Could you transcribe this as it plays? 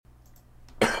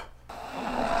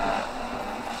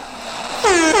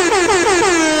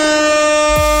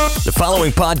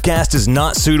following podcast is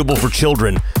not suitable for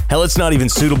children. Hell, it's not even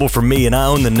suitable for me, and I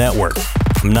own the network.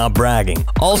 I'm not bragging.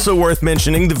 Also worth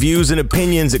mentioning, the views and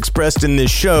opinions expressed in this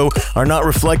show are not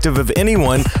reflective of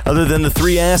anyone other than the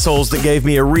three assholes that gave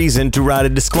me a reason to write a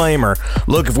disclaimer.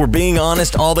 Look, if we're being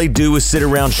honest, all they do is sit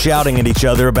around shouting at each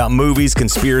other about movies,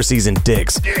 conspiracies, and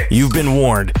dicks. You've been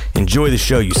warned. Enjoy the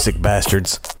show, you sick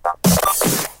bastards.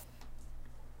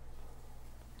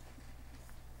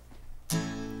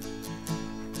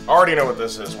 I already know what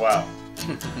this is. Wow.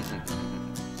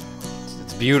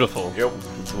 It's beautiful. Yep.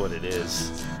 That's what it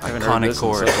is. I haven't heard this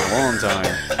in such a long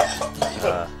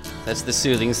time. That's the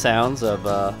soothing sounds of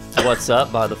What's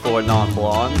Up by the Four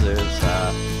Non-Blondes. There's,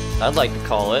 I'd like to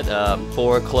call it,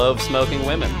 four clove-smoking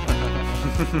women.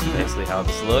 Basically how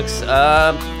this looks.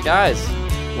 Guys,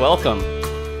 welcome.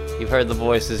 You've heard the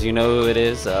voices, you know who it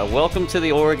is. Welcome to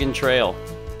the Oregon Trail.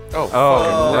 Oh,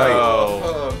 right.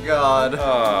 Oh, God.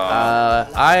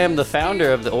 I am the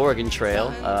founder of the Oregon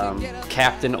Trail,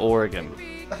 Captain Oregon.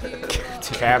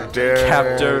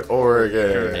 Captain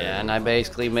Oregon. And I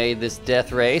basically made this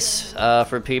death race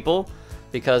for people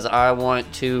because I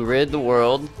want to rid the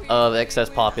world of excess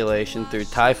population through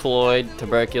typhoid,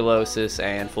 tuberculosis,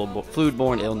 and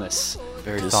foodborne illness.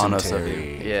 Very Thanos of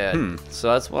you. Yeah,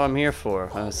 so that's what I'm here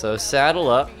for. So saddle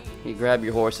up, you grab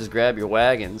your horses, grab your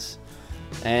wagons,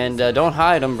 and don't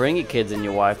hide them. Bring your kids and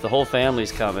your wife. The whole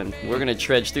family's coming. We're going to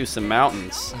trudge through some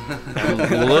mountains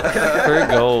and look for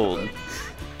gold.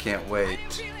 Can't wait.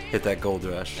 Hit that gold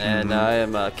rush. And I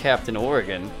am Captain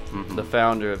Oregon, the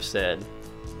founder of said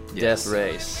death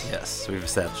race. Yes, we've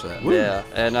established that. Yeah,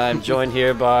 and I'm joined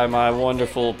here by my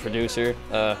wonderful producer,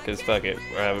 because fuck it,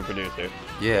 I have a producer.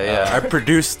 Yeah. I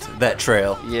produced that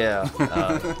trail. Yeah,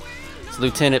 it's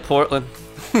Lieutenant Portland.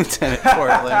 Lieutenant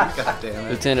Portland. God damn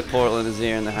it. Lieutenant Portland is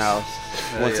here in the house.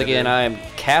 Once again, I am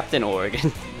Captain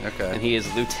Oregon, Okay. and he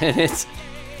is Lieutenant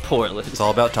Portland. It's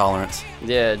all about tolerance.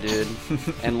 Yeah, dude.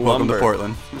 And Welcome lumber. to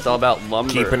Portland. It's all about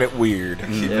lumber. Keeping it weird.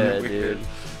 Yeah, dude.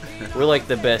 We're like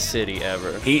the best city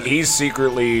ever. He's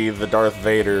secretly the Darth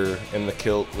Vader in the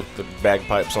kilt with the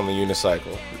bagpipes on the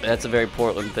unicycle. That's a very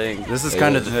Portland thing. This is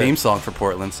kind of the theme song for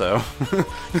Portland, so.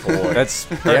 That's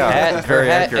Her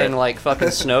hat and like fucking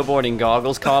snowboarding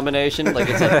goggles combination. Like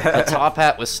it's a top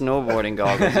hat with snowboarding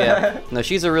goggles. Yeah. No,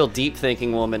 she's a real deep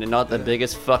thinking woman and not the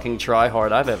biggest fucking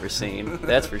tryhard I've ever seen.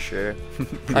 That's for sure.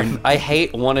 I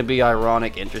hate wannabe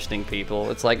ironic interesting people.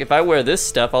 It's like if I wear this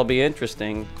stuff, I'll be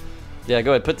interesting. Yeah,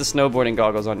 go ahead. Put the snowboarding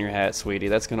goggles on your hat, sweetie.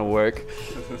 That's gonna work.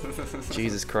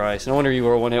 Jesus Christ. No wonder you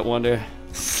were a one-hit wonder.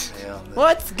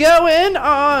 What's going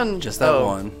on? Just that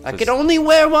one. I could only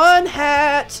wear one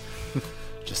hat.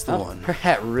 Just the one. Her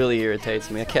hat really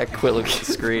irritates me. I can't quit looking at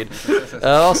the screen.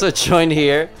 Also joined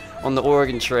here on the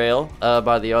Oregon Trail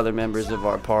by the other members of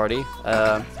our party.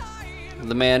 The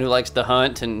man who likes to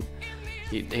hunt and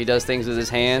he does things with his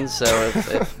hands, so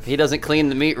if he doesn't clean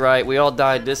the meat right, we all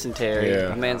die of dysentery. Yeah.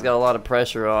 The man's got a lot of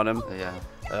pressure on him.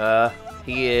 Yeah.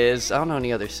 He is, I don't know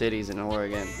any other cities in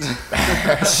Oregon.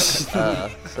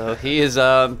 So he is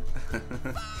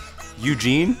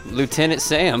Eugene? Lieutenant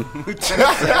Sam.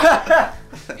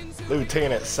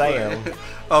 Lieutenant Sam.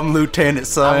 I'm Lieutenant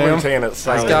Sam. I'm Lieutenant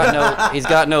Sam. He's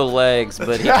got no legs,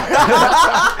 but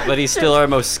he's still our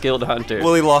most skilled hunter.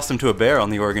 Well, he lost him to a bear on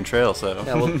the Oregon Trail, so.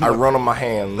 Yeah, well, I run on my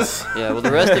hands. yeah, well,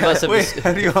 the rest of us have Wait,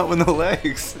 how do you hunt with no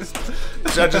legs?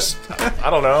 I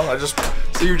don't know.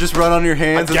 So you just run on your I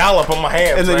hands gallop on my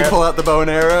hands, and then man. you pull out the bow and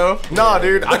arrow? Nah,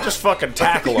 dude, I just fucking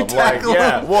tackle him. tackle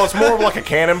yeah. him. Well, it's more of like a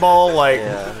cannonball. Like,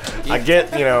 Yeah. I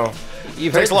get,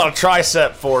 You've it takes heard- a lot of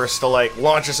tricep force to like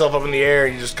launch yourself up in the air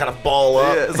and you just kind of ball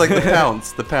up. Yeah, it's like the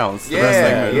pounce. The pounce. The Yeah,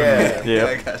 wrestling move. yeah. Yeah,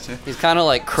 I gotcha. He's kind of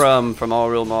like Crumb from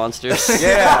All Real Monsters.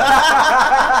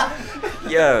 Yeah.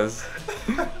 yes.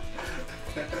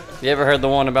 You ever heard the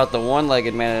one about the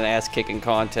one-legged man in an ass-kicking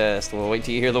contest? Well, wait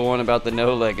till you hear the one about the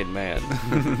no-legged man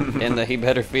and the he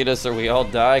better feed us or we all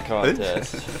die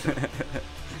contest.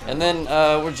 And then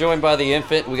we're joined by the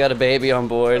infant. We got a baby on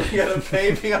board. You got a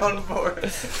baby on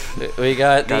board. We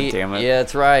got the. God damn it. Yeah,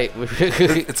 that's right.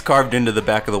 It's carved into the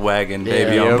back of the wagon.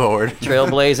 Baby Yeah. on Yep. board.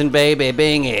 Trailblazing baby,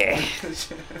 bingy.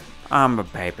 I'm a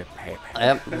baby.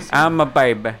 Yep. I'm a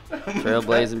baby.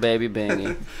 Trailblazing baby,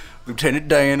 bingy. Lieutenant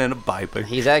Dan and a viper.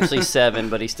 He's actually 7,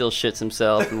 but he still shits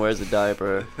himself and wears a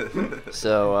diaper.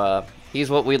 So he's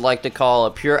what we'd like to call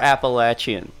a pure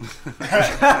Appalachian.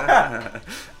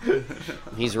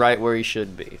 He's right where he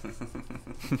should be.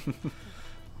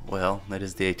 Well, that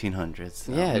is the 1800s.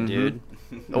 So. Yeah, dude.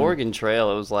 The Oregon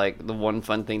Trail, it was like the one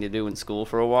fun thing to do in school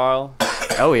for a while.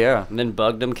 Oh yeah. And then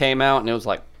Bugdom came out and it was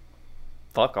like,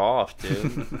 fuck off,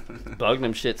 dude.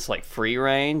 Bugdom shit's like free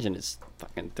range and it's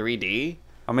fucking 3D.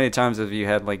 How many times have you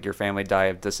had like your family die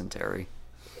of dysentery?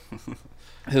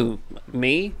 Who?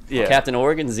 Me? Yeah. Captain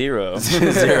Oregon? 0.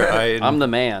 0. I'm the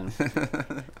man.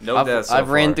 No deaths so I've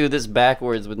ran far. through this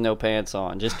backwards with no pants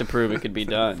on just to prove it could be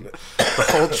done. The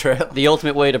whole trail. The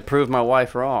ultimate way to prove my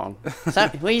wife wrong.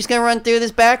 So, we just gonna run through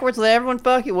this backwards? Let everyone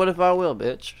fuck you? What if I will,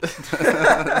 bitch?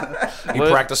 You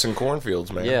practice in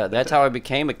cornfields, man. Yeah, that's how I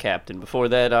became a captain. Before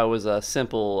that, I was a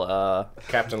simple,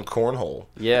 Captain Cornhole.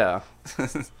 yeah.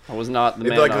 I was not the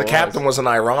man Like I the was. captain was an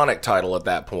ironic title at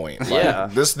that point. Like, Yeah.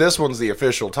 This one's the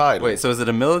official title. Wait, so is it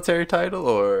a military title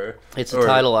or? It's a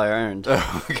title I earned.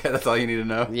 Oh, okay, that's all you need to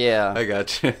know. Yeah. I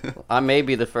got you. I may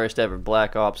be the first ever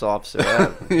Black Ops officer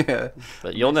ever, Yeah.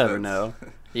 but you'll never know.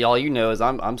 All you know is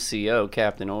I'm CO,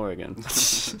 Captain Oregon.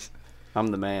 I'm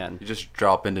the man. You just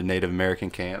drop into Native American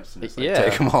camps and just like, Yeah.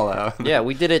 take them all out. Yeah,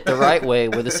 we did it the right way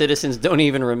where the citizens don't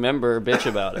even remember or bitch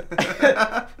about it.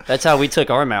 That's how we took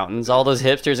our mountains. All those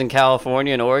hipsters in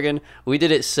California and Oregon, we did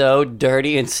it so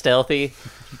dirty and stealthy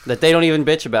that they don't even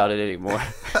bitch about it anymore.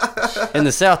 In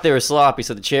the South, they were sloppy,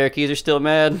 so the Cherokees are still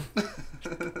mad.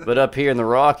 But up here in the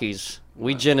Rockies,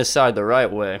 we genocide the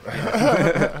right way.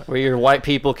 Where your white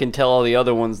people can tell all the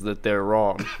other ones that they're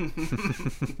wrong.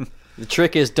 The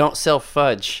trick is don't sell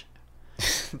fudge.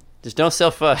 Just don't sell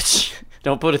fudge.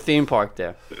 Don't put a theme park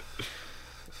there.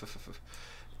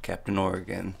 Captain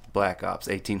Oregon, Black Ops,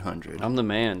 1800. I'm the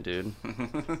man, dude.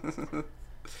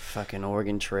 Fucking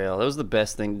Oregon Trail. That was the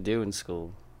best thing to do in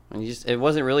school. And it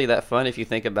wasn't really that fun if you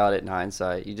think about it in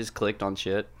hindsight. You just clicked on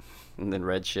shit and then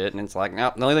read shit, and it's like,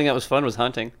 no, the only thing that was fun was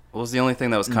hunting. What was the only thing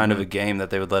that was kind of a game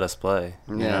that they would let us play?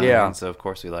 You know Yeah. what I Yeah. mean? So of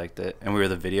course we liked it, and we were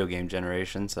the video game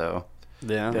generation, so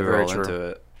Yeah. we Yeah, were very all true. into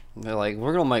it. They're like,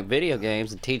 we're going to make video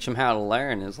games and teach them how to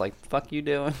learn. And it's like, fuck you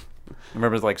doing?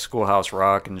 Remember like Schoolhouse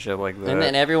Rock and shit like that. And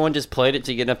then everyone just played it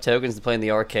to get enough tokens to play in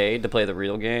the arcade to play the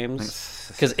real games.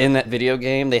 Because in that video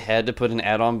game, they had to put an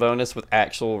add-on bonus with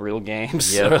actual real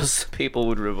games. Yep. Or else people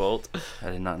would revolt.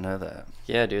 I did not know that.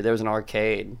 Yeah, dude, there was an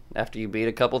arcade. After you beat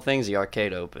a couple things, the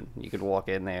arcade opened. You could walk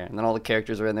in there. And then all the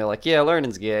characters were in there like, yeah,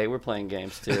 learning's gay. We're playing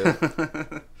games too.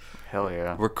 Hell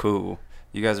yeah. We're cool.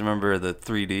 You guys remember the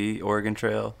 3D Oregon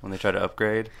Trail when they tried to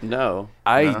upgrade? No.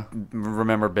 I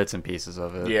remember bits and pieces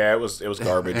of it. Yeah, it was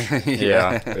garbage.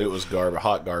 Yeah. It was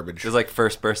hot garbage. It was like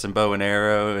first-person bow and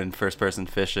arrow and first-person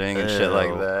fishing and shit like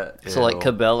Ew. that. So like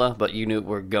Cabela, but you knew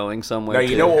we're going somewhere. Now, you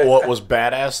too. know what was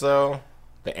badass though?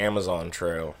 The Amazon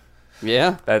Trail.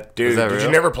 Yeah. That Dude, that did you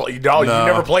real? never play? Dog, No. you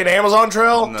never played Amazon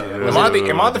Trail? No.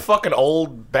 Am I the fucking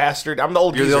old bastard? I'm the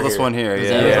old. You're the geezer oldest one here, Is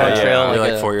yeah. Amazon Yeah, Trail yeah. You're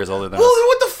like a- 4 years older than Well, us.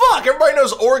 what the fuck? Everybody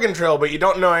knows Oregon Trail, but you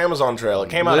don't know Amazon Trail.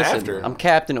 It came out Listen, after. I'm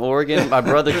Captain Oregon. My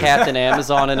brother Captain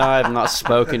Amazon and I have not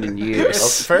spoken in Oh,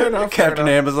 years. fair enough. fair Captain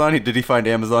enough. Amazon, did he find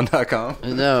Amazon.com?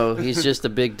 No, he's just a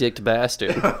big dicked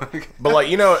bastard. But like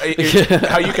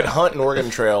how you could hunt an Oregon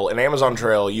Trail, an Amazon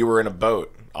Trail, you were in a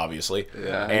boat, obviously.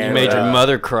 Yeah. And You made your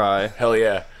mother cry. Hell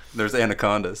yeah. There's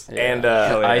anacondas. And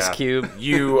Hell yeah. Ice Cube.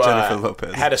 you Jennifer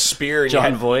Lopez. had a spear. And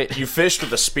John you Voight. You fished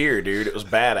with a spear, dude. It was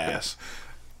badass.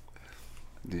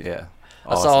 Yeah.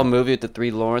 I saw a movie with the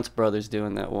three Lawrence brothers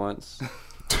doing that once.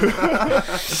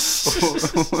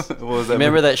 What was that?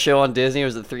 Remember that show on Disney? It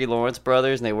was the three Lawrence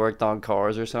brothers and they worked on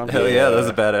cars or something? Hell yeah, that was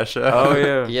a badass show. Oh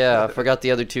yeah. Yeah, I forgot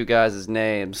the other two guys'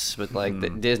 names, but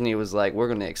like Disney was like, we're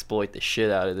gonna exploit the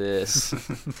shit out of this.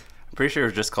 Pretty sure it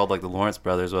was just called like the Lawrence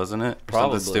Brothers, wasn't it? Or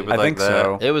Probably. Something stupid I like think that.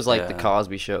 so. It was like the Yeah.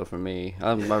 Cosby Show for me.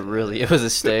 It was a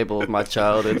staple of my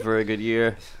childhood for a good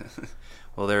year.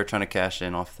 Well, they were trying to cash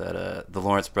in off that the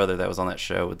Lawrence brother that was on that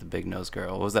show with the big nose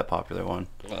girl. What was that popular one?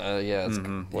 Yeah, it's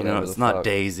You whatever know, it's the not fuck.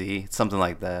 Daisy. It's something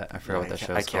like that. I forgot what that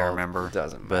show I is can't called. remember.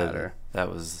 Doesn't But matter. that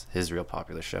was his real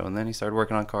popular show, and then he started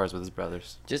working on cars with his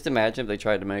brothers. Just imagine if they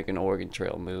tried to make an Oregon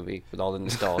Trail movie with all the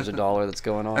nostalgia dollar that's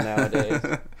going on nowadays.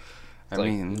 I Like,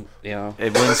 mean, you know,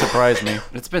 It wouldn't surprise me.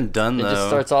 it's been done it though. just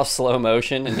starts off slow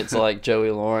motion and it's like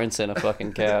Joey Lawrence in a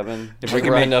fucking cabin, If we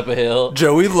can riding make- up a hill.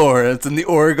 Joey Lawrence in the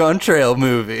Oregon Trail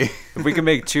movie. If we can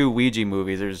make 2 Ouija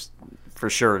movies, there's for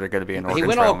sure they're going to be an He Oregon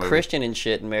went Trail all movie. Christian and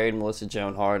shit and married Melissa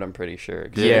Joan Hart, I'm pretty sure.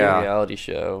 'Cause Did he did Yeah. a reality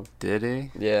show. Did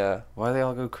he? Yeah. Why do they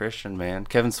all go Christian, man?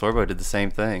 Kevin Sorbo did the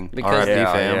same thing. Because- RIP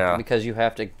Yeah, fam. yeah. Because you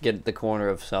have to get the corner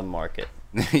of some market.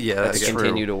 Yeah, That's that's true.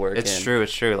 continue to work It's in. true.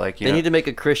 It's true. Like you They know, need to make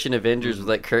a Christian Avengers with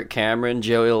like Kirk Cameron,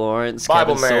 Joey Lawrence,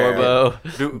 Bible Kevin Man.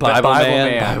 Sorbo, Bible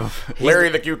Man. Larry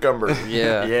the Cucumber.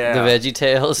 Yeah. Yeah. The Veggie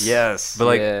Tales. Yes. But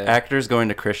like Yeah. actors going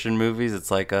to Christian movies,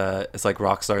 it's like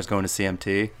rock stars going to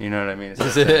CMT. You know what I mean?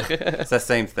 It's that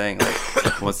same thing.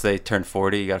 Like once they turn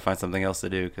 40, you got to find something else to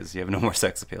do because you have no more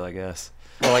sex appeal, I guess.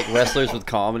 Or like wrestlers with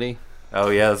comedy. Oh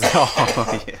yeah, that's,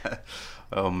 oh yeah.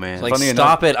 Oh man! Like,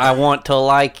 stop it! I want to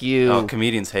like you. Oh,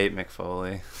 comedians hate Mick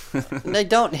Foley. They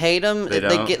don't hate him.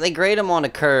 They grade him on a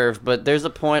curve, but there's a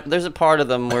part of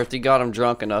them where if you got him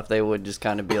drunk enough, they would just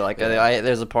kind of be like,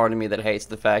 there's a part of me that hates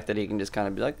the fact that he can just kind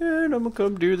of be like, and I'm gonna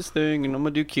come do this thing, and I'm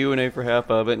gonna do Q&A for half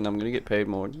of it, and I'm gonna get paid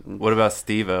more. What about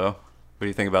Steve-O? What do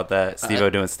you think about that? Steve-O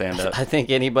doing stand-up? I think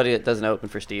anybody that doesn't open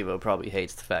for Steve-O probably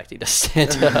hates the fact he does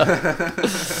stand-up.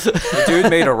 The dude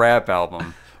made a rap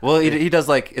album. Well, he does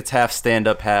like it's half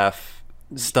stand-up, half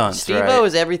stunts. Steve-O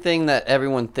is everything that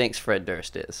everyone thinks Fred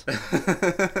Durst is.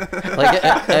 Like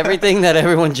everything that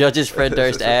everyone judges Fred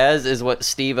Durst as is what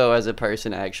Steve-O as a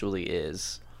person actually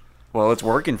is. Well, it's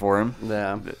working for him.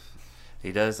 Yeah.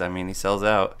 He does. I mean, he sells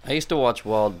out. I used to watch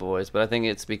Wild Boys, but I think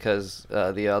it's because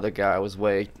the other guy was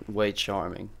way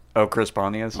charming. Oh, Chris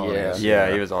Pontius?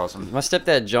 Yeah, he was awesome. My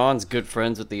stepdad John's good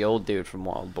friends with the old dude from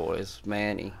Wild Boys,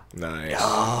 Manny. Nice.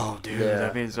 Oh, dude,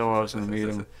 that'd be so awesome to meet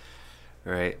him.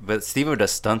 Right, but Steve-O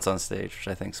does stunts on stage, which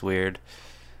I think's weird.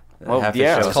 Well,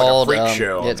 It's called like a freak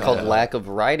show. Yeah, it's called lack of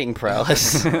writing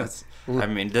prowess. I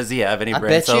mean, does he have any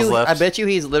brain cells left? I bet you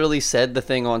he's literally said the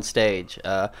thing on stage.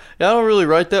 Yeah, I don't really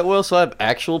write that well, so I have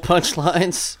actual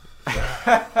punchlines.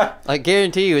 I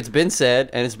guarantee you it's been said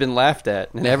and it's been laughed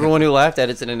at, and everyone who laughed at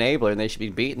it's an enabler, and they should be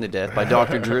beaten to death by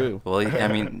Dr. Drew. Well, I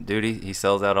mean, dude, he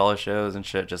sells out all his shows and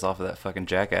shit just off of that fucking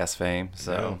Jackass fame.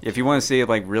 So if you want to see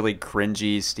like really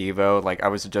cringy Steve-O, like I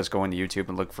would suggest going to YouTube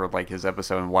and look for like his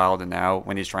episode in Wild and Out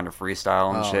when he's trying to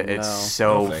freestyle and shit. No. It's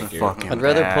so fucking I'd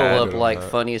rather bad. pull up like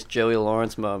funniest Joey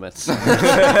Lawrence moments and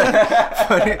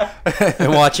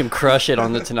watch him crush it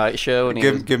on the Tonight Show. And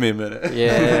give me a minute.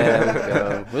 Yeah, there we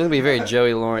go. We're gonna be a very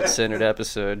Joey Lawrence centered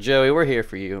episode. Joey, we're here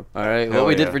for you. All right, what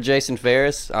we did for Jason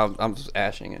Ferris, I'm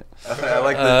ashing it. I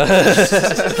like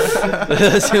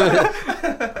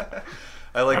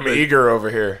I'm eager over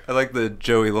here. I like the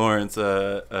Joey Lawrence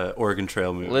Oregon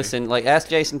Trail movie. Listen, like, ask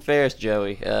Jason Ferris,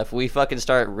 Joey. If we fucking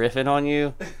start riffing on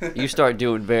you, you start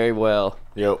doing very well.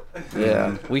 Yep.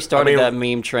 Yeah, we started that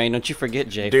meme train. Don't you forget,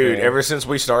 Jay. Dude, Ferris. ever since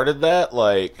we started that,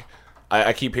 like,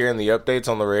 I keep hearing the updates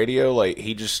on the radio. Like,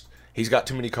 he's got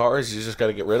too many cars. He's just got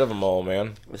to get rid of them all,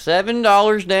 man.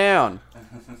 $7 down.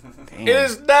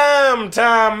 It's dime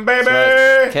time, baby.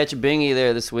 Right. Catch Bingy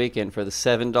there this weekend for the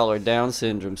 $7 Down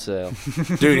syndrome sale.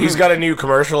 Dude, he's got a new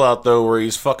commercial out though where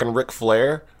he's fucking Ric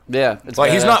Flair. Yeah, it's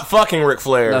like badass. He's not fucking Ric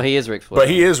Flair. No, he is Ric Flair. But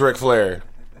he is Ric Flair.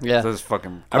 Yeah, that's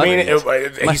fucking. I mean,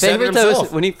 my favorite though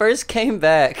is when he first came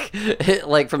back,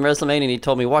 like from WrestleMania, and he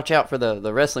told me, "Watch out for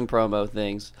the wrestling promo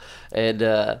things,"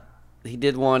 and he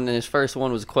did one, and his first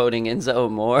one was quoting Enzo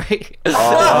Amore.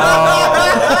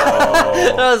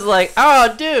 I was like,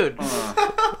 "Oh, dude,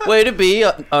 way to be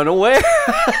unaware."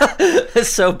 It's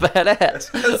so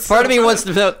badass. Part of me wants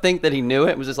to think that he knew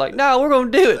it and was just like, "No, we're gonna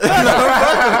do it."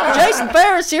 Jason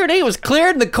Ferris here, and he was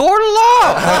cleared in the court of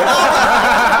law.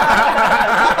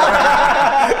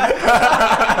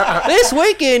 This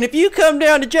weekend, if you come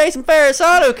down to Jason Ferris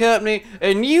Auto Company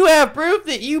and you have proof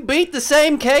that you beat the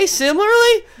same case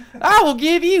similarly, I will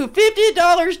give you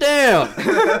 $50 down.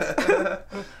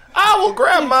 I will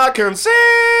grab my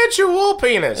consensual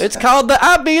penis. It's called the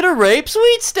I Beat a Rape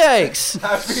Sweepstakes.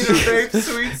 I beat a rape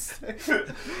sweepstakes. Come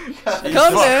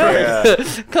down. Yeah.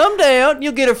 Come down.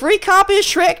 You'll get a free copy of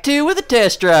Shrek 2 with a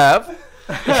test drive.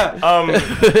 All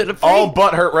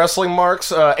Butthurt Wrestling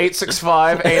marks,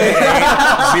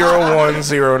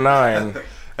 865-888-0109.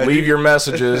 Leave your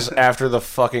messages after the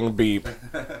fucking beep.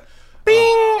 Bing!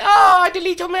 Oh, I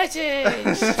delete your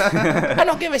message. I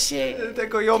don't give a shit.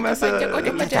 Take your message.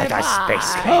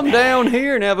 Come down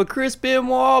here and have a Chris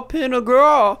Benoit Pinot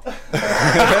Gras.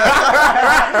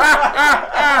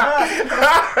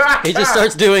 He just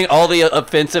starts doing all the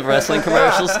offensive wrestling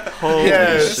commercials. Holy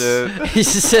shit.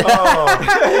 He's just,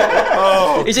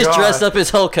 he's just dressed up as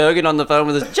Hulk Hogan on the phone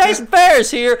with his Jason Ferris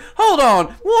here. Hold on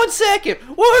 1 second.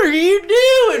 What are you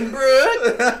doing,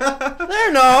 Brooke?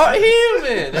 They're not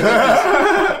human.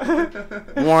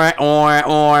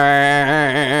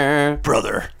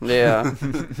 Brother. Yeah.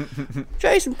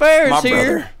 Jason Ferris My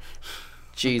here. brother.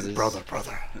 Jesus. Brother.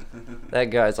 That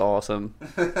guy's awesome.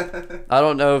 I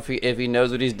don't know if he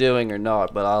knows what he's doing or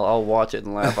not, but I'll watch it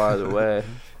and laugh either way.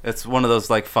 It's one of those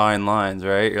like fine lines,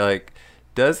 right? You're like,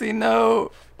 does he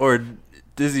know or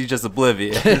is he just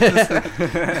oblivious?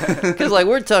 Because like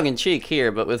we're tongue in cheek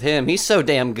here, but with him, he's so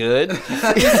damn good.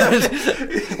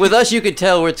 With us, you could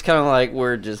tell where it's kind of like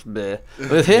we're just bleh.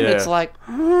 With him, it's like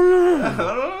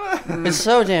it's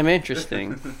so damn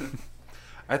interesting.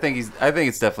 I think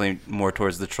it's definitely more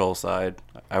towards the troll side.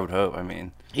 I would hope. I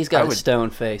mean, he's got a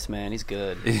stone face, man. He's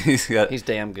good. He's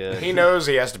damn good. He knows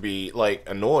he has to be like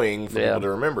annoying for people to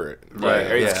remember it. Right?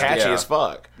 It's catchy as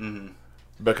fuck. Mm-hmm.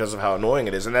 because of how annoying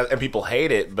it is, and people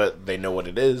hate it, but they know what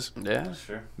it is. Yeah,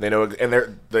 sure. They know,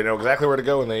 and they know exactly where to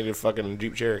go, and they need a fucking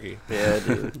Jeep Cherokee. Yeah,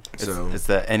 dude. It's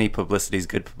that any publicity is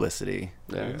good publicity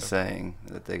saying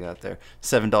that they got there.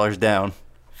 $7 down.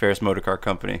 Ferris Motor Car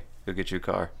Company. Go get you a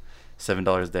car.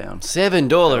 $7 down.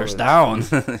 $7 down?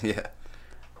 Yeah.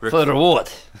 For what?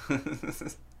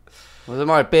 What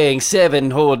am I paying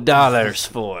 $7 whole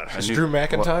for? Is Drew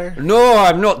McIntyre? No,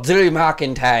 I'm not Drew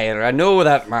McIntyre. I know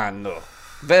that man, though.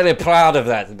 Very proud of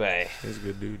that guy. He's a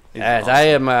good dude. As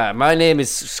awesome. I am, my name is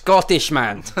Scottish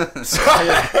Man.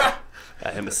 I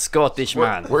am a Scottish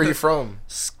man. Where are you from?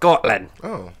 Scotland.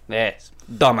 Oh. Yes.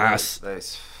 Dumbass.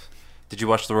 Nice. Did you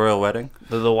watch the royal wedding?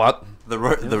 The what?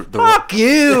 The Fuck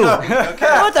you!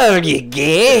 What are you,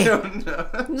 gay?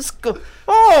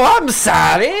 Oh, I'm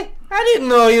sorry. I didn't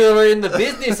know you were in the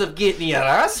business of getting your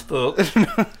ass fucked.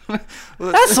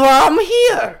 That's why I'm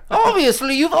here.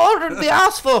 Obviously, you've ordered the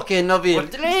ass fucking of your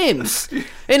dreams.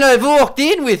 And I've walked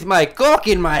in with my cock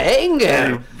in my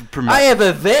anger. I have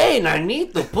a vein I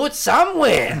need to put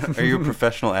somewhere. Are you a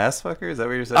professional ass fucker? Is that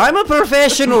what you're saying? I'm a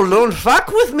professional. Don't fuck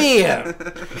with me.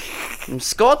 I'm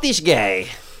Scottish gay.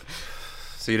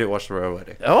 So you didn't watch the royal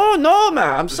wedding? Oh, no,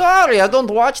 man. I'm sorry. I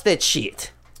don't watch that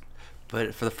shit.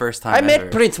 But for the first time I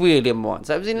met Prince William once.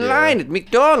 I was in line at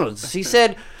McDonald's. He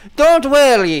said, "Don't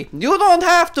worry. You don't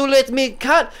have to let me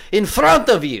cut in front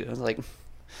of you." I was like,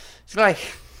 it's like,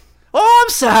 oh, I'm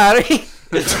sorry.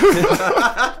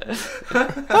 I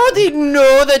didn't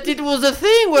know that it was a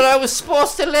thing where I was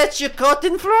supposed to let you cut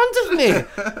in front of me.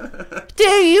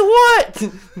 Tell you what,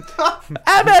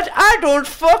 I bet I don't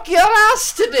fuck your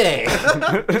ass today.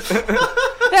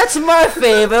 That's my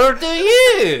favor to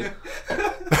you.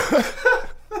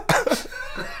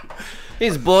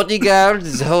 His bodyguard,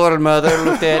 his whore mother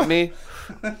looked at me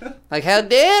like, how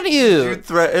dare you? You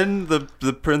threatened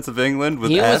the Prince of England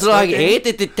with He ass was like fucking? 8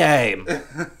 at the time.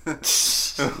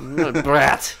 What a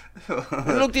brat. He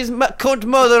looked his cunt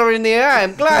mother in the eye.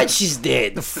 I'm glad she's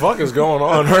dead. The fuck is going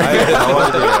on right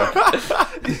now?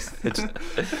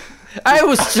 I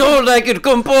was told I could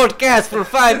come podcast for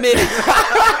 5 minutes.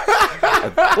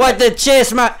 What the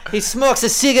chase man? He smokes a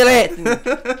cigarette.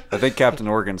 I think Captain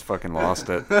Organ's fucking lost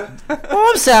it. Oh,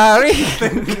 I'm sorry.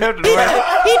 He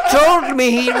told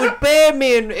me he would pay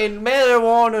me in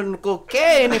marijuana and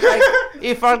cocaine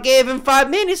if I gave him 5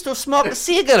 minutes to smoke a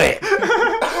cigarette.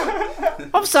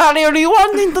 I'm sorry, are you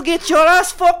wanting to get your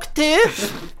ass fucked too?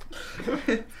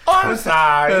 I'm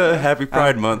sorry. Happy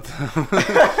Pride Month.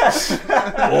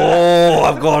 Oh,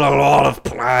 I've got a lot of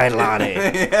pride, laddie.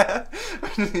 Yeah.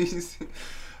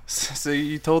 So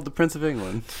you told the Prince of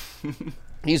England.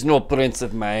 He's no prince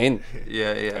of mine.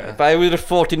 Yeah. If I would have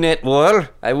fought in that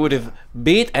war, I would have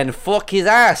beat and fuck his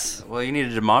ass Well, you need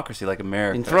a democracy like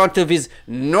America. in front of his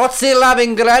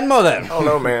Nazi-loving grandmother. Oh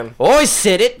no, man. Oh, I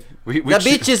said it. We The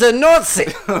bitch is a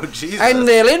Nazi. Oh, Jesus. And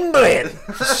they're inbred.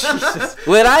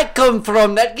 Where I come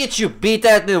from, that gets you beat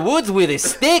out in the woods with a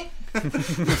stick.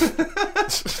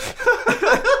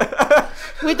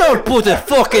 We don't put a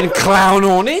fucking clown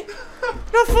on it.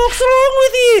 The fuck's wrong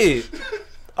with you?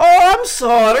 Oh, I'm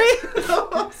sorry.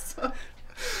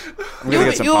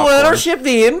 You worship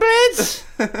the inbreds?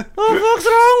 What the fuck's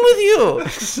wrong with you?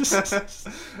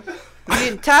 The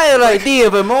entire idea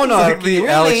of a monarchy the really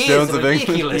Alex is Jones of England.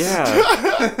 ridiculous.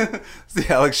 Yeah. It's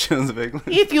the Alex Jones of England.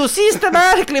 If you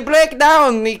systematically break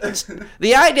down the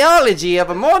ideology of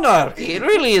a monarchy, it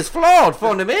really is flawed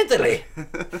fundamentally.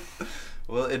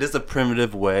 Well, it is a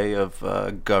primitive way of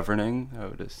governing, I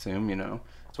would assume, you know.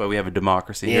 That's why we have a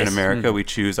democracy here in Yes. America. We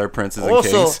choose our princes and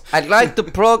Also, kings. I'd like to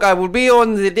plug, I will be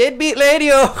on the Deadbeat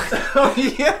Radio. Oh,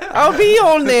 yeah. I'll be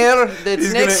on there.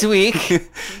 That's next week.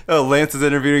 Oh, Lance is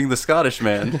interviewing the Scottish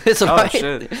man. It's right.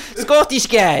 shit. Scottish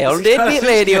guy on Deadbeat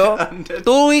Radio.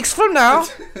 2 weeks from now.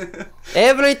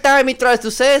 Every time he tries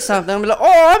to say something, I'm like,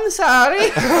 oh, I'm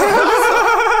sorry.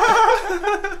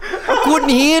 I couldn't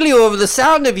hear you over the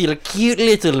sound of your cute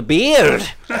little beard.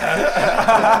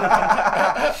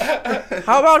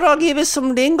 How about I'll give you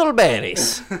some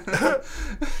dingleberries?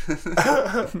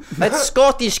 That's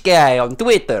Scottish guy on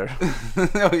Twitter.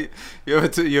 Oh, you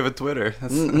have a Twitter.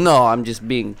 That's... No, I'm just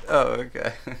being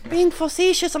okay.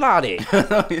 facetious, laddie.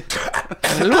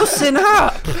 Loosen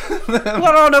up.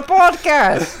 We're on a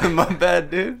podcast. My bad,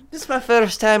 dude. This is my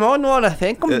first time on one. I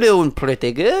think I'm doing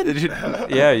pretty good.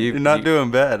 Yeah, You're not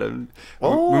doing bad. We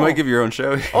might give you your own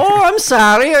show. Oh, I'm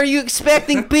sorry. Are you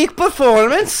expecting peak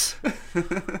performance?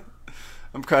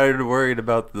 I'm kind of worried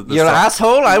about the You're an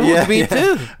asshole? I would be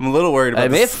too. I'm a little worried about I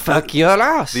may fuck your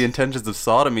ass. The intentions of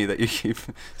sodomy that you keep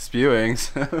spewing.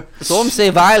 Some say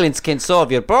violence can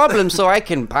solve your problem, so I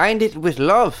can bind it with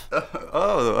love.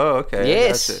 Oh, okay.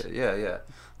 Yes. Gotcha. Yeah.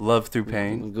 Love through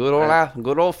pain. Good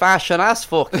old fashioned ass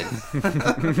fucking.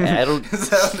 That'll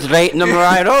straighten them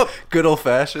right up. Good old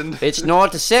fashioned. It's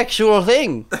not a sexual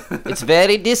thing. It's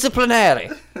very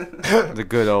disciplinary. The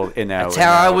good old That's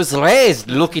how I was raised.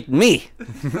 Look at me.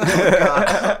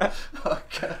 Oh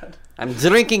God. I'm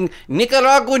drinking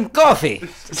Nicaraguan coffee.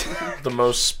 The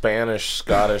most Spanish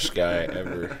Scottish guy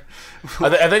ever.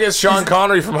 I think it's Sean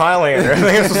Connery from Highlander. I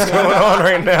think that's what's going on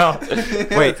right now.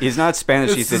 Wait, he's not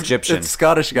Spanish, he's Egyptian. It's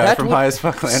Scottish guy from Highest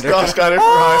Fucklander. Scottish guy from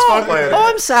Highest Fucklander. Oh,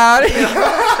 I'm sorry.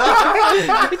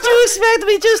 Did you expect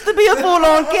me just to be a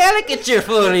full-on caricature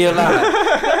for you,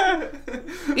 lad?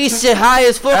 It's the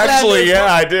Highest Fucklander. Actually, yeah,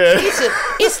 I did.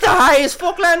 It's the Highest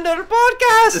Fucklander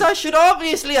podcast. I should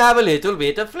obviously have a little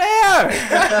bit of flair.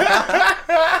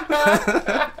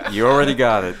 You already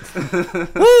got it.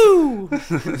 Woo!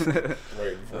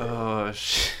 Oh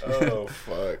shit. Oh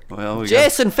fuck. Well, we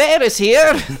Jason Ferris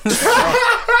here.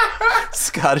 got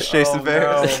Scottish Jason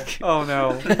Ferris. Oh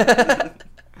no.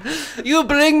 You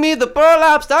bring me the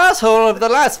prolapsed asshole of the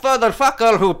last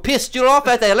motherfucker who pissed you off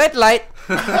at a red light.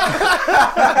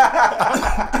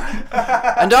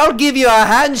 And I'll give you a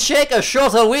handshake, a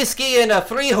shot of whiskey, and a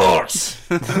free horse.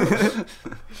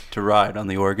 To ride on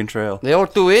the Oregon Trail. They'll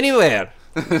do anywhere.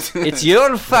 It's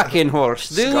your fucking horse.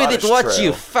 Do with it Scottish what Trail.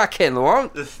 you fucking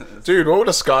want. Dude, what would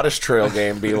a Scottish Trail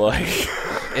game be like?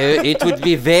 It would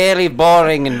be very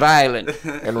boring and violent.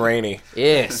 And rainy.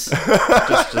 Yes.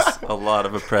 Just a lot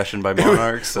of oppression by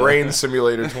monarchs. Rain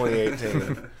Simulator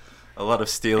 2018. A lot of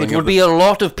stealing. It would be a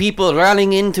lot of people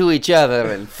running into each other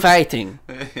and fighting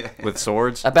With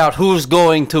swords? about who's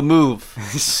going to move.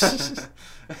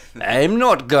 I'm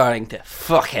not going to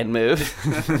fucking move.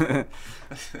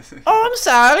 Oh, I'm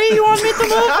sorry. You want me to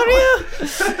move for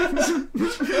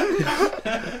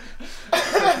you?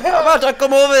 How about I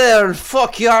come over there and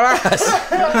fuck your ass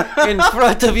in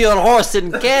front of your horse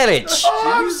and carriage?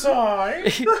 I'm sorry.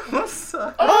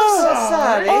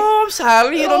 Oh, I'm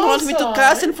sorry. You don't want me to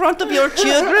cuss in front of your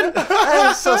children?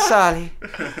 I'm so sorry.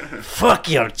 Fuck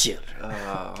your children.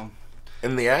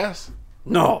 In the ass?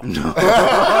 No.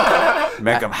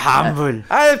 Make him humble.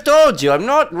 I've told you, I'm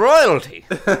not royalty.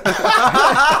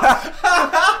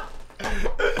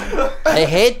 I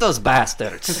hate those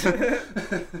bastards.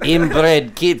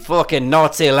 Inbred kid fucking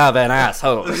Nazi loving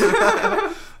assholes.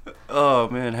 Oh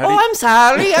man, how do Oh, you... I'm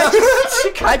sorry.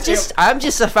 I'm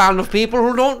just a fan of people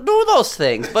who don't do those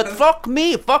things. But fuck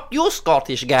me, fuck you,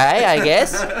 Scottish guy, I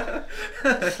guess.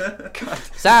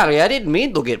 Sorry, I didn't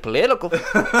mean to get political. I'm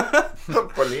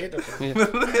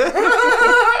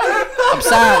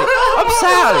sorry.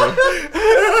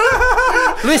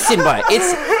 Listen, boy,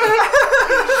 it's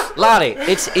Larry.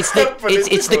 It's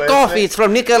the coffee. It's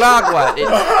from Nicaragua.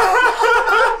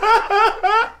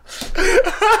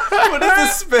 What is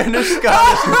this Spanish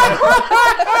Scottish man?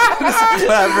 Just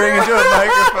clappering into a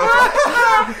microphone.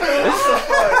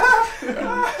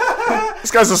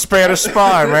 This guy's a Spanish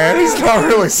spy, man. He's not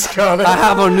really Scottish. I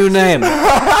have a new name.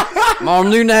 My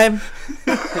new name?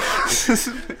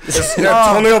 It's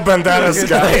Antonio Banderas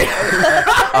guy.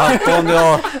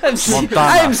 Antonio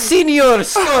Montana. I'm Senior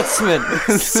Scotsman.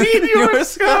 Senior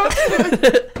Scott.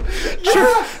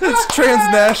 It's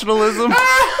transnationalism.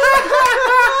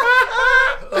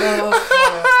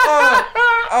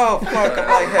 Oh, fuck, I'm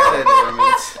lightheaded.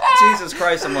 Jesus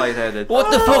Christ, I'm lightheaded. What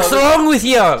the fuck's wrong with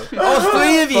you? All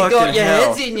three of you got Fucking your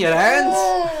hell. heads in your hands.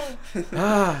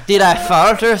 Did I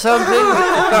fart or something?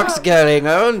 What the fuck's going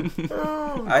on?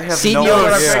 I have Senior no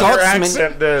idea. Your Scotsman.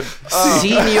 accent did.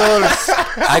 Seniors.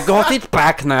 I got it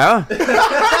back now.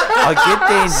 I'll get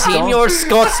these. Senior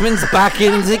Scotsman's back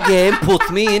in the game.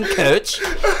 Put me in coach.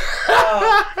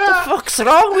 What the fuck's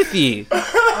wrong with you?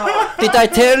 Did I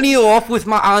turn you off with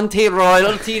my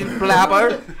anti-royalty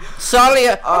blabber? Sorry,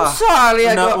 I'm sorry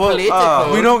I got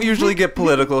political. We don't usually get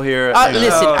political here.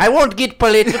 Listen, I won't get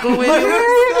political with you.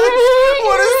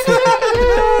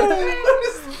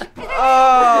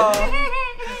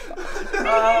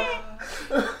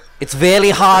 It's very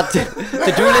hard to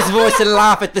do this voice and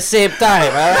laugh at the same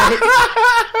time, alright?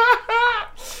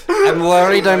 I'm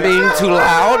worried I'm being too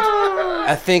loud.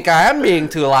 I think I am being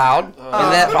too loud.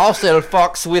 And that also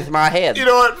fucks with my head. You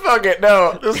know what? Fuck it.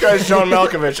 No. This guy's John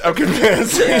Malkovich. I'm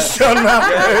convinced. He's John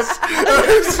Malkovich.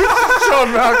 John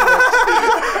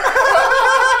Malkovich.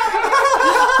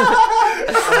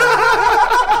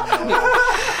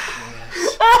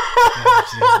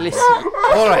 Listen.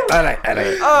 All right.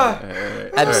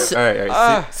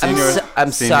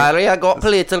 I'm sorry I got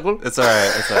political. It's all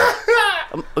right.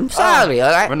 I'm sorry,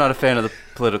 all right? We're not a fan of the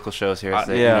political shows here.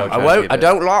 So I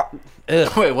don't like...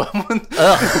 Wait, what?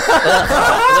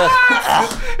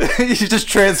 You're just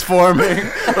transforming.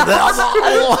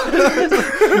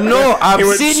 No, I'm He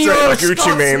went straight Senior like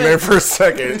Gucci Mane there Scotsman. for a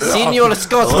second. Senior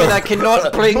Scotsman, I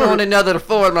cannot bring on another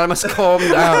form. I must calm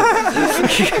down.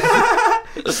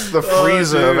 The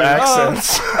Frieza of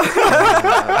accents.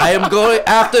 I am going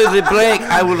after the break.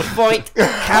 I will fight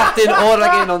Captain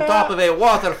Oregon on top of a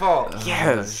waterfall.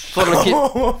 Yes.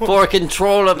 For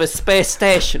control of a space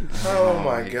station. Oh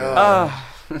my god.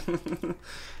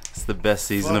 It's the best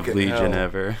season of Fucking Legion hell.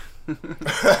 ever.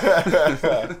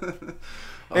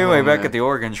 Anyway, back at the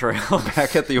Oregon Trail.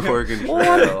 Back at the Oregon Trail.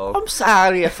 Oh, I'm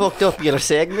sorry I fucked up your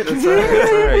segment. It's all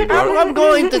right. I'm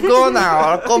going to go now.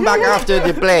 I'll come back after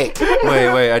the break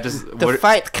Wait. I just. to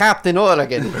fight Captain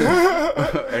Oregon.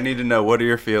 I need to know, what are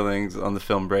your feelings on the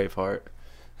film Braveheart?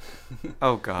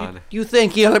 Oh God. You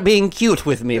think you're being cute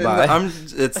with me, boy?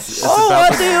 It's Oh,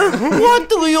 about what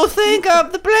do you think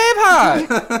of the Braveheart?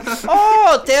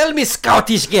 Oh, tell me,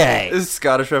 Scottish guy. the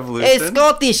Scottish Hey, Revolution.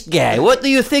 Scottish guy, what do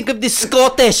you think of the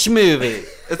Scottish movie?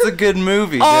 It's a good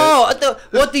movie. Oh,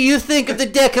 what do you think of the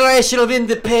Declaration of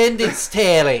Independence,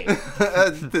 Terry?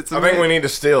 It's I think we need to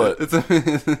steal it. It's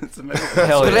amazing.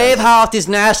 Hell yeah. Braveheart is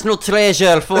national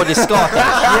treasure for the Scottish.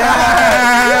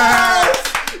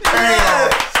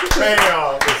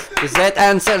 Does that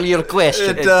answer your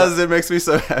question? It does. It makes me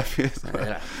so happy.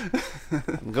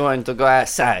 I'm going to go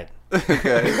outside.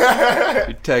 Okay.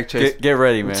 You tag Chase. Get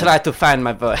ready, man. Try to find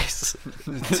my voice.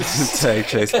 Tag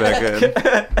Chase back in.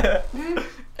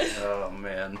 Oh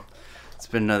man, it's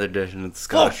been another edition of the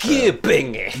Scottish Fuck you,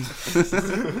 Bingy.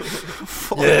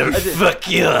 Fuck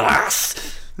your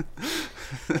ass.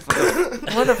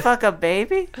 What the fuck, a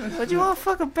baby? What do you want to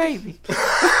fuck a baby?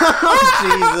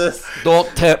 Jesus. Don't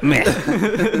tempt me.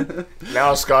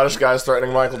 Now a Scottish guy's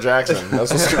threatening Michael Jackson.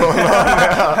 That's what's going on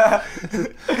now.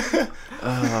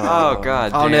 Oh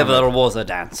God. I damn never it. was a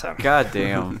dancer. God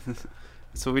damn.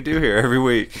 That's what we do here every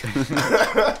week.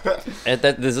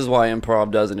 This is why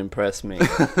improv doesn't impress me.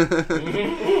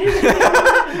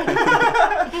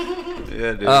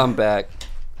 Yeah, dude. I'm back.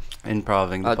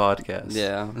 Improving the podcast.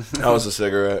 Yeah. That was a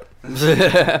cigarette.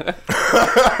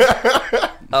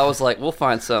 I was like, we'll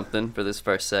find something for this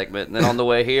first segment. And then on the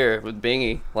way here with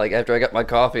Bingy, like after I got my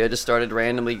coffee, I just started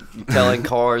randomly telling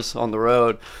cars on the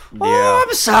road, "Oh,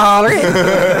 I'm sorry.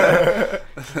 I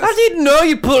didn't know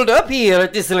you pulled up here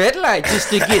at this red light just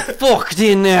to get fucked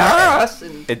in the ass."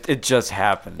 And It just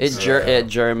happens. it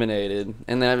germinated.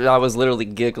 And then I was literally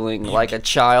giggling like a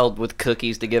child with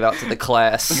cookies to give out to the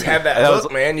class. You had that hook,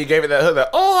 man. You gave it that hook. That,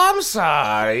 oh, I'm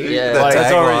sorry. Yeah. Like,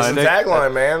 That's already the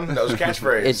tagline, man. That was a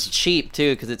catchphrase. It's cheap,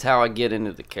 too, because it's how I get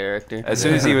into the character. As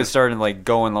soon as he was starting like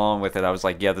going along with it, I was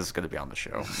like, yeah, this is gonna be on the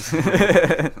show.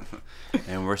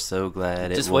 And we're so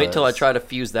glad Just wait till I try to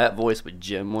fuse that voice with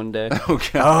Jim one day.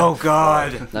 Okay. Oh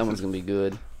God. That one's gonna be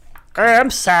good. I'm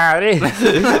sorry.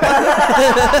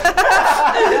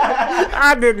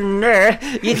 I didn't know.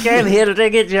 You came here to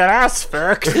get your ass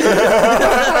fucked.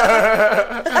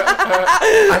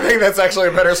 I think that's actually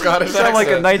a better Scottish Sound like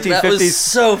a accent. 1950s. That was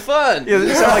so fun. Yeah,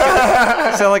 you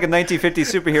sound like a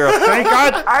 1950s superhero. Thank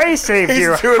God I saved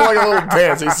you. He's doing like a little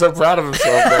dance. He's so proud of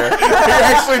himself there. He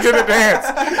actually did a dance.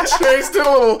 Chase did a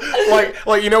little,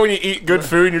 like you know when you eat good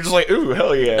food and you're just like, ooh,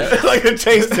 hell yeah. Like a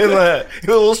taste in that. A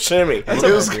little shimmy. It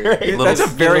was great. That's a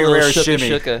very Little rare shooka shimmy.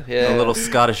 shooka, yeah. A little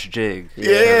Scottish jig.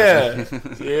 Yeah.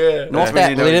 Yeah. Not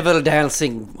that liver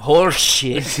dancing horse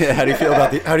shit. Yeah, how do you feel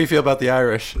about the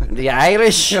Irish? The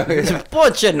Irish, it's a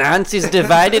bunch of Nancy's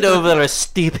divided over a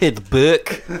stupid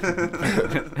book.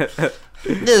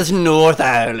 There's North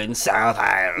Ireland, South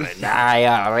Ireland,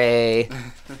 IRA.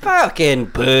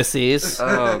 Fucking pussies.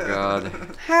 Oh God.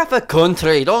 Half a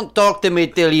country. Don't talk to me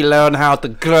till you learn how to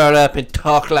grow up and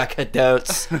talk like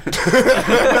adults.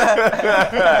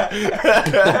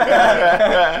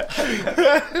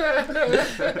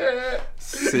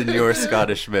 Senor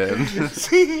Scottish man.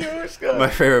 Senior Scott. My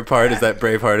favorite part is that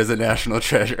Braveheart is a national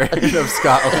treasure of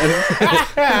Scotland.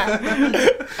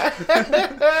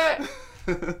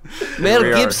 Mel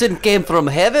Gibson came from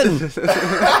heaven.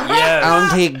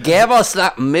 And he gave us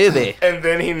that movie. And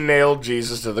then he nailed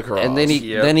Jesus to the cross. And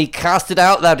then he casted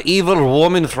out that evil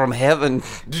woman from heaven.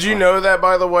 Did you know that,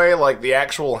 by the way? Like, the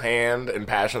actual hand in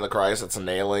Passion of the Christ that's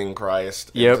nailing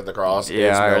Christ into the cross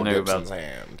is Mel Gibson's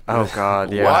hand. Oh,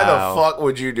 God, yeah. Why the fuck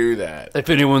would you do that? If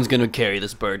anyone's going to carry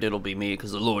this burden, it'll be me,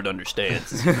 because the Lord understands.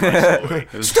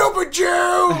 Stupid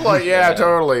Jew! Like, yeah,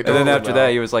 totally. And then after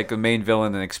that, he was like the main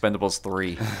villain in Expendables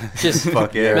 3. Just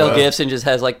Fuck yeah. Mel Gibson just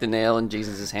has like the nail in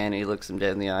Jesus' hand, and he looks him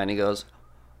dead in the eye, and he goes,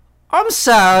 I'm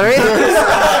sorry.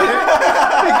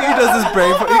 He does his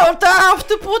brain. I have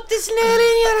to put this nail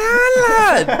in your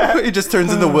hand, lad. He just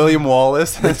turns into William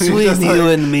Wallace. Between you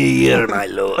and me here, my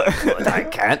lord, but I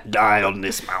can't die on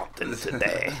this mountain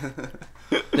today.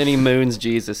 Then he moons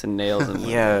Jesus and nails him.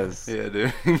 Yes. Yeah,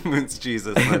 dude. He moons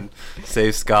Jesus and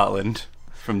saves Scotland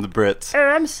from the Brits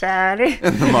I'm sorry.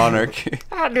 and the monarchy.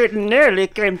 I didn't nearly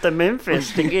came to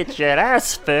Memphis to get your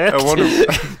ass fucked.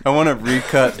 I want to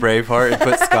recut Braveheart and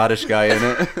put Scottish guy in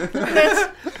it.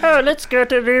 Let's go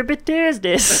to Ruby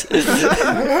Tuesdays.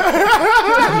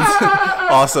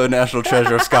 Also, National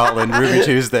Treasure of Scotland, Ruby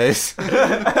Tuesdays. They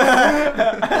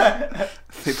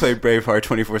play Braveheart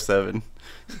 24/7.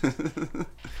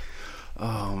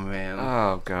 Oh man.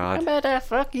 Oh, God. I better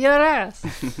fuck your ass.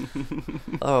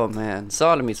 Oh man,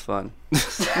 sodomy's fun.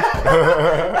 It's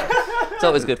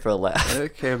always good for a laugh.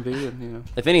 It can be, and, you know.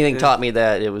 If anything taught me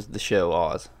that, it was the show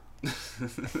Oz.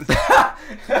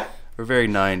 We're very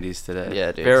 90s today.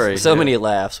 Yeah, dude. Very, So yeah. many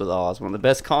laughs with Oz. One of the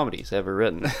best comedies ever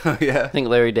written. Oh, yeah. I think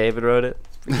Larry David wrote it.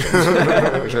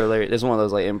 For sure, Larry. It's one of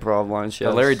those like improv line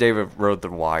shows. Larry David wrote The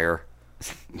Wire.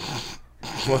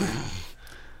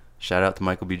 Shout out to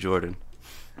Michael B. Jordan.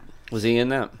 Was he in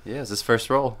that? Yeah, it's his first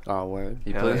role. Oh, word.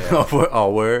 He Hell played. yeah.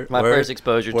 Oh, word. My word, first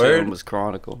exposure to word. him was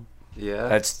Chronicle. Yeah.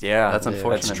 That's unfortunate.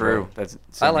 That's true. bro. That's I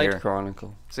same liked here.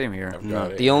 Chronicle. Same here.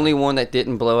 Got it. The only one that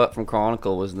didn't blow up from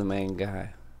Chronicle was the main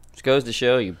guy. Which goes to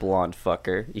show you, blonde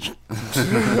fucker.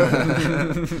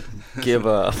 Give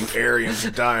up, Aryans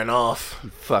are dying off. you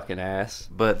fucking ass.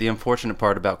 But the unfortunate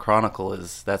part about Chronicle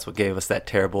is that's what gave us that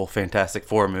terrible Fantastic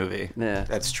Four movie. Yeah.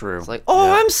 That's true. It's like,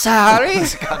 oh, I'm sorry.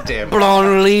 Goddamn.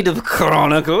 Blonde lead of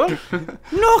Chronicle.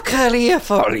 No career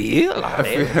for you, I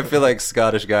laddie. feel like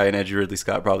Scottish guy and Edgy Ridley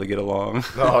Scott probably get along.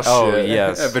 Oh, Oh, shit.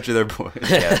 yes. I bet you they're boys.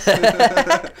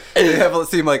 They have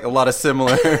seem like a lot of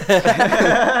similar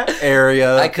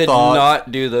area. I could thought.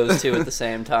 not do those two at the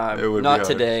same time. It would be Not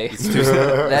hard. today. It's too,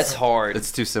 That's hard.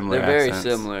 it's too similar. They're very accents.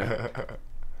 similar.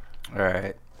 All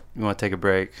right. You want to take a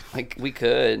break? Like, we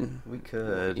could, We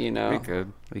could. you know. We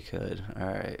could. We could. All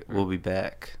right. We'll be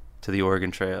back to the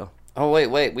Oregon Trail. Oh,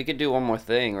 wait. We could do one more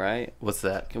thing, right? What's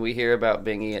that? Can we hear about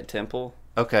Bingy at Temple?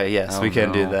 Okay. Yes, Oh, we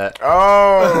can do no. that.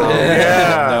 Oh,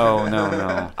 yeah.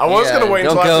 No. I was Yeah, going to wait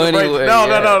don't until go after the break. anywhere,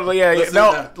 No, yeah.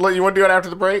 yeah. No, you want to do it after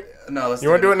the break? No. Let's You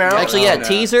want to do it now? Actually, yeah,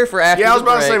 teaser for after Yeah, I was the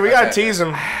about to say, break. we got to tease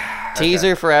him.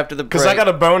 Teaser for after the break. Because I got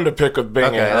a bone to pick with Bingy.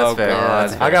 Okay, that's fair. God.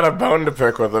 That's I got a bone to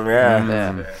pick with him, yeah.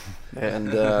 Yeah. And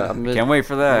I'm gonna, Can't wait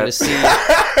for I'm gonna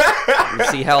that.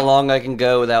 see how long I can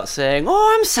go without saying,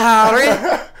 "Oh, I'm sorry."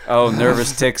 Oh,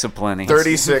 nervous ticks aplenty.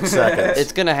 36 seconds.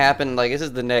 It's gonna happen. Like, this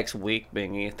is the next week,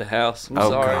 Bingy, at the house. I'm Oh,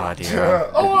 sorry. God, yeah.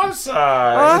 Oh, I'm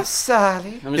sorry.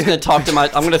 sorry. I'm just gonna talk to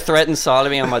I'm gonna threaten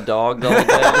sodomy on my dog the whole day.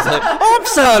 It's like, "Oh, I'm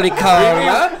sorry,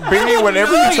 Carla. Bingy,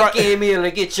 whenever you try, came here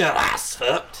to get your ass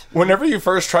fucked." whenever you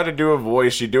first try to do a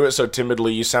voice, you do it so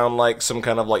timidly, you sound like some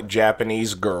kind of like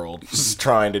Japanese girl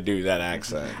trying to do that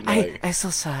accent. Like, I'm so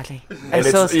sorry. and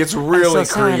it's really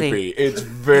creepy. It's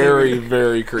very,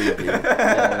 very creepy.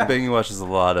 Bingy watches a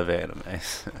lot of anime.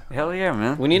 Hell yeah,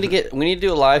 man. We need to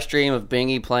do a live stream of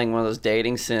Bingy playing one of those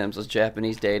dating sims, those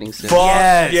Japanese dating sims.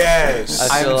 Fuck yes.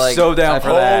 I feel I'm like so down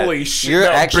for that. Holy shit. You're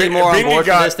No, actually Bingy- more on Bingy board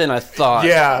got- for this than I thought.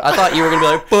 Yeah. I thought you were gonna be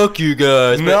like, "Fuck you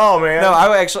guys." But No, man. No,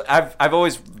 I've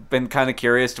always been kind of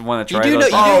curious to want to try do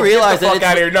those. know- you do Oh, realize get the that fuck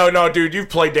it's- out of here. No, dude, you've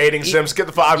played dating sims. Get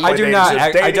the fuck out. I do not.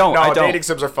 I don't. No, I don't. dating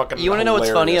sims are fucking You want to know what's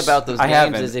funny hilarious. about those I games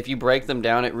haven't. is if you break them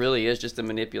down, it really is just a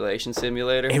manipulation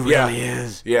simulator. It Yeah. really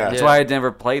is. Yeah. That's Yeah. why I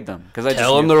never played them because I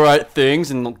Tell them the right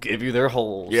things and they'll give you their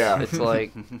holes. Yeah. It's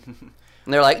like, and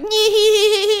they're like,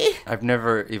 "Nyeh." I've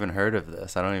never even heard of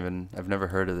this. I've never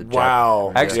heard of the.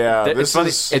 Wow. Actually, yeah. it's This funny-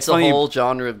 is. It's a funny- whole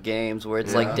genre of games where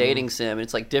it's like dating sim.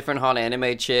 It's like different hot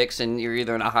anime chicks, and you're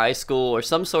either in a high school or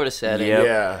some sort of setting. Yep.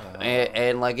 Yeah.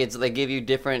 And like they give you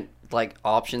different like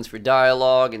options for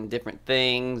dialogue and different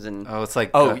things, and Oh, it's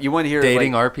like you want to hear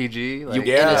dating like, RPG? Like, in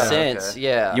Yeah. a sense, okay.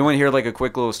 yeah. You want to hear like a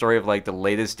quick little story of like the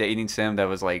latest dating sim that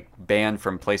was like banned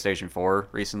from PlayStation 4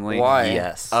 recently? Why?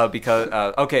 Yes. Because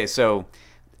okay, so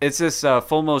It's this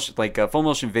full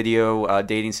motion video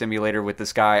dating simulator with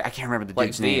this guy. I can't remember the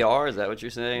dude's name. VR, is that what you're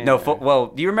saying? No, well,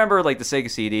 do you remember like the Sega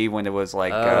CD when it was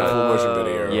like full motion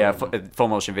video? Yeah, full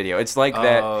motion video. It's like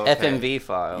that FMV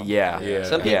file. Yeah.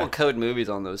 Some people code movies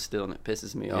on those still, and it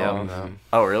pisses me off.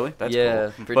 Oh, really? That's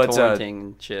cool. For torrenting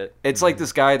and shit. It's like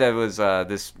this guy that was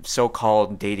this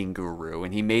so-called dating guru,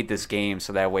 and he made this game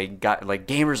so that way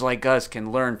gamers like us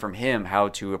can learn from him how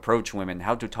to approach women,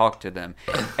 how to talk to them.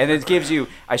 And it gives you,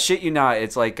 I shit you not,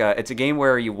 it's like it's a game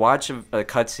where you watch a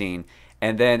cutscene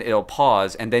and then it'll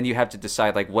pause, and then you have to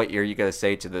decide like what are you gonna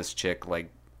say to this chick,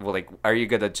 are you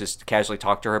gonna just casually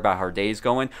talk to her about how her day's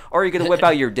going, or are you gonna whip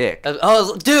out your dick?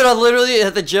 Oh, dude, I literally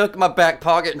had the joke in my back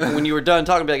pocket when you were done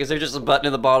talking about it. Is there just a button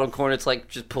in the bottom corner? It's like,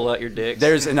 just pull out your dick.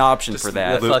 There's an option for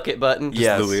that. The fuck it button?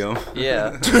 Yes.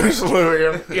 Yeah. Just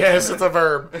Louis. Yes, it's a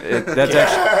verb.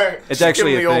 It's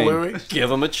actually a thing. Louis.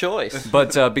 Give him a choice.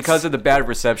 But because of the bad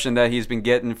reception that he's been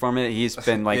getting from it, he's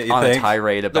been like on a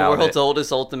tirade about it. The world's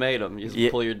oldest ultimatum. You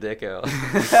just pull your dick out.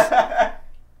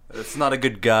 It's not a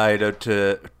good guide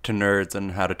to nerds on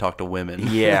how to talk to women.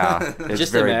 Yeah, it's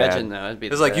just very imagine bad. though. It'd be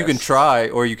It's like you can try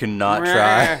or you can not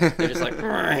try. They're just like,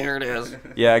 here it is.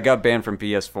 Yeah, I got banned from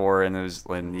PS4,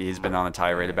 and he's been on a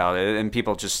tirade about it, and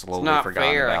people just slowly It's not forgotten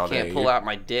fair. about I can't it. pull out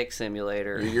my dick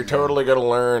simulator. You're totally gonna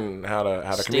learn how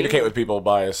to communicate with people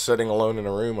by sitting alone in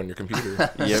a room on your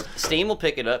computer. Yep. Steam will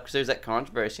pick it up because there's that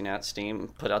controversy now.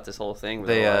 Steam put out this whole thing.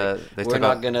 They we're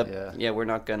not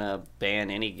gonna ban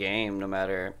any game, no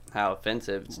matter how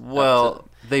offensive. Well,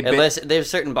 unless there's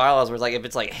certain bylaws where it's like if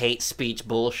it's like hate speech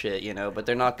bullshit, but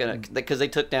they're not gonna because they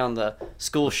took down the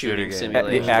school shooting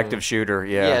simulation, The active shooter.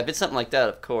 Yeah, if it's something like that,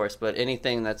 of course. But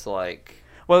anything that's like,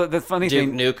 well, the funny Duke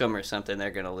thing, Nukem or something,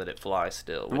 they're gonna let it fly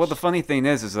still. Well, the funny thing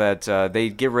is that they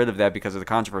get rid of that because of the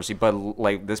controversy. But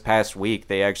like this past week,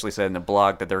 they actually said in the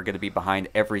blog that they're going to be behind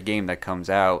every game that comes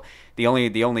out. The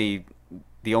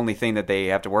only thing that they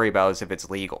have to worry about is if it's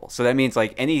legal. So that means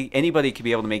like anybody can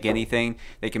be able to make anything.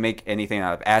 They can make anything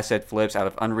out of asset flips, out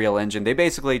of Unreal Engine. They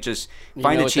basically just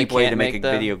find a cheap way to make a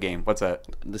video game. What's that?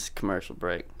 This commercial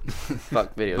break.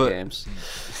 Fuck video games.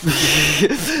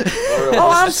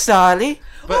 Oh, I'm sorry.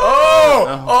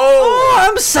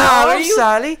 I'm sorry.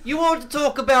 sorry. You want to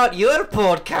talk about your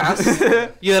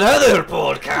podcast? Your other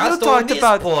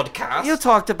podcast? You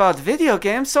talked about video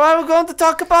games, so I was going to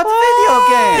talk about video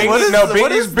games.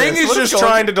 Bing is just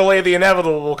trying to delay the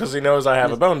inevitable because he knows I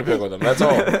have a bone to pick with him. That's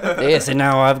all. Yes, and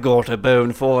now I've got a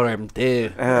bone for him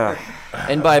too.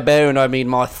 And by bone, I mean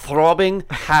my throbbing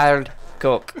hard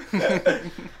cock.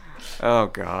 Oh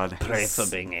God. Pray for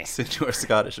Bingy. Senior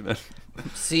Scottishman.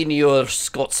 Senior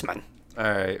Scotsman. All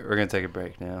right, we're gonna take a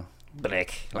break now.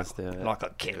 Break. Let's do it. Like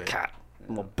a Kit Kat.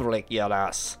 I'm gonna break your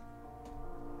ass.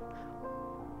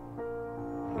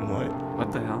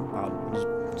 What the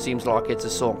hell? Seems like it's a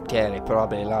song Kelly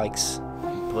probably likes.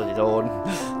 Put it on.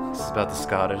 This is about the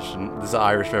Scottish and this is the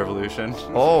Irish Revolution.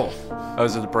 Oh,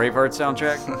 is it the Braveheart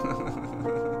soundtrack?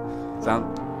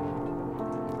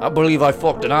 I believe I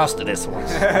fucked an ass to this one.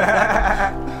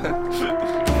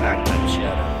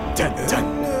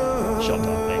 Shut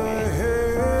up, baby.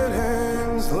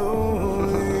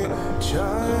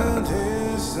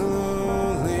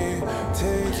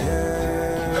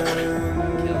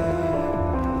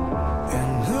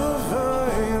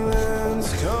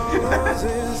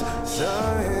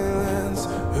 Silence,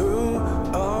 who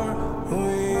are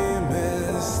we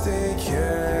mistaken?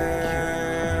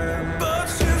 But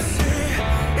you see,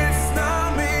 it's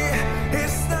not me,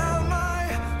 it's not my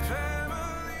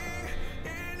family.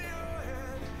 In your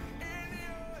head,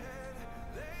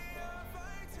 they are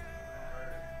fighting.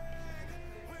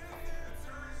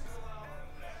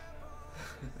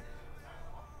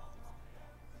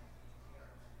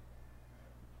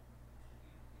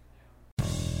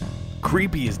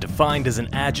 Creepy is defined as an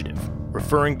adjective,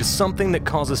 referring to something that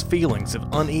causes feelings of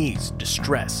unease,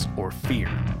 distress, or fear.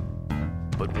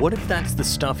 But what if that's the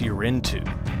stuff you're into?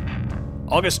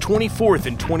 August 24th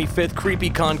and 25th,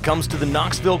 CreepyCon comes to the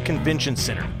Knoxville Convention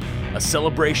Center, a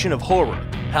celebration of horror,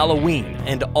 Halloween,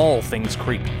 and all things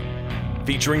creepy.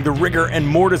 Featuring the Rigor and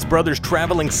Mortis Brothers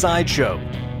Traveling Sideshow,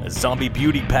 a zombie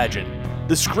beauty pageant,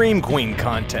 the Scream Queen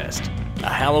contest, a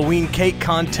Halloween cake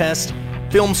contest,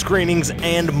 film screenings,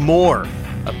 and more.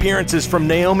 Appearances from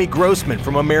Naomi Grossman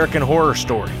from American Horror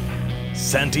Story,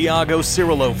 Santiago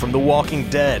Cirillo from The Walking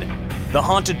Dead, The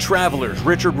Haunted Travelers,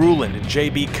 Richard Ruland and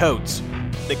J.B. Coates,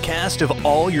 the cast of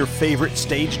all your favorite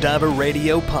Stage Diver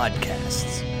Radio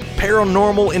podcasts,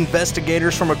 paranormal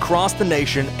investigators from across the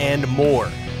nation, and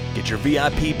more. Get your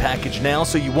VIP package now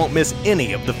so you won't miss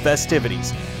any of the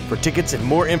festivities. For tickets and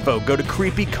more info, go to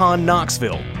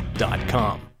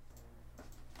creepyconknoxville.com.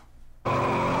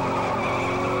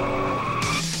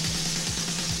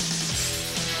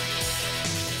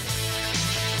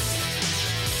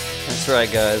 That's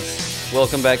right, guys.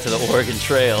 Welcome back to the Oregon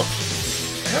Trail.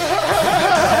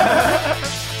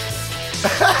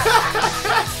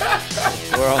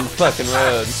 We're on the fucking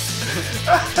road.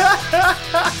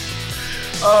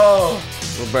 Oh,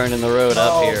 We're burning the road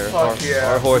up here. fuck yeah.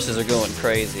 Our horses are going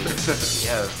crazy.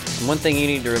 Yeah. And one thing you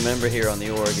need to remember here on the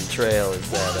Oregon Trail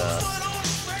is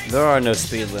that there are no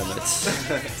speed limits.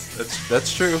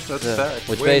 That's true. That's a fact.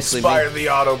 Which we basically inspired the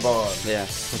Autobahn. yeah,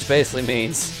 which basically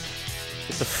means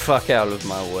get the fuck out of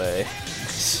my way.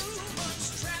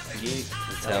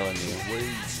 I'm telling you.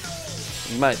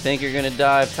 You might think you're gonna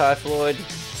die of typhoid,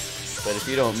 but if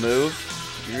you don't move,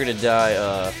 you're gonna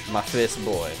die, my fist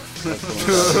boy. That's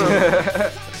what I'm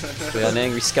talking about. We got an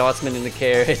angry Scotsman in the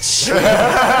carriage.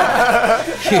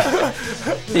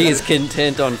 He is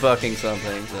content on fucking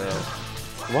something, so.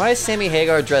 Why is Sammy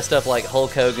Hagar dressed up like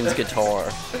Hulk Hogan's guitar?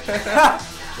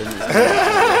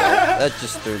 That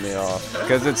just threw me off.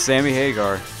 Because it's Sammy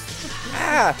Hagar.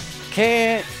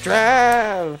 Can't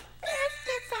drive.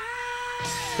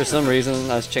 For some reason,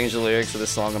 I just changed the lyrics of this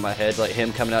song in my head, like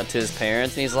him coming out to his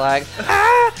parents, and he's like,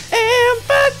 I am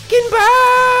fucking bi.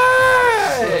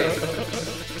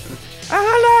 I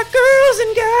like girls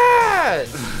and guys.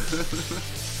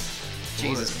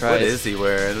 Jesus Christ. What is he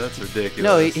wearing? That's ridiculous.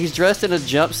 No, he's dressed in a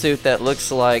jumpsuit that looks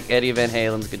like Eddie Van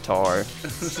Halen's guitar.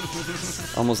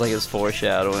 Almost like it's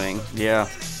foreshadowing. Yeah.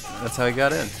 That's how he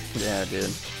got in. Yeah,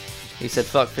 dude. He said,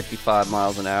 fuck 55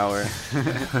 miles an hour.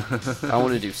 I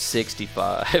want to do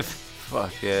 65.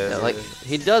 Fuck yeah. Yeah, like,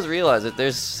 he does realize that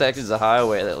there's sections of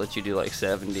highway that let you do like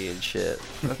 70 and shit.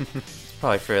 It's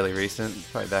probably fairly recent.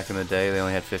 Probably back in the day, they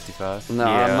only had 55. No,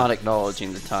 Yeah. I'm not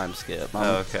acknowledging the time skip.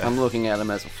 Oh, okay. I'm looking at him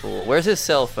as a fool. Where's his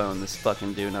cell phone? This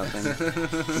fucking do nothing.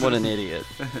 What an idiot.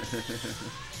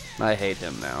 I hate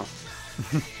him now.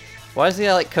 Why is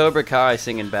he like Cobra Kai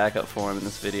singing backup for him in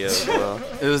this video as well?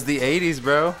 It was the 80s,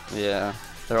 bro. Yeah,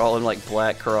 they're all in like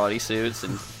black karate suits,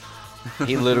 and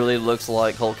he literally looks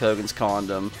like Hulk Hogan's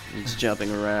condom. He's jumping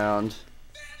around.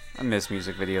 I miss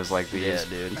music videos like these. Yeah,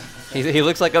 dude. He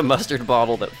looks like a mustard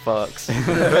bottle that fucks.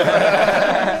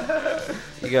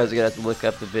 You guys are gonna have to look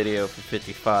up the video for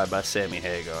 55 by Sammy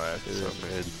Hagar after this. So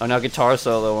good. Oh, now guitar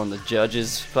solo on the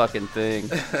judge's fucking thing.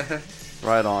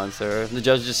 Right on, sir. The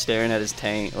judge is just staring at his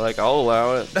taint, like, I'll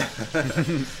allow it.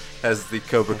 As the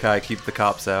Cobra Kai keep the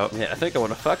cops out. Yeah, I think I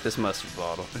want to fuck this mustard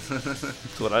bottle.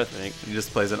 That's what I think. He just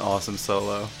plays an awesome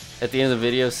solo. At the end of the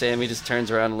video, Sammy just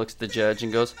turns around and looks at the judge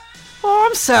and goes, "Oh,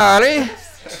 I'm sorry.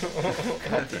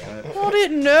 I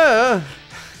didn't know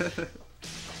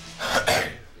that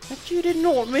you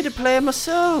didn't want me to play my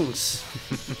songs.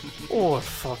 Oh,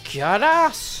 fuck your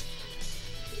ass.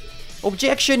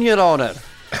 Objection, Your Honor.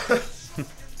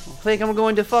 I think I'm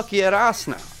going to fuck your ass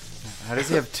now." How does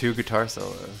he have two guitar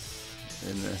solos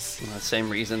in this? Well, the same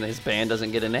reason his band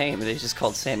doesn't get a name. He's just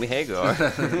called Sammy Hagar.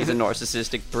 He's a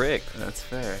narcissistic prick. That's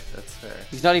fair. That's fair.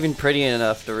 He's not even pretty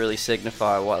enough to really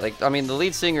signify what. Like, I mean, the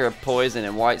lead singer of Poison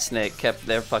and Whitesnake kept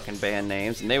their fucking band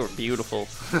names, and they were beautiful.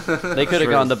 They could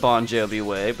have gone the Bon Jovi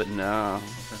way, but no.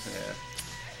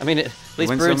 I mean, at least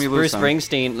Win some, you lose Bruce some.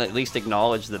 Springsteen at least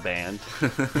acknowledged the band.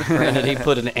 Granted, he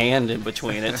put an "and" in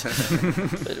between it.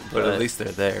 But at least they're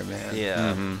there, man.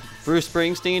 yeah. Bruce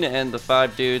Springsteen and the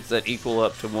 5 dudes that equal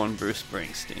up to one Bruce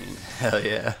Springsteen. Hell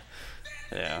yeah.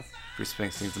 Yeah. Bruce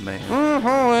Springsteen's the man.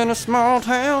 In a small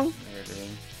town.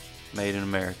 Made in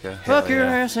America. Fuck Hell your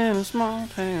yeah. ass in a small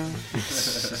town.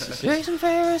 Jason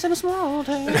Ferris in a small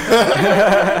town.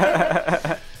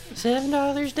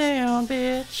 $7 down,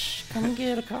 bitch. Come and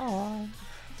get a car.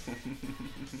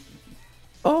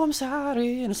 Oh, I'm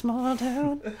sorry, in a small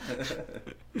town.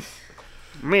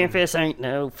 Memphis ain't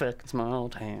no fucking small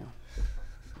town.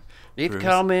 If you Bruce.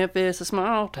 call Memphis a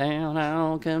small town,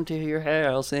 I'll come to your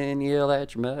house and yell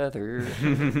at your mother.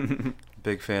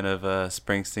 Big fan of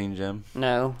Springsteen, Jim?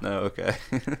 No. No, okay.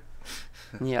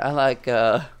 Yeah, I like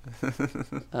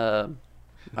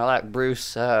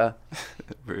Bruce,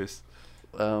 Bruce.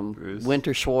 Bruce.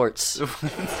 Winter Schwartz.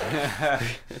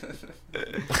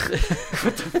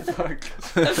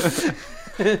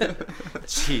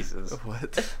 Jesus.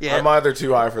 What? Yeah, I'm either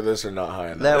too high for this or not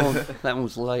high enough. that one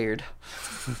was layered.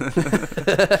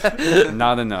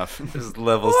 Not enough. There's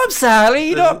levels, Oh, I'm sorry,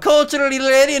 you're not culturally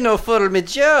ready enough for me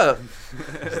job.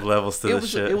 there's levels to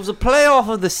this shit. It was a playoff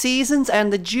of the seasons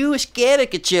and the Jewish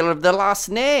caricature of the last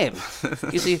name.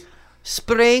 You see,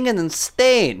 spring and then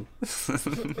stain.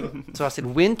 So I said,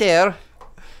 Winter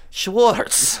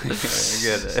Schwartz. I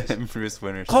get it. Bruce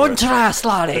Winter. Contrast,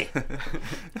 laddie.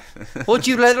 Would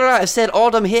you rather I said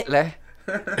Adam Hitler?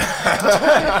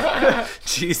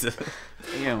 Jesus.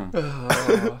 Damn.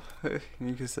 Oh,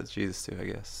 you could say Jesus too, I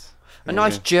guess. A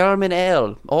nice German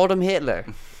ale, Autumn Hitler,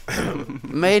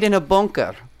 made in a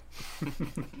bunker.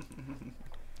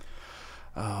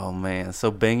 Oh man,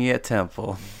 so Bingy at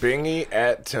Temple. Bingy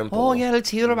at Temple. Oh yeah, let's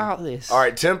hear about this. All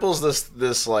right, Temple's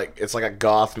this like it's like a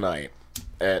goth night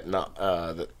at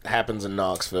that happens in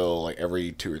Knoxville like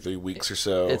every 2 or 3 weeks or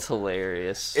so. It's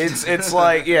hilarious. It's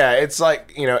like it's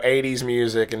like 80s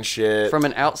music and shit. From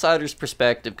an outsider's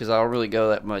perspective, because I don't really go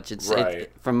that much. It's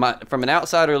Right. from an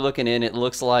outsider looking in, it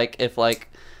looks like if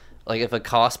if a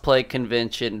cosplay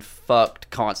convention fucked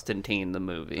Constantine the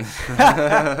movie.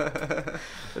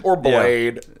 Or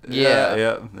Blade. Yeah.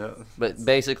 Yeah. But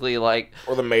basically, like,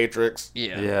 Or The Matrix.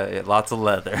 Yeah, lots of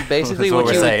leather. basically That's what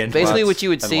we're saying. what you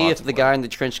would And see lots if the of guy in the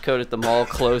trench coat at the mall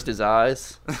closed his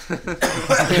eyes.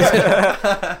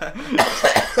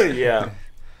 Yeah.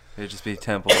 It'd just be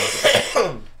Temple.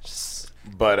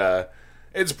 But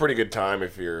it's a pretty good time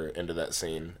if you're into that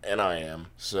scene, and I am.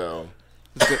 So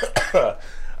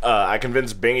I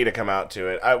convinced Bingy to come out to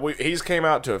it. He's came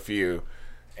out to a few,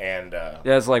 and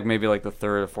Yeah, it's like maybe like the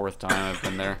 3rd or 4th time I've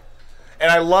been there.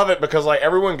 and I love it because like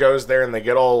everyone goes there and they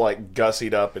get all like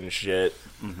gussied up and shit.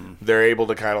 Mm-hmm. They're able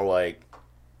to kind of like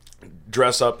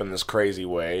dress up in this crazy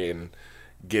way and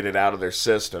get it out of their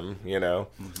system,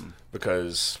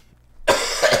 because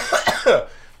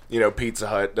Pizza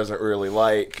Hut doesn't really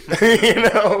like,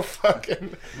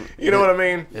 fucking, you know what I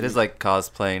mean? It is like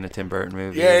cosplaying a Tim Burton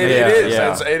movie. Yeah, it is.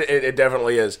 yeah. It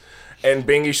definitely is. And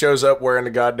Bingy shows up wearing a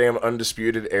goddamn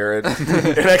Undisputed Era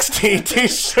NXT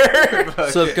t-shirt.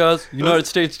 What's up, guys? United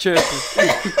States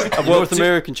champion. North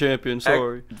American champion,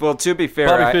 sorry. Well, to be fair,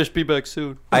 Bobby Fish, be back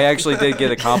soon. I actually did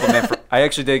get a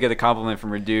compliment.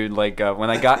 From a dude. Like when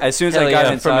as soon as Hell I got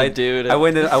yeah, from a inside, dude. I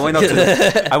went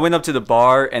up to the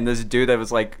bar, and this dude that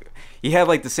was like, he had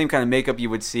like the same kind of makeup you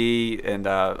would see in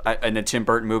a Tim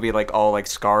Burton movie, like all like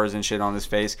scars and shit on his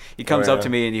face. He comes up to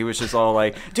me and he was just all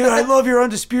like, "Dude, I love your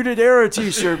Undisputed Era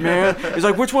t-shirt, man." He's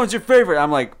like, "Which one's your favorite?" I'm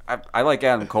like, I like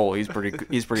Adam Cole. He's pretty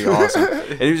awesome.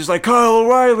 And he was just like, "Kyle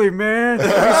O'Reilly, man, he's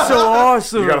so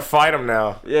awesome." You gotta fight him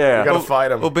now. Yeah. You gotta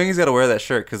fight him. Well, Bingy's got to wear that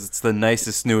shirt because it's the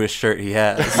nicest, newest shirt he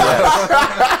has.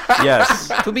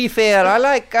 Yes, To be fair, I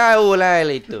like Kyle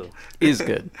O'Reilly too. he's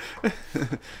good.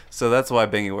 So that's why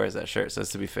Bingy wears that shirt. So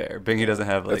to be fair, Bingy doesn't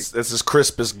have like That's his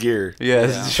crispest gear. yeah,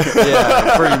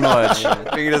 Yeah, pretty much.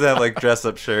 Bingy doesn't have like dress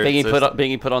up shirts.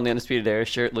 Bingy put on the Undisputed Era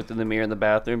shirt, looked in the mirror in the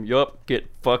bathroom. Yup, get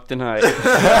fucked tonight.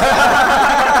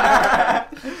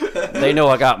 They know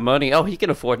I got money. Oh, he can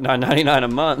afford $9.99 a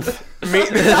month.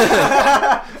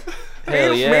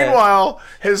 Hell yeah. Meanwhile,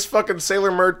 his fucking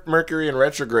Sailor Mercury in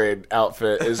retrograde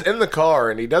outfit is in the car,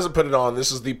 and he doesn't put it on.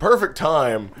 This is the perfect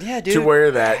time Yeah, to dude.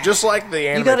 wear that, just like the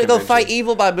anime You gotta go convention. fight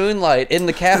evil by moonlight in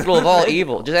the capital of all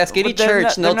evil. Just ask any But they're church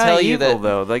not- and they'll they're tell not you evil, that.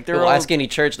 though. Like, they're well, all- ask any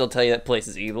church, they'll tell you that place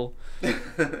is evil.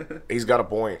 He's got a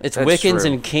point. It's That's Wiccans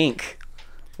true. and kink.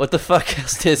 What the fuck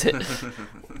else is it?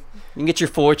 You can get your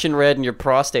fortune read and your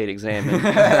prostate examined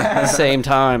at the same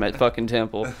time at fucking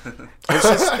Temple.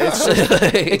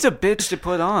 It's a bitch to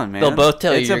put on, man. They'll both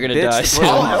tell you It's a you're gonna bitch die to soon. put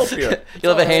I'll on. help you.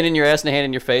 You'll have a hand in your ass and a hand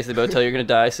in your face. They both tell you you're gonna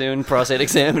die soon. Prostate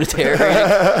exam and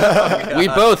interrogate. We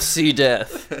both see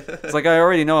death. It's like I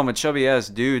already know I'm a chubby ass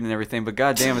dude and everything, but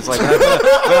goddamn, it's like when I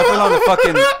put on the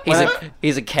fucking.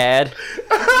 He's a cad.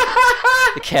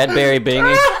 The Cadbury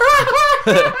Bingy.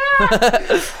 I'm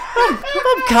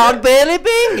Cadbury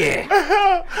Bingy.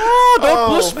 Oh,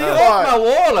 don't push me off my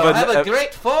wall. I have a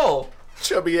great fall.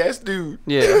 Chubby ass dude.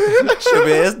 Yeah.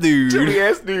 Chubby ass dude. Chubby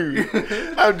ass dude.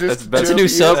 I'm just That's a new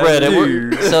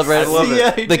subreddit.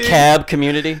 Subreddit. The cab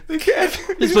community.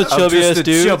 It's a chubby ass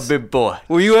dude. Chubby boy.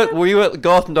 Were you at the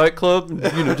Gotham nightclub?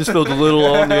 You know, just felt a little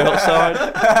on the outside.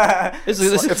 It's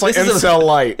like incel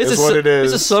light is what it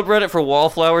is. It's a subreddit for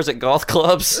wallflowers at goth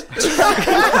clubs.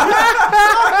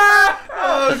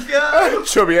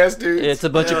 Chubby ass dude. It's a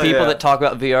bunch of people that talk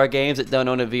about VR games that don't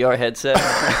own a VR headset.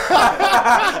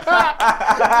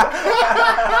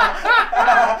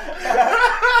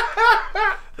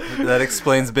 That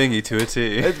explains Bingy to a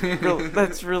T.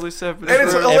 That's really separate. And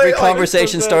it's Every like,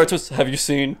 conversation starts with, "Have you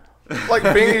seen?" like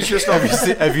Bingy's just on.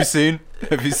 Have you seen?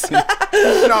 Have you seen?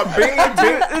 No,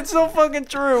 Bingy, It's so fucking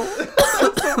true.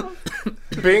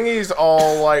 Bingy's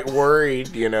all like worried,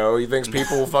 you know. He thinks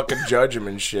people will fucking judge him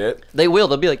and shit. They will.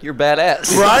 They'll be like, "You're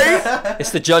badass." Right?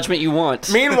 It's the judgment you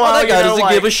want. Meanwhile, that guy you know, doesn't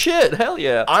like, give a shit. Hell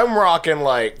yeah. I'm rocking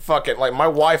like fucking like my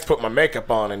wife put my makeup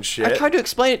on and shit. I tried to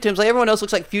explain it to him. Like, everyone else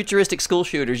looks like futuristic school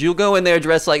shooters. You'll go in there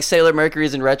dressed like Sailor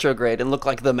Mercury's in retrograde and look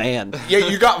like the man. Yeah,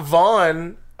 you got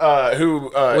Vaughn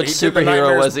Which he did the superhero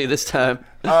Nightmares- was he this time?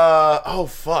 Oh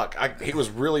fuck! He was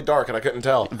really dark and I couldn't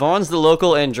tell. Vaughn's the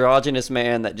local androgynous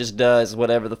man that just does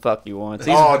whatever the fuck he wants.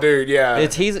 Oh, dude, yeah.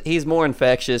 He's more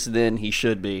infectious than he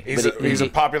should be. He's a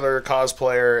popular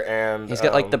cosplayer, and he's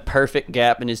got like the perfect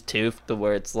gap in his tooth to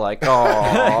where it's like,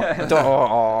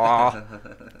 oh,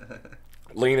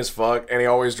 lean as fuck, and he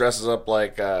always dresses up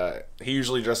like he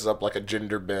usually dresses up like a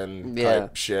gender bin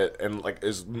type shit, and like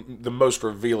is the most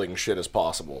revealing shit as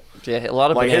possible. Yeah, a lot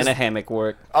of Like banana hammock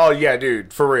work. Oh yeah,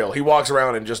 dude, for real. He walks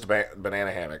around in just a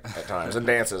banana hammock at times and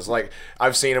dances. Like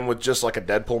I've seen him with just like a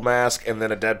Deadpool mask and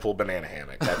then a Deadpool banana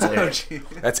hammock. That's it.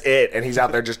 That's it, and he's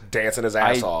out there just dancing his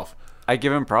ass off. I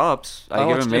give him props. I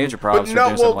give him major props for no,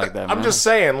 doing something like that. I'm man. just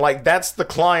saying, like that's the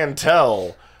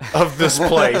clientele of this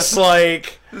place.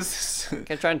 Like. I'm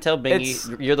trying to tell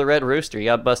Bingy, you're the Red Rooster. You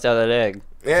gotta bust out that egg.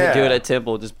 Yeah. Do it at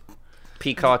Temple. Just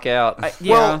peacock out.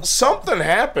 Well, something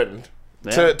happened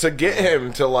to get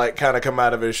him to like kind of come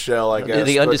out of his shell. I guess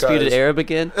the undisputed Arab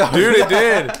again. Dude, it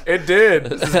did. It did.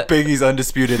 Biggie's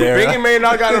undisputed era. Biggie may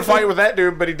not got in a fight with that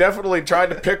dude, but he definitely tried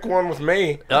to pick one with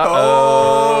me.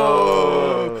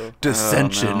 Uh-oh.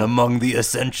 Dissension among the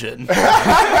ascension.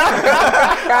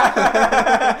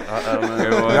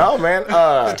 No, man.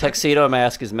 Tuxedo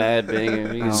mask is mad,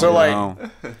 Bingy. So like,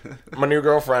 my new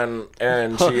girlfriend,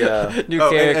 Erin, she New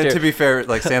character. And to be fair,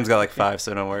 like Sam's got like 5,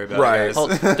 so don't worry about Right. it.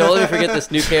 Guys. Don't let me forget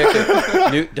this new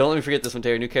character. Don't let me forget this one,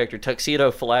 Terry. New character,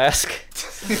 Tuxedo Flask.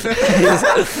 He's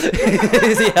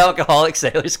the alcoholic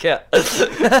Sailor Scout.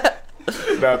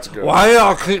 that's good. Why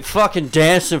y'all keep fucking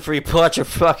dancing for you put your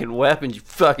fucking weapons, you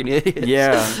fucking idiots?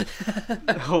 Yeah.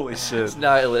 Holy shit. It's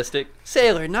nihilistic.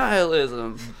 Sailor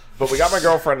nihilism. But we got my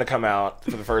girlfriend to come out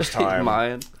for the first time.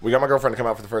 Mine. We got my girlfriend to come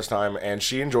out for the first time, and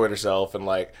she enjoyed herself. And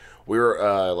like we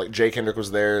were, like Jay Kendrick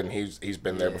was there, and he's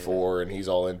been there before, and he's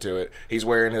all into it. He's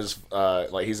wearing his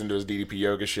like he's into his DDP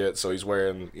yoga shit, so he's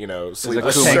wearing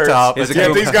sleeveless tank shirts. top. Yeah,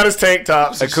 he's got his tank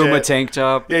tops. and Akuma shit. tank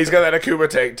top. Yeah, he's got that Akuma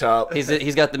tank top.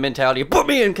 He's got the mentality of, put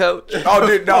me in, coach. Oh,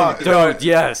 dude, no, no.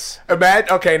 Yes.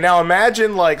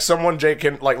 Imagine like someone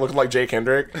looking like Jay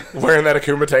Kendrick wearing that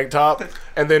Akuma tank top,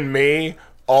 and then me.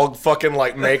 All fucking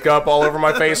like makeup all over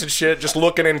my face and shit, just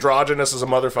looking androgynous as a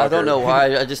motherfucker. I don't know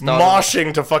why. I just thought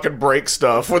moshing to fucking break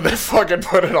stuff when they fucking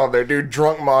put it on there, dude.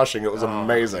 Drunk moshing, it was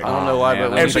amazing. I don't know why, man.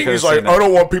 but I And wish I Biggie's could've like, seen I it.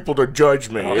 don't want people to judge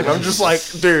me, and I'm just like,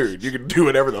 dude, you can do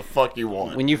whatever the fuck you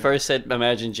want. when you first said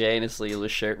imagine Jay in a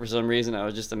sleeveless shirt for some reason, I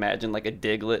was just imagining like a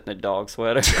Diglett in a dog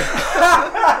sweater.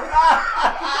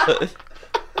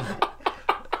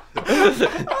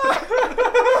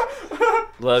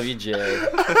 Love you, Jay.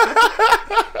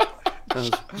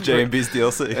 J&B's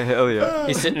DLC. Hell yeah.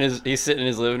 He's sitting in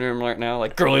his living room right now,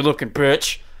 like girly looking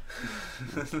bitch.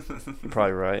 You're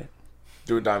probably right.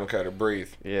 Do a diamond cutter, breathe.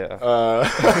 Yeah.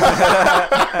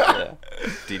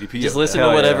 DDP. Just listen to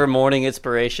whatever morning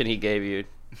inspiration he gave you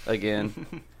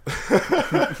again.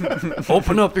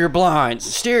 Open up your blinds,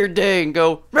 stare your day, and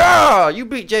go, "Rah! You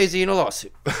beat Jay-Z in a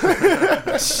lawsuit.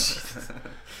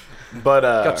 But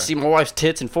Got to see my wife's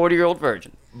tits and 40-year-old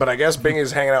virgin." but I guess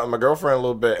Bingy's hanging out with my girlfriend a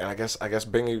little bit, and I guess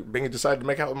Bingy decided to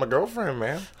make out with my girlfriend,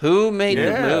 man. Who made the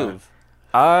Yeah. move?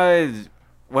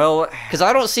 Well, Because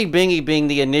I don't see Bingy being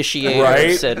the initiator Right.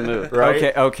 of said move.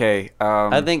 Right? okay.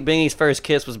 I think Bingy's first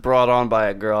kiss was brought on by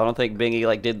a girl. I don't think Bingy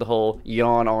like did the whole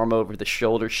yawn arm over the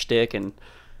shoulder shtick and.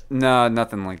 No,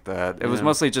 nothing like that. It was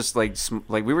mostly just like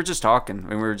we were just talking and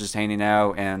we were just hanging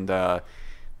out and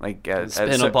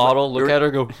Spin a bottle, look at her,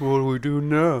 go, what do we do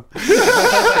now?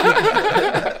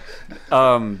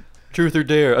 Truth or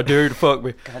dare? I dare you to fuck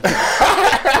me. God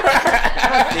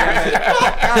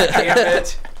damn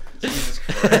it. Jesus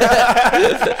Christ.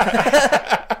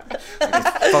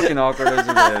 Fucking awkward as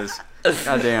it is.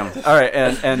 God damn. All right,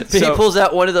 and He so, pulls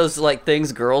out one of those like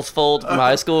things girls fold from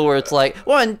high school where it's like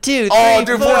 1, 2, 3, Oh,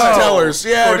 dude, 4. fortune tellers.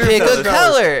 Yeah, dude, Pick a fortune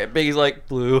tellers. color. Biggy's like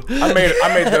blue. I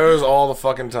made those all the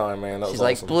fucking time, man. That She's was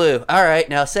like awesome. blue. All right,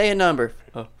 now say a number.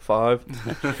 5.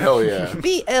 Hell yeah.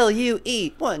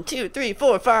 BLUE. 1, 2, 3,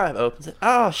 4, 5. Opens it.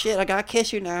 Oh shit! I gotta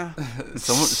kiss you now.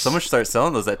 Someone should start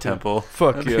selling those at Temple.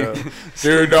 Fuck yeah.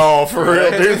 Dude, no, for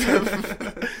real,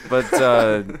 dude. but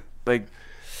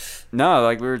no,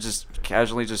 like we were just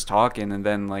casually just talking, and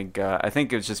then I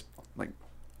think it was just like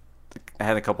I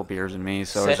had a couple beers in me,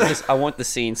 so it was just, I want the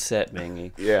scene set,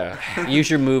 Bingy. Yeah. Use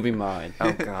your movie mind.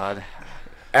 oh god.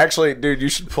 Actually, dude, you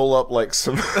should pull up like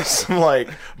some like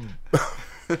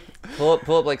Pull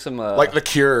up like some like The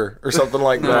Cure or something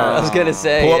like that. I was gonna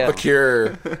say Pull yeah. up The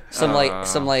Cure. some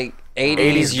 80s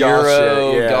 80s goth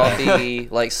Euro shit, yeah.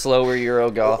 gothy, like slower Euro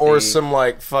gothy. Or some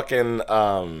like fucking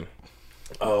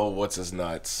what's his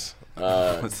nuts?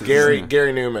 Gary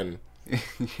Newman.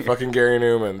 Fucking Gary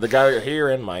Newman, the guy here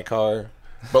in my car.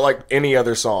 But like any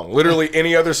other song, literally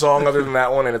any other song other than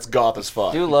that one, and it's goth as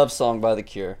fuck. Do Love Song by The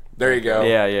Cure. There you go.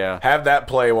 Yeah. Have that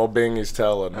play while Bingy's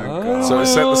telling. So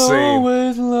set the scene.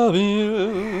 Always love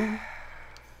you.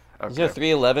 You know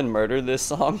 311 murdered this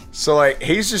song? So like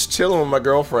he's just chilling with my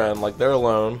girlfriend, like they're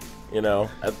alone, you know,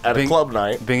 at a club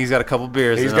night. Bingy's got a couple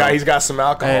beers. He's got some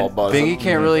alcohol and buzzing. Bingy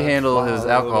can't really handle his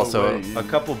alcohol, so a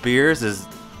couple beers is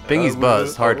Bingy's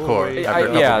buzzed hardcore. after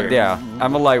a couple beers. Yeah.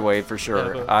 I'm a lightweight for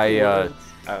sure.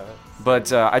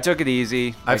 But I took it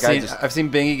easy. I've seen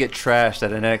Bingy get trashed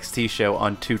at an NXT show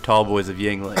on Two Tall Boys of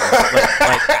Yingling,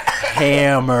 like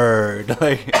hammered.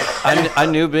 Like I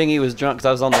knew Bingy was drunk because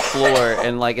I was on the floor,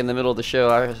 and like in the middle of the show,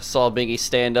 I saw Bingy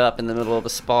stand up in the middle of a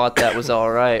spot that was all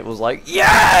right. It was like,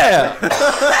 yeah!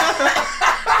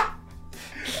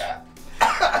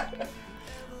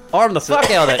 Arm the fuck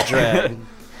out of that drag.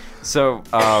 So,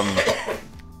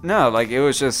 no, like it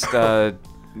was just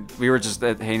we were just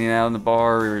hanging out in the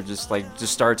bar. We were just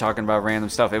started talking about random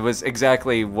stuff. It was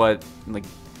exactly what like.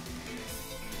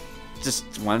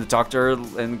 Just wanted to talk to her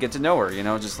and get to know her, you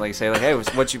know. Just like say like, hey,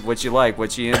 what you like,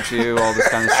 what you into, all this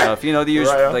kind of stuff. You know, the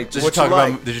usual like just.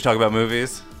 Did you talk about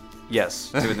movies? Yes,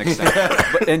 to an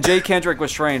extent. And Jay Kendrick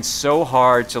was trying so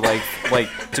hard to like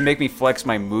to make me flex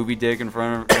my movie dick in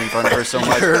front of her so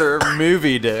much. Her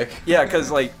movie dick. Yeah, because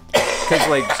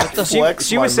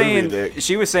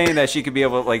she was saying that she could be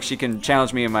able like she can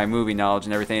challenge me in my movie knowledge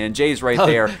and everything. And Jay's right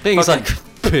there. Things like,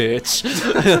 bitch.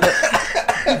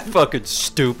 Fucking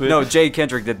stupid. No, Jay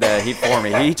Kendrick did that for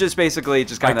me. He just basically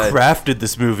just kind of crafted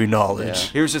this movie knowledge.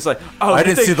 Yeah. He was just like, oh, I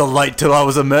didn't see the light till I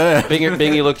was a man.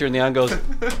 Bingy looked her in the eye and goes, this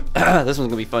one's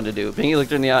gonna be fun to do. Bingy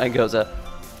looked her in the eye and goes,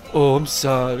 oh, I'm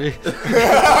sorry.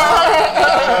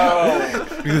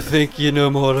 You think you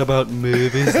know more about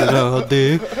movies than I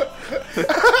do?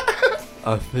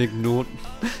 I think not.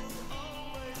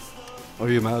 Are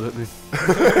you mad at me?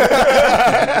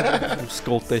 I'm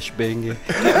Scottish Bingy.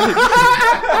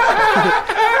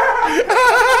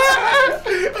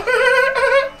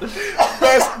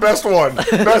 Best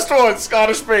one,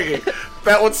 Scottish Bingy.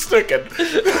 That one's sticking.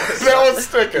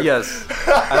 Yes,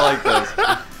 I like those.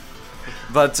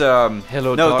 But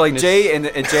Hello, no, darkness. like Jay and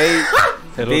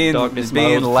Jay darkness,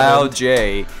 being my old loud friend.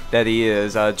 Jay that he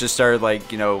is, just started like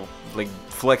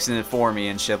flexing it for me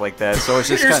and shit like that. So it's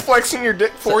just You're kind just flexing your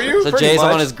dick for you. So Pretty Jay's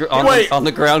much. on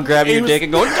the ground grabbing your dick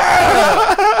and going, look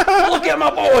at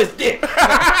my boy's dick.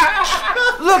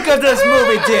 look at this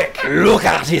movie dick. Look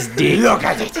at his dick. Look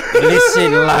at it.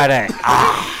 Listen, laddie.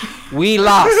 We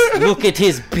lost. Look at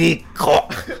his big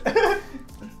cock.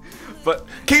 But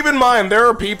keep in mind, there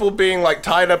are people being like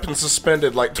tied up and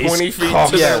suspended like 20 feet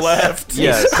to their left.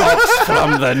 Yes. Cock's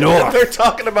from the north. They're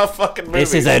talking about fucking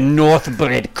movies. This is a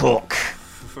northbred cock.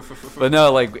 But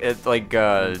no, like it, like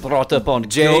Brought up on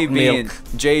Jay goat being milk.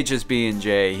 Jay just being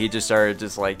Jay, he just started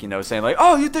just like saying like,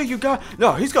 oh, you think you got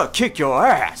he's gonna kick your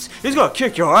ass. He's gonna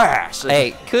kick your ass.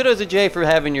 Hey, kudos to Jay for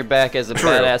having your back as a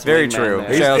badass very wingman true.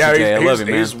 there. Shout out to Jay. I love you,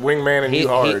 man. He's wingman you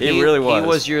hard. He really was. He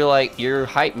was your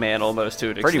hype man almost to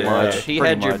an extent. Pretty much. He Pretty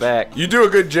had your much. back. You do a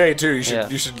good Jay too. You should Yeah.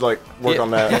 you should like work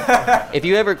on that. If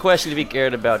you ever questioned if he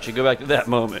cared about you, go back to that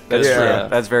moment. That's Yeah. true.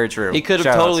 That's very true. He could have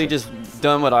Shout out totally to- just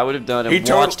done what I would have done and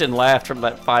watched and laughed from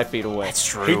about 5 feet away. That's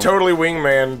true. He totally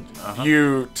wingman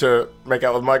you to make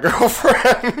out with my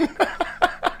girlfriend.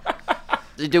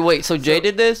 Wait, so Jay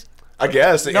did this? I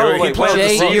guess. No, he like, planted the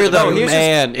Jay, seed. you're the No, he was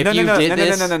man. just- If you did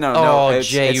this, no. Oh, It's-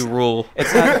 Jay, it's- you rule.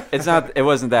 It's not. It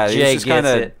wasn't that. He Jay was just gets kind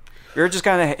of. it. We were just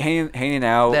kind of hanging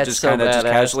out, That's just so kind of just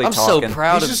badass. casually I'm talking. so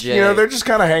proud He's of just, Jay. you know, they're just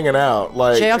kind of hanging out.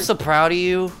 Like Jay, I'm so proud of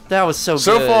you. That was so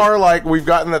so good. far, like we've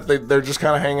gotten that they're just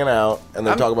kind of hanging out and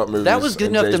they talk about movies. That was good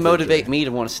and enough Jay's to motivate big me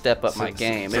to want to step up my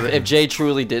game. If Jay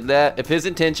truly did that, if his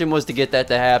intention was to get that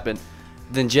to happen,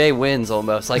 then Jay wins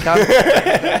almost. Like I'm,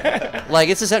 like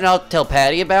it's just something I'll tell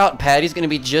Patty about. Patty's gonna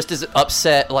be just as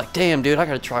upset. Like, damn, dude, I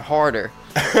gotta try harder.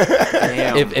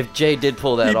 Damn. If Jay did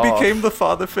pull that He off. became the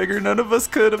father figure none of us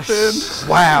could have been.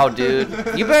 Wow, dude.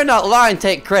 You better not lie and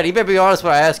take credit. You better be honest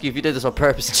when I ask you if you did this on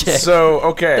purpose, Jay. So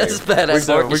okay, That's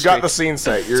badass we got the scene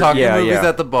set. You're Talking Yeah, movies yeah.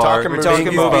 at the bar. Talking We're movies. talking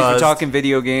Bingy's movies. We're buzzed. talking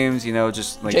video games. You know,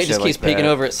 just like Jay shit just keeps like peeking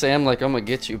that. over at Sam like, I'm gonna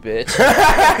get you, bitch.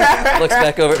 Looks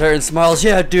back over at her and smiles.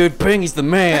 Yeah, dude, Bingy's the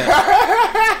man.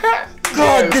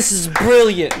 God, this is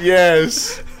brilliant.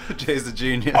 Yes, Jay's a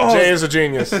genius. Jay is a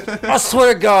genius. I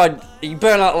swear to God, you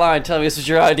better not lie and tell me this was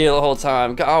your idea the whole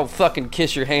time. I'll fucking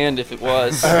kiss your hand if it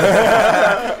was.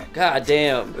 God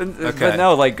damn. But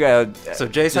no, like So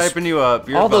Jay's just- hyping you up.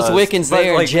 You're All those buzzed. Wiccans But,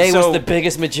 there, like, and Jay so- was the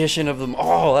biggest magician of them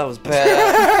all. That was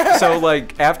bad. so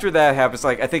like after that happens,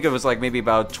 like I think it was like maybe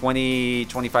about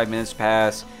 20-25 minutes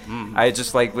pass. I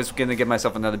just like was gonna get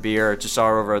myself another beer. Just saw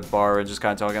her over at the bar and just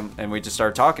kind of talking, and we just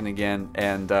started talking again.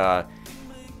 And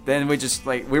then we just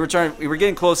like we were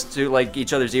getting close to like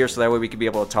each other's ears, so that way we could be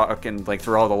able to talk and like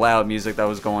through all the loud music that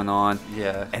was going on.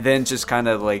 Yeah. And then just kind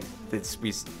of like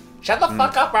we. Shut the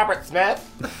fuck up, Robert Smith.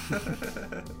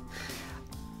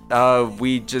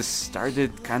 We just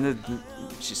started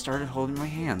she started holding my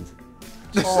hand.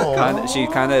 She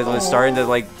kind of was starting to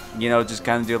like, just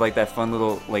kind of do like that fun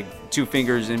little like 2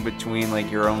 fingers in between like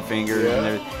your own fingers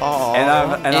and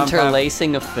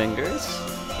Interlacing of fingers.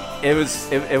 It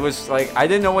was like I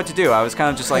didn't know what to do. I was kind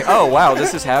of just like, oh wow,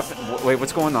 this is happening. Wait,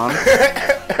 what's going on?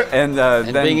 And in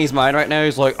then Bingy's mind right now,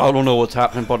 he's like, I don't know what's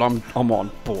happening, but I'm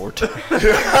on board.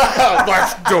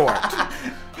 Let's do it.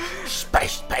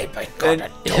 Space baby, gonna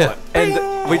do it.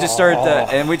 and we just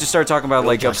started talking about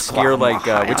like obscure like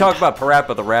we talked about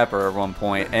Parappa the Rapper at one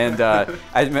point, and I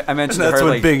mentioned That's to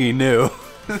her when like Bingy knew.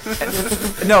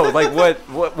 no, like what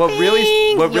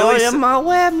really You're in my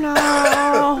web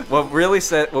now. what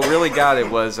really got it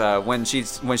was when she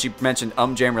mentioned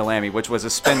Jammer Lammy, which was a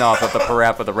spin-off of the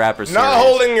Parappa the Rapper series. Not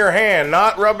holding your hand,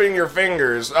 not rubbing your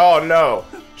fingers. Oh no,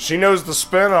 she knows the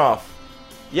spinoff.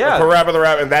 Yeah, Parappa the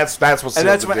Rapper, and that's what's. And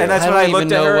that's when I I don't looked even at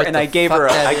know her what and the I gave fuck her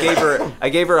that I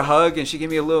gave her a hug, and she gave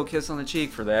me a little kiss on the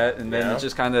cheek for that. And then Yeah. it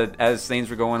just kind of as things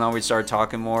were going on, we started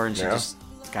talking more, and she Yeah. just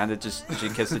she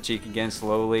kissed the cheek again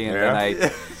slowly, and Yeah.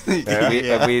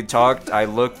 then we talked. I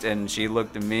looked, and she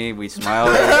looked at me. We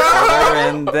smiled at each other,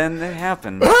 and then it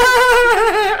happened.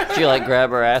 Did you like grab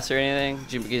her ass or anything?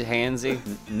 Did you get handsy?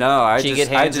 No, I Did she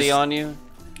just get I handsy just, on you?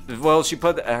 Well, she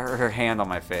put her hand on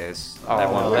my face. That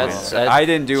one That I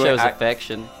didn't do shows it.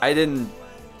 affection. I didn't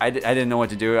know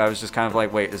what to do. I was just kind of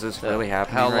like, wait, is this really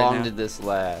happening How right long now? did this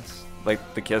last?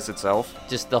 Like the kiss itself?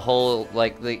 Just the whole,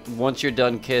 like, once you're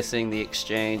done kissing, the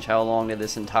exchange, how long did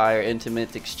this entire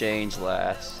intimate exchange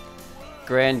last?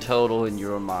 Grand total in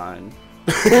your mind.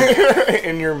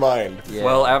 in your mind. Yeah.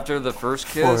 Well, after the first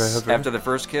kiss,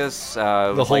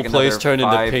 the whole place turned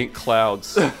into pink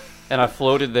clouds. And I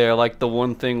floated there like the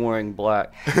one thing wearing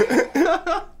black.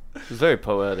 It was very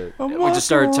poetic. We just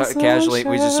started casually.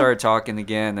 We just started talking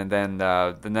again, and then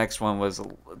the next one was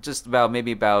just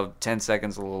maybe about 10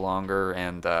 seconds, a little longer,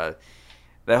 and the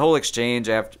whole exchange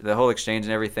and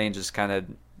everything just kind of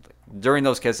during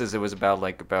those kisses, it was about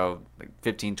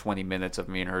 15-20 minutes of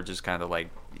me and her just kind of like,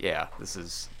 yeah, this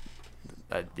is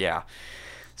yeah.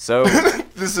 So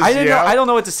This is I don't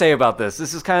know what to say about this.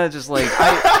 This is kind of just like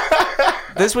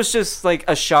this was just like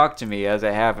a shock to me as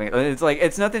it happened. It's like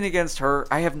it's nothing against her.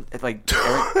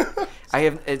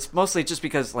 It's mostly just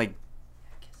because like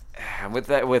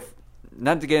with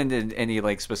not to get into any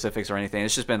like specifics or anything.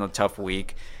 It's just been a tough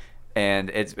week, and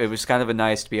it was kind of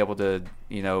nice to be able to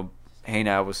hang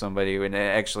out with somebody, and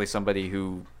actually somebody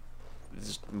who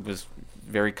was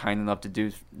very kind enough to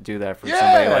do that for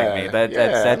somebody like me.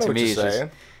 That to me is just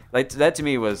like that to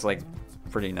me was like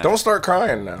pretty nice. Don't start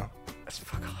crying now.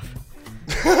 Fuck off.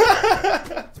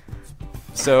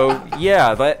 So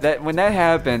yeah, that when that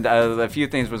happened, a few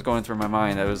things was going through my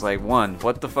mind. I was like, one,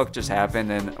 what the fuck just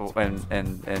happened,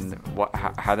 and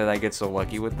how did I get so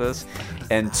lucky with this?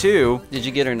 And two, Did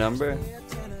you get her number?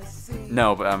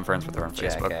 no, but I'm friends with her on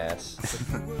Facebook. Jackass.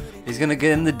 He's gonna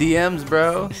get in the DMs,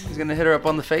 bro. He's gonna hit her up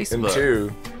on the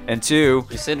Facebook. And two,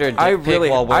 You send her a dick I pic really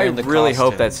while wearing the hope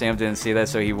costume. that Sam didn't see that,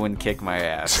 so he wouldn't kick my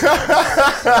ass.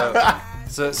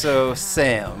 So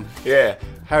Sam, yeah.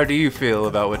 how do you feel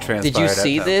about what transpired? Did you at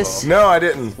see that this? ball? No, I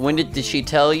didn't. When did she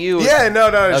tell you? Yeah, no.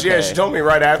 Yeah, Okay. she told me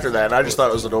right after that, and I just thought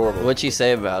it was adorable. What'd she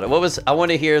say about it? I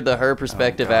want to hear her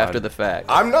perspective after the fact.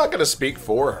 I'm not gonna speak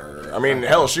for her. I mean,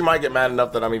 hell, she might get mad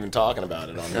enough that I'm even talking about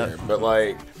it on here. But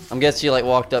like, I'm guessing she like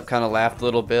walked up, kind of laughed a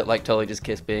little bit, like totally just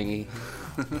kissed Bingy.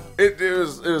 it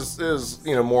was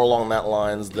more along that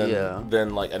lines than Yeah.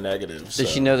 than like a negative. Did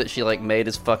she know that she like made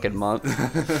his fucking month?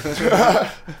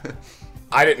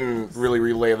 I didn't really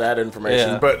relay that information,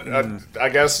 Yeah. but I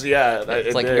guess yeah.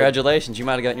 It's like, congratulations, you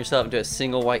might have gotten yourself into a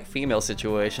single white female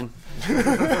situation.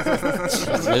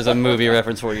 There's a movie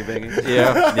reference for you, Bingy.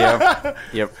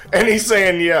 Yep. And he's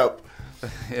saying yep.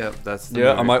 Yep, that's the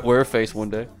Yeah, I movie. might wear a face one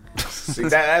day. See,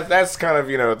 that's kind of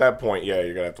at that point, yeah,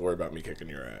 you're gonna have to worry about me kicking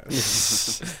your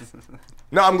ass.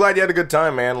 No, I'm glad you had a good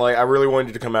time, man. Like, I really wanted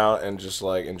you to come out and just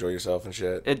like enjoy yourself and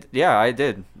shit. I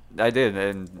did,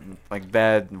 and like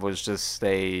that was just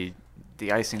the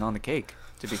icing on the cake.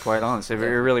 To be quite honest, it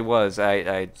really was. So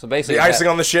basically, The icing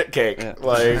on the shit cake. Yeah.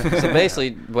 Like, so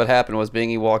basically, what happened was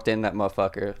Bingy walked in, that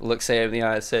motherfucker, looked Sam in the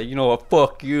eye, and said, "You know what?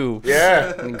 Fuck you."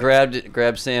 yeah. And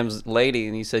grabbed Sam's lady,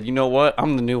 and he said, "You know what?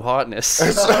 I'm the new hotness."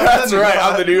 That's right.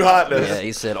 I'm the new hotness. Yeah,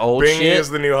 he said, "Old Bingy shit, is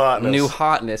the new hotness. new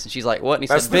hotness." And she's like, "What?" And he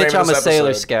That's said, the name "Bitch, of I'm a this Sailor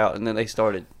episode. Scout." And then they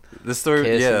started. The story,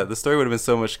 Kissing. the story would have been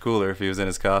so much cooler if he was in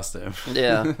his costume.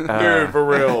 Yeah, Dude, for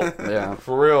real. yeah.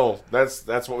 For real. That's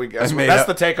what we got. made That's up-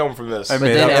 the take home from this. I But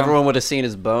made then up- everyone would have seen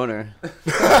his boner.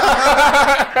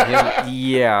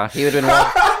 yeah. He would have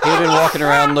been walking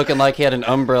around looking like he had an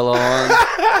umbrella on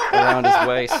around his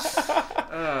waist.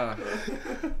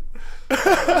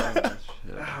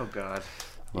 Oh God.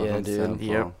 Yeah, dude.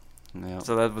 Yep. Yeah.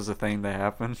 So that was the thing that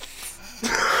happened.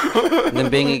 And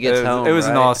then Bingy gets home. It was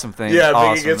an right? awesome thing. Yeah, Bingy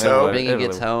awesome. gets It home. was- Bingy it gets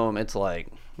was- home. It's like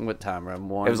what time? Around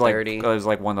 1:30. It was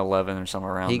like 1:11 or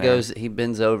somewhere around He there. goes. He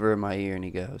bends over in my ear and he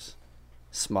goes,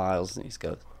 smiles and he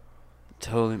goes,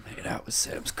 "Totally made out with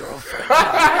Sam's girlfriend."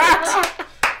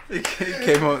 He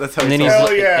came home. That's how And he then told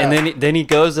he's Hell yeah. and then he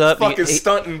goes up. and Fucking he,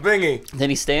 stunting Bingy. then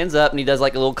he stands up and he does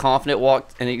like a little confident walk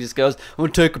and he just goes, "I'm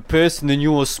gonna take a piss and then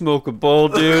you wanna smoke a bowl,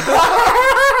 dude."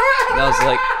 And I was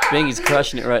like, Bingy's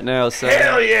crushing it right now. So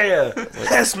Hell yeah.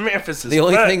 That's Memphis. the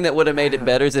only thing that would have made it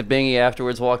better is if Bingy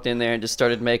afterwards walked in there and just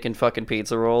started making fucking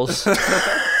pizza rolls.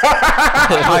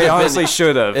 I honestly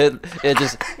should have. It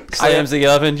just slams the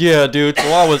oven. Yeah, dude.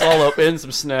 So I was all up in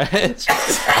some snatch.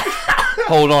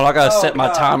 Hold on, I gotta set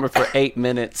my timer for 8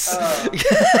 minutes.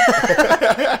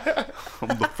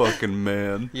 I'm the fucking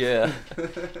man. Yeah.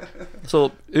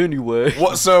 So anyway,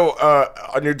 What? So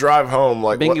on your drive home,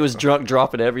 like Bingy what, was drunk,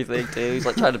 dropping everything too. He's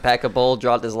like trying to pack a bowl,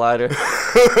 dropped his lighter,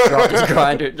 dropped his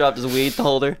grinder, dropped his weed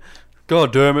holder.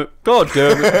 God damn it! God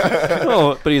damn it!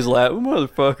 Oh, but he's like,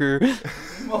 motherfucker.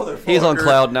 He's on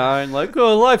cloud 9, like,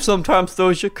 oh, life sometimes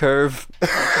throws you a curve.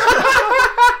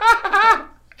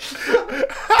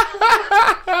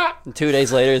 And 2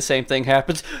 days later, the same thing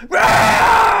happens.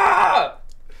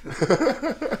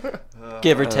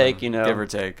 Give or take, you know. Give or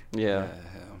take. Yeah.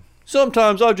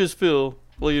 Sometimes I just feel,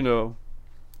 well, you know,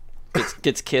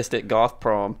 gets kissed at goth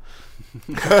prom.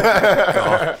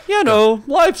 You know,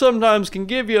 life sometimes can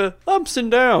give you ups and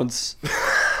downs.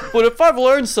 But if I've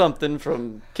learned something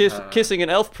from kissing an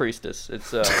elf priestess,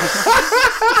 it's you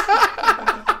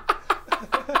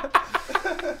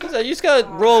just gotta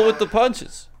roll with the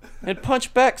punches and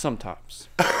punch back sometimes.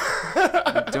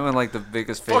 Doing like the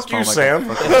biggest face fuck you, palm. Like Sam.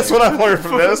 That's what I've learned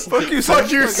from this. Fuck you, Sam.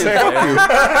 Fuck you, Sam.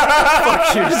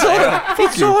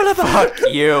 It's all about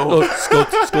you.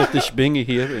 Scottish Bingy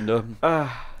here, and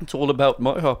it's all about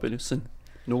my happiness and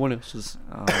no one else's.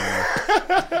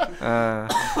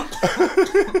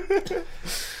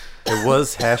 It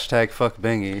was hashtag fuck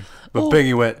Bingy, but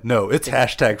Bingy went, no, it's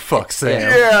hashtag fuck Sam.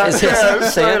 Yeah, It's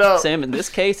straight up. Sam, in this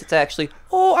case, it's actually,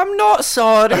 oh, I'm not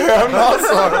sorry. I'm not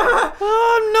sorry.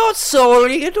 Oh, I'm not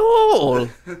sorry at all.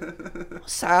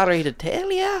 Sorry to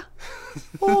tell you.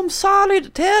 Oh, I'm sorry to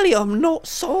tell you, I'm not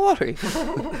sorry.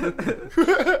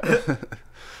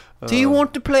 Do you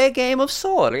want to play a game of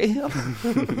sorry? I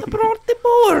brought the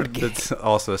board game. It's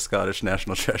also a Scottish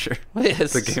national treasure.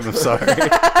 Yes. The game of sorry.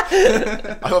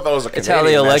 I thought that was a It's how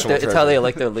they Canadian elect. national It's how they treasure.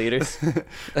 elect their leaders.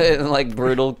 In, like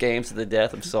brutal games to the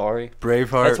death. I'm sorry.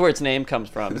 Braveheart. That's where its name comes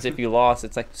from. Is if you lost,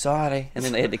 it's like sorry, and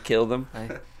then they had to kill them.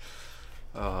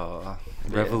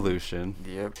 Revolution.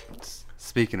 Yep.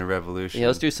 Speaking of revolution, Yeah,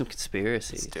 let's do some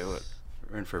conspiracies. Let's do it.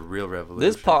 we're in for a real revolution.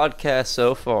 This podcast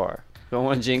so far, don't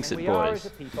want to jinx it, We are, as boys. a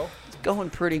people, It's going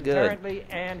pretty good. currently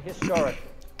and historically,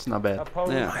 It's not bad.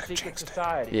 opposed Yeah. to secret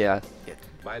society. Yeah,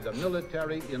 by the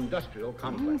military-industrial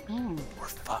complex.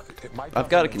 I've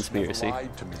got a conspiracy.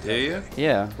 Do you?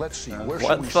 Yeah. Let's see, where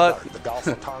What the fuck?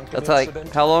 That's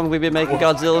like, how long have we been making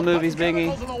Godzilla movies, Bingy?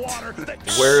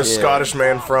 Where's Scottish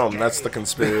man from? That's the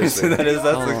conspiracy. That's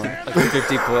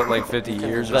Like 50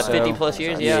 years or About so. 50 plus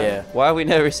years? Yeah. Yeah. Why have we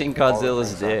never seen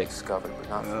Godzilla's dick?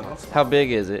 How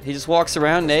big is it? He just walks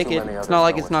around naked. It's not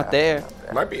like it's not there.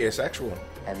 Might be asexual.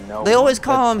 They always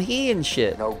call him he and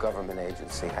shit. No government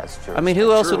agency has jurisdiction. I mean,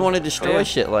 who else would want to destroy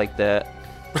shit like that?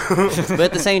 But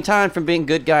at the same time, from being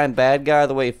good guy and bad guy,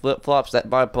 the way he flip-flops, that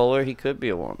bipolar, he could be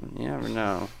a woman. You never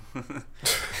know.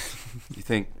 You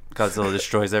think Godzilla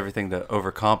destroys everything to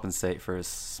overcompensate for his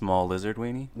small lizard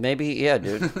weenie? Maybe, yeah,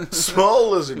 dude.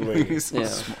 Small lizard wings. Yeah.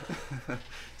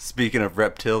 Speaking of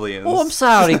reptilians. Oh, I'm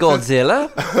sorry, Godzilla.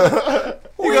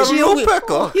 You got a little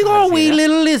pecker. You got a wee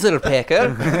little lizard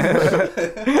pecker.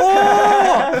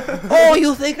 Oh,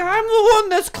 you think I'm the one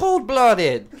that's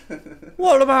cold-blooded?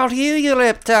 What about you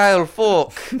reptile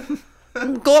folk?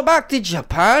 Go back to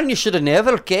Japan. You should have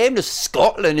never came to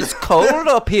Scotland. It's cold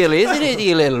up here, isn't it,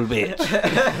 you little bitch?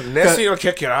 Nessie will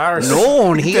kick your arse. No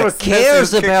one here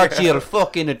cares about your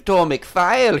fucking atomic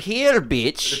file here,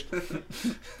 bitch.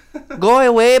 Go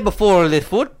away before the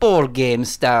football game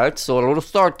starts, or it'll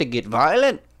start to get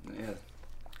violent.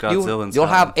 Godzilla. You'll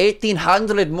have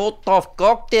 1,800 Molotov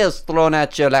cocktails thrown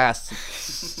at your ass.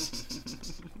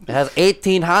 It has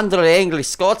 1,800 English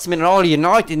Scotsmen all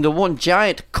unite into one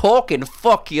giant cock and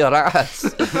fuck your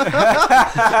ass.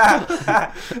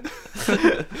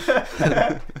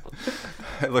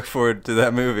 I look forward to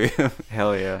that movie.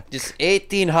 Hell yeah. Just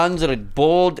 1,800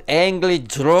 bold, angry,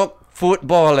 drunk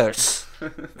footballers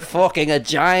fucking a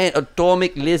giant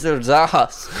atomic lizard's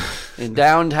ass in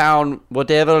downtown,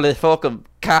 whatever the fucking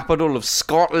capital of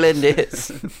Scotland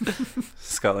is.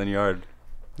 Scotland Yard.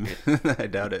 I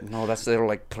doubt it. No, that's their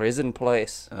like prison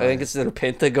place. I think it's their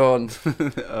Pentagon.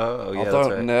 Oh, yeah, I that's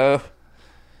don't right. know.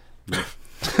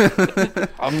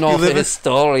 I'm not a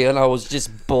historian. I was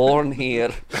just born here.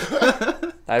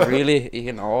 I really,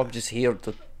 I'm just here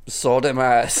to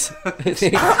sodomize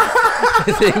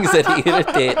things that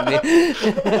irritate me.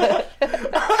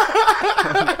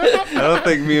 I don't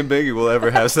think me and Biggie will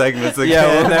ever have segments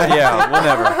again. We'll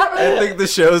never. I think the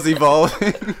show's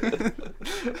evolving.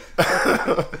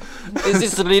 Is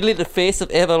this really the face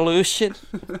of evolution?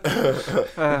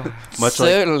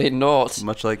 Certainly not.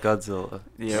 Much like Godzilla.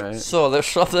 Yeah. Right? So there's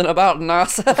something about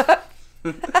NASA.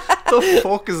 The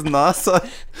fuck is NASA?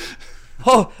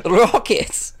 Oh,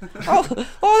 rockets! Oh,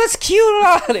 that's cute,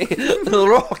 Larry. The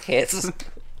rockets.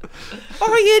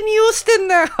 Oh, you're in Houston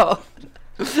now.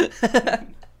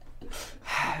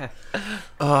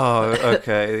 Oh,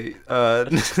 okay.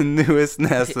 Newest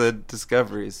NASA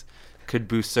discoveries could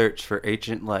boost search for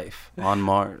ancient life on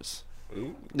Mars.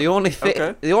 The only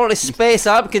space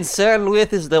I'm concerned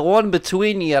with is the one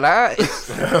between your eyes.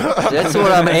 That's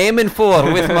what I'm aiming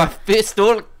for with my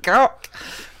pistol cock.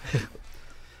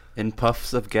 In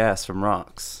puffs of gas from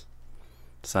rocks,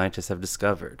 scientists have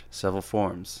discovered several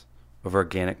forms of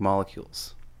organic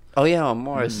molecules. Oh yeah, on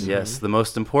Mars. Yes, the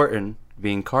most important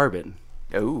being carbon.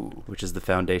 Ooh. Which is the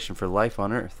foundation for life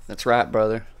on Earth. That's right,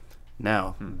 brother.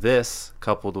 Now, this,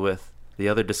 coupled with the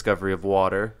other discovery of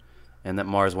water, and that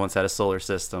Mars once had a solar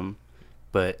system,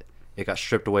 but it got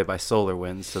stripped away by solar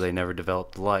winds, so they never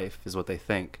developed life, is what they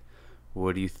think.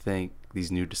 What do you think these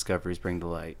new discoveries bring to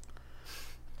light?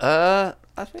 I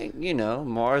think,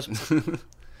 Mars is,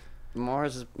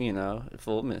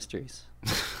 full of mysteries.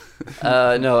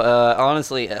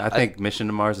 Honestly, I think Mission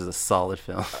to Mars is a solid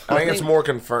film. I think it's more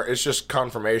it's just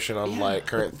confirmation on like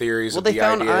current theories. Well, they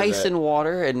found ice and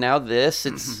water, and now this.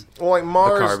 It's well, like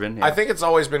Mars. The carbon, yeah. I think it's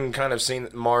always been kind of seen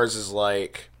that Mars is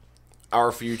like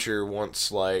our future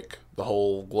once like the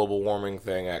whole global warming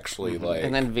thing actually like.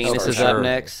 And then Venus is up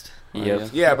next.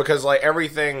 Yep. Yeah, because like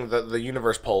everything, the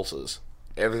universe pulses.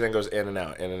 Everything goes in and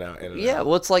out, in and out, in and out. Yeah,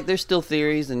 well, it's like there's still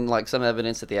theories and like some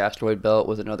evidence that the asteroid belt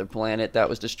was another planet that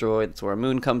was destroyed. That's where our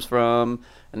moon comes from,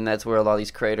 and that's where a lot of these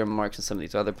crater marks and some of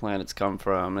these other planets come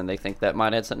from. And they think that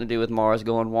might have something to do with Mars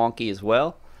going wonky as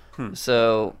well.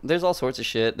 So there's all sorts of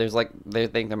shit. There's like they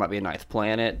think there might be a ninth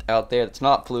planet out there that's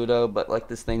not Pluto, but like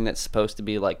this thing that's supposed to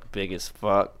be like big as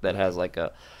fuck that has like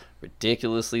a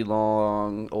ridiculously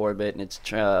long orbit, and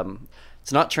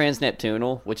it's not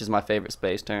trans-Neptunal, which is my favorite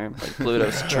space term. Like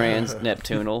Pluto's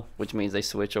trans-Neptunal, which means they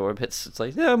switch orbits. It's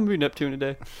like, yeah, I'm gonna be Neptune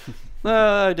today.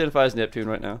 I identify as Neptune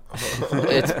right now.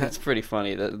 It's pretty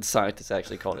funny that the scientists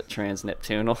actually called it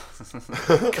trans-Neptunal.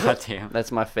 Goddamn.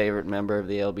 That's my favorite member of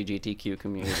the LGBTQ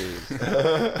community.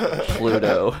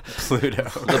 Pluto.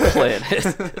 The planet.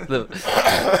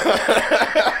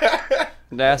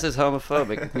 NASA's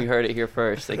homophobic. We heard it here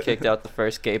first. They kicked out the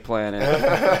first gay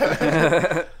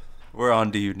planet. We're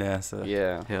on to you, NASA.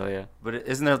 Yeah. Hell yeah. But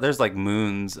isn't there's like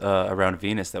moons around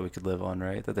Venus that we could live on,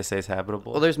 right? That they say is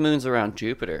habitable? Well, there's moons around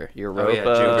Jupiter. Europa. Oh, yeah,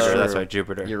 Jupiter. That's right,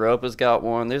 Jupiter. Europa's got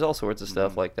one. There's all sorts of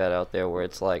stuff like that out there where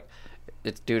it's like,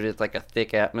 it's due to like a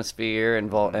thick atmosphere and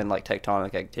like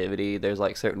tectonic activity. There's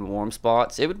like certain warm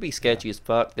spots. It would be sketchy as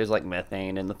fuck. There's like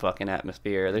methane in the fucking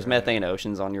atmosphere. There's methane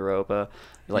oceans on Europa.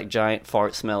 Like giant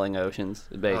fart-smelling oceans,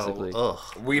 basically.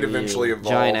 We'd eventually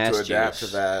evolve Giant to ass adapt juice.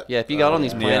 to that. Yeah, if you got on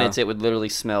these planets, it would literally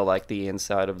smell like the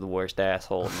inside of the worst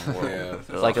asshole in the world.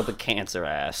 It's like a cancer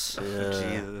ass.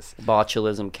 Jesus.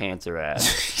 Botulism cancer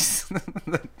ass.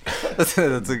 that's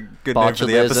a good name for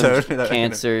the episode.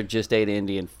 Cancer just ate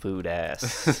Indian food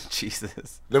ass.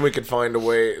 Jesus. Then we could find a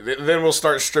way. Then we'll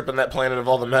start stripping that planet of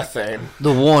all the methane.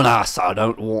 The one ass I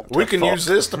don't want. We can use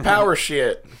this to power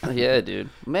shit. Yeah, dude.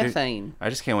 Methane. I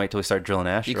just can't wait till we start drilling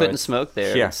asteroids. You couldn't smoke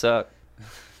there. Yeah. It'd suck.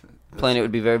 Planet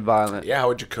would be very violent. Yeah, how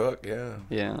would you cook? Yeah.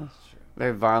 Yeah.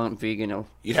 Very violent vegan.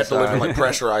 You'd have to live in like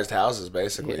pressurized houses,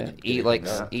 basically. Yeah.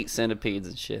 You'd Eat centipedes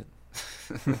and shit.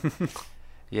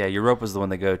 Yeah, Europa's the one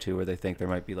they go to where they think there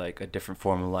might be like a different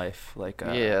form of life, like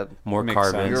more makes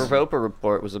carbon. sense. Europa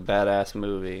Report was a badass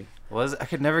movie. I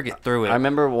could never get through it. I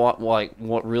remember what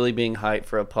really being hyped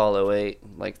for Apollo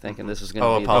 8, like thinking this was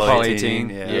gonna be Apollo the 18.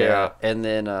 Yeah. And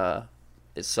then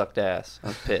it sucked ass. I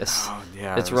was pissed. Oh,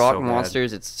 yeah, It's it was Rock so bad.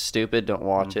 Monsters. It's stupid. Don't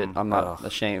watch it. I'm not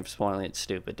ashamed of spoiling it. It's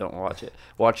stupid. Don't watch it.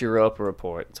 Watch Europa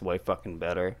Report. It's way fucking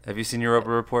better. Have you seen Europa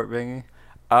Report, Bingy?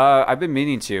 I've been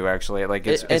meaning to actually. Like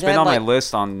it's It been had, on my like-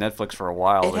 list on Netflix for a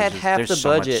while. It had half there's the so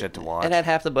budget. much shit to watch. It had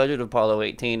half the budget of Apollo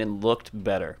 18 and looked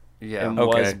better. Yeah. And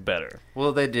Okay. was better.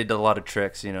 Well, they did a lot of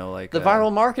tricks, like The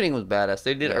viral marketing was badass.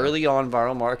 They did early on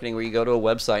viral marketing where you go to a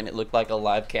website and it looked like a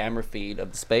live camera feed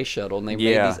of the space shuttle, and they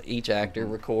made each actor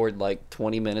record like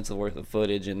 20 minutes worth of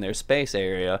footage in their space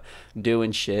area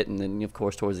doing shit, and then of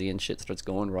course towards the end shit starts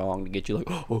going wrong to get you like,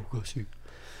 oh, go see.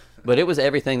 But it was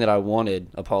everything that I wanted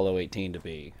Apollo 18 to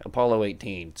be. Apollo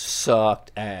 18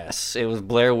 sucked ass. It was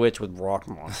Blair Witch with rock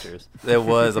monsters. It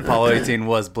was. Apollo 18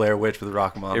 was Blair Witch with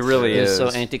rock monsters. It really It was is. so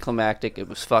anticlimactic. It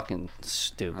was fucking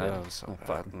stupid. Oh, it was so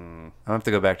bad. I have to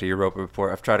go back to Europa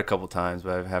Report. I've tried a couple times,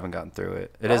 but I haven't gotten through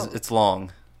it. It's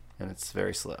long, and it's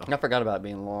very slow. I forgot about it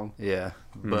being long. Yeah,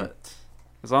 but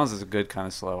As long as it's a good kind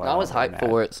of slow. I was don't mind hyped that.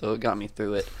 for it, so it got me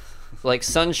through it. Like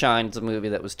Sunshine's a movie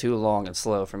that was too long and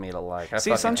slow for me to like. See,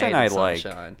 fucking Sunshine hated I like.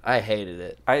 Sunshine. I hated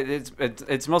it.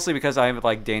 It's mostly because I have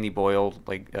like Danny Boyle,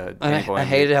 like Danny Boyle. I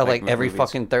hated how like every movies.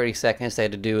 fucking 30 seconds they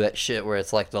had to do that shit where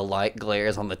it's like the light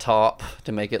glares on the top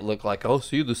to make it look like, oh,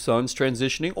 see, the sun's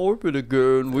transitioning orbit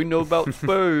again. We know about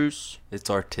space. it's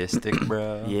artistic,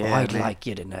 bro. Yeah, I'd man. like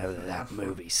you to know that that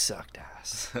movie sucked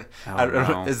ass. I don't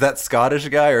know. Is that Scottish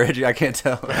guy or I can't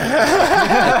tell.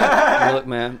 Look,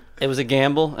 man, it was a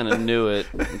gamble, and I knew it.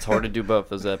 It's hard to do both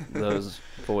those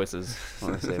voices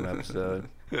on the same episode.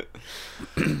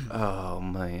 Oh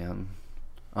man!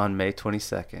 On May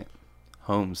 22nd,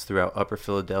 homes throughout Upper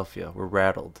Philadelphia were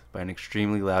rattled by an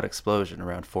extremely loud explosion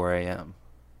around 4 a.m.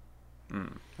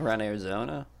 Around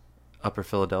Arizona? Upper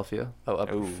Philadelphia. Oh,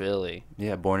 Upper Philly.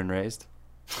 Yeah, born and raised.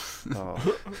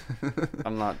 Oh,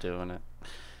 I'm not doing it.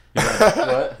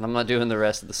 What? I'm not doing the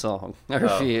rest of the song. I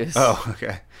refuse. Oh,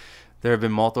 okay. There have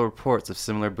been multiple reports of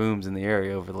similar booms in the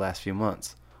area over the last few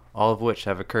months, all of which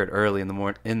have occurred early in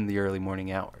the early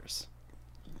morning hours.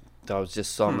 There was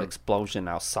just some explosion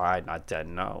outside, and I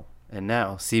didn't know. And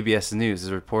now, CBS News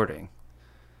is reporting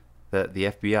that the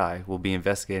FBI will be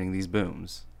investigating these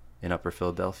booms in Upper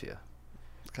Philadelphia.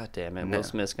 God damn it! No. Will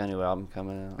Smith's got a new album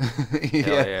coming out.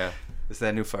 Yeah. yeah. It's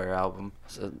that new Fire album.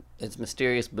 So it's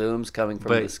mysterious booms coming from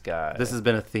But the sky. This has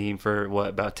been a theme for,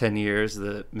 about 10 years,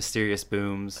 the mysterious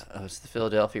booms. Oh, it's the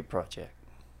Philadelphia Project.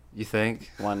 You think?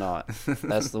 Why not?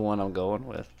 That's the one I'm going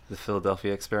with. The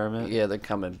Philadelphia Experiment? Yeah, they're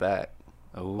coming back.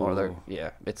 Oh. Or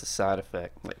it's a side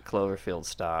effect, like Cloverfield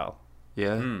style.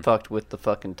 Yeah? Fucked with the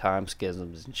fucking time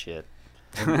schisms and shit.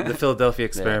 The Philadelphia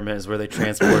Experiment is where they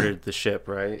transported the ship,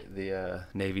 right? The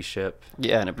Navy ship.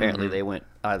 Yeah, and apparently they went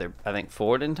either, I think,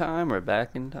 forward in time or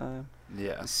back in time.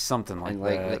 Yeah. Something like And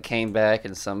that. they came back,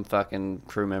 and some fucking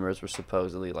crew members were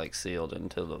supposedly like sealed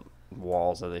into the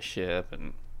walls of the ship,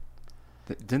 and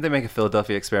Didn't they make a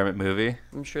Philadelphia Experiment movie?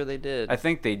 I'm sure they did. I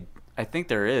think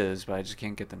there is, but I just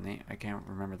can't get the name. I can't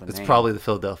remember the name. It's probably the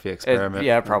Philadelphia Experiment.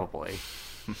 Yeah, probably.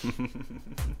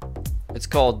 It's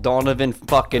called Donovan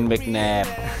fucking McNabb.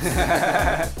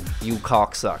 You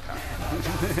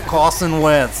cocksucker. Carson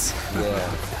Wentz. Yeah.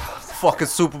 Fucking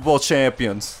Super Bowl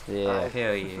champions. Yeah.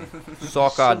 Hell yeah.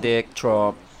 Suck our dick,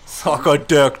 Trump. Suck our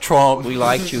dick, Trump. We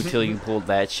liked you till you pulled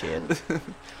that shit.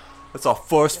 That's our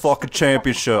first fucking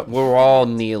championship. We're all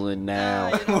kneeling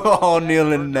now. We're all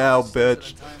kneeling now,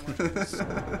 bitch.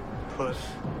 Push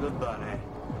the bunny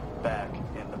back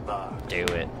in the box. Do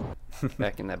it.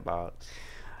 Back in that box.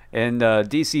 And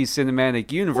DC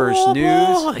Cinematic Universe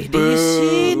news.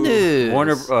 DC news.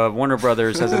 Warner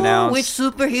Brothers has announced. Which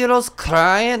superhero's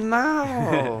crying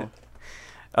now?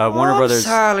 Warner Brothers.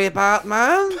 Sorry,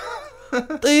 Batman.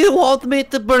 Do you want me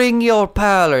to bring your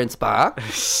parents back?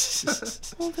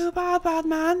 Don't do bad,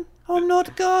 Batman. I'm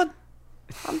not good.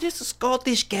 I'm just a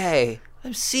Scottish guy.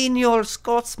 I'm senior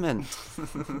Scotsman.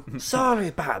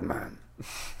 Sorry, Batman.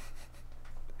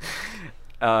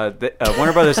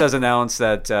 Warner Brothers has announced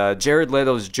that Jared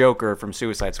Leto's Joker from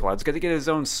Suicide Squad is going to get his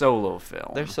own solo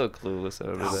film. They're so clueless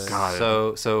over there.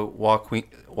 God. So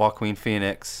Joaquin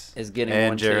Phoenix Is getting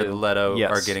and one Jared too. Leto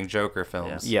Yes. are getting Joker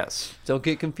films. Yes, Don't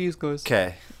get confused, guys.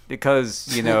 Okay. because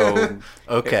you know,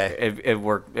 Okay. it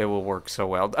will work so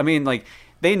well. I mean, like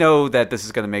they know that this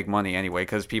is going to make money anyway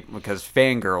because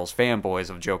fangirls, fanboys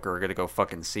of Joker are going to go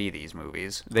fucking see these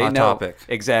movies. They Hot know topic.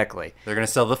 exactly. They're gonna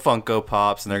sell the Funko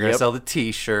Pops, and they're gonna sell the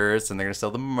T-shirts, and they're gonna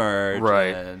sell the merch,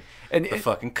 Right. and the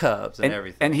fucking cups and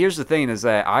everything. And here's the thing: is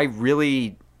that I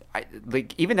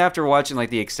like even after watching like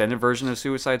the extended version of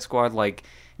Suicide Squad, like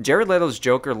Jared Leto's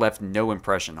Joker left no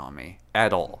impression on me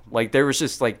at all. Like there was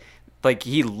just like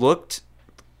he looked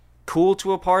cool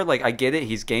to a part. Like I get it,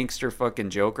 he's gangster fucking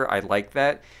Joker. I like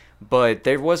that. But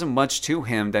there wasn't much to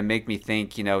him that made me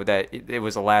think, that it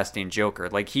was a lasting Joker.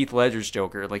 Like Heath Ledger's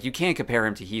Joker, like you can't compare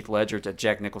him to Heath Ledger, to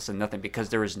Jack Nicholson, nothing, because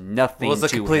there is nothing to him. Well,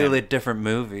 it's a completely different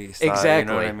movie. Si, exactly. You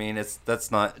know what I mean? That's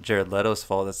not Jared Leto's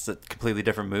fault. That's a completely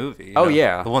different movie. You Oh, know?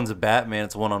 yeah. The one's a Batman,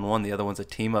 it's one-on-one. The other one's a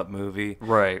team-up movie.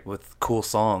 Right. With cool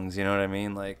songs, you know what I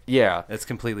mean? Like, yeah. It's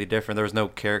completely different. There was no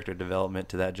character development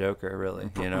to that Joker, really,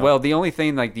 Well, the only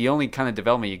kind of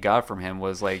development you got from him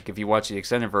was, like, if you watch the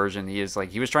extended version, he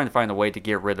was trying to find a way to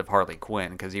get rid of Harley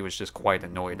Quinn because he was just quite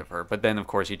annoyed of her. But then, of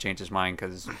course, he changed his mind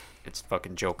because it's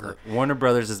fucking Joker. Warner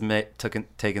Brothers has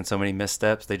taken so many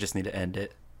missteps. They just need to end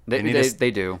it. They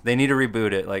do. They need to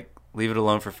reboot it. Like, leave it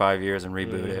alone for 5 years and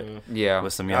reboot it. Yeah.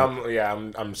 With some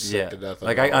young. I'm sick to death of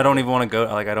Like, it. I don't even want to go.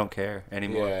 Like, I don't care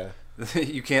anymore. Yeah.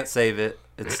 You can't save it.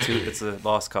 It's a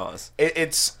lost cause.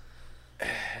 It's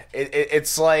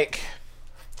like.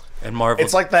 And Marvel.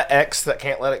 It's like that ex that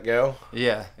can't let it go.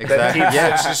 Yeah, exactly.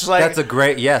 It's just like, that's a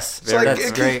great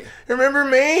that's great. Remember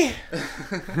me?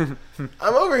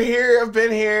 I'm over here. I've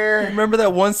been here. Remember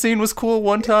that one scene was cool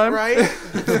one time, right?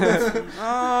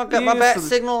 Oh, got my bat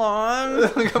signal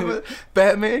on.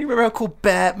 Batman. You remember how cool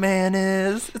Batman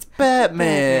is? It's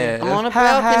Batman. I'm on a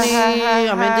balcony.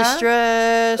 I'm in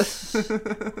distress.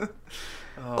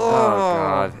 Oh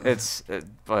God!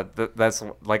 But that's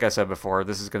like I said before.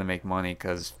 This is gonna make money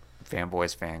because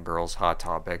fanboys, fangirls, hot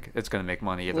topic. It's gonna make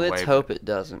money either way. Let's hope it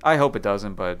doesn't. I hope it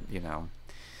doesn't, but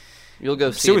you'll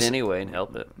go see it anyway and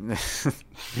help it.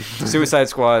 Suicide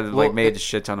Squad made a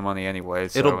shit ton of money anyway.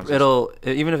 So it'll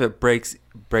even if it breaks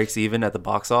even at the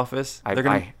box office,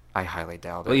 I highly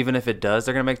doubt it. Well, even if it does,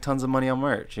 they're gonna make tons of money on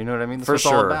merch. You know what I mean? That's For what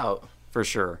sure. it's all about. For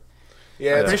sure.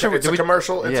 Yeah, it's a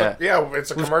commercial.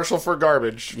 It's a commercial for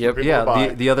garbage. Yep.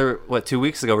 Yeah. The other 2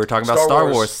 weeks ago we were talking about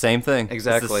Star Wars. Same thing.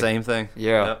 Exactly. It's the same thing.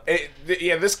 Yeah.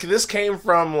 This came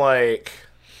from like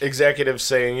executives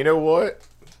saying, you know what?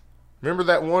 Remember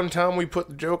that one time we put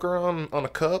the Joker on a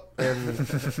cup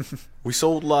and we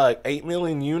sold like 8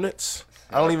 million units?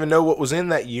 I don't even know what was in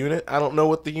that unit. I don't know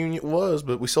what the unit was,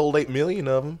 but we sold 8 million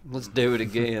of them. Let's do it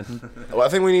again. Well, I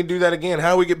think we need to do that again.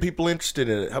 How do we get people interested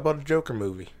in it? How about a Joker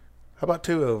movie? How about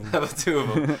 2 of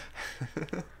them?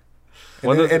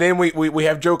 And then we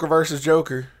have Joker versus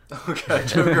Joker. Okay,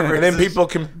 Joker versus... And then people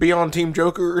can be on Team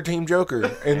Joker or Team Joker.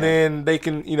 And then they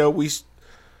can,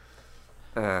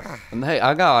 And hey,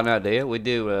 I got an idea. We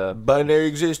do binary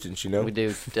existence, We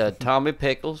do Tommy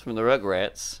Pickles from the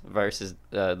Rugrats versus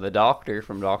the Doctor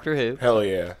from Doctor Who. Hell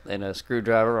yeah! And a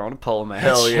screwdriver on a pole match.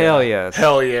 Hell yeah! Hell yeah!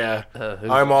 Hell yeah!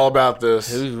 I'm all about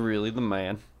this. Who's really the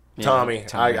man? Tommy.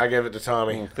 I give it to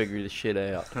Tommy. We'll figure this shit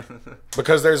out.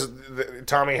 Because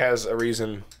Tommy has a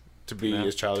reason to be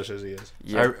as childish as he is.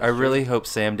 Yeah, I really hope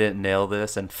Sam didn't nail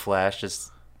this and Flash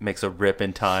just makes a rip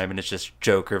in time and it's just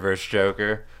Joker versus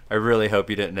Joker. I really hope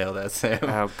you didn't nail that, Sam.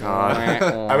 Oh God!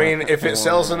 I mean, if it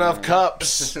sells enough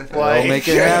cups, we'll make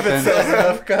it happen. If it sells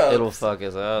enough cups, it'll fuck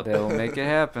us up. They'll make it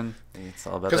happen. It's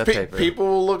all about that paper. People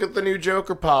will look at the new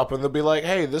Joker pop and they'll be like,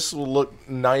 "Hey, this will look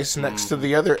nice next to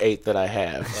the other 8 that I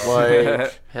have."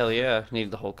 Like, hell yeah,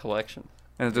 need the whole collection.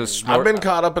 And I've been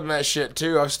caught up in that shit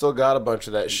too. I've still got a bunch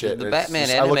of that shit. The Batman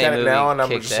just, anime I look at it now and I'm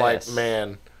movie just like, ass.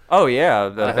 man. Oh yeah,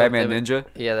 the Batman Ninja.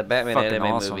 Yeah, the Batman Fucking anime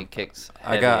awesome. movie kicks.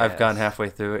 I've gone halfway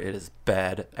through it. It is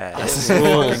bad ass.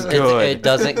 It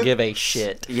doesn't give a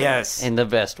shit. Yes, in the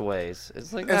best ways.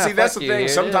 It's like, and see, that's the thing.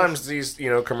 Sometimes these,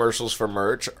 commercials for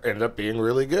merch end up being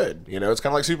really good. It's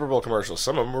kind of like Super Bowl commercials.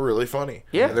 Some of them are really funny.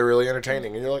 Yeah, and they're really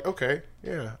entertaining, and you're like, okay,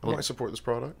 yeah, I might support this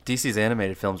product. DC's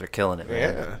animated films are killing it,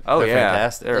 man. Yeah. Oh they're yeah,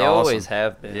 fantastic. They always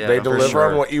have been. Yeah, they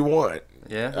deliver on what you want.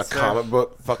 Yeah, a comic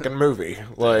book fucking movie.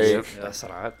 Like that's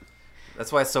right.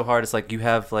 That's why it's so hard. It's like you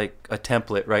have like a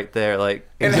template right there. Like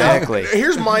exactly.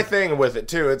 Here's my thing with it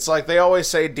too. It's like they always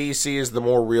say DC is the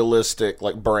more realistic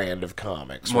like brand of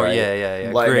comics, more, right?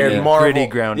 Yeah. Like gritty, and Marvel, gritty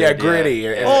grounded. Yeah, gritty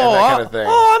and that kind of thing.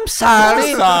 I'm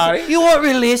sorry. I'm sorry. You want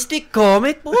realistic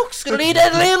comic books? Read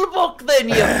a little book then,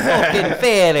 you fucking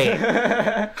fairy.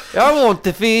 I want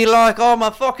to feel like I'm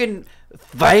a fucking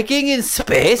Viking in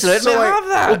space. Let me have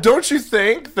that. Well, don't you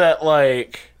think that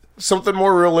like something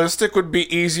more realistic would be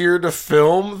easier to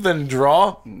film than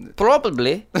draw?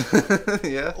 Probably.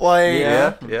 Yeah.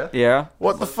 Like, Yeah.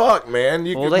 what the fuck, man?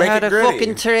 You Well, could they make had it a gritty.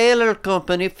 fucking trailer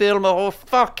company film a whole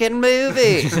fucking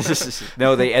movie.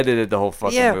 No, they edited the whole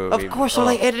fucking Yeah, movie. of course. Well,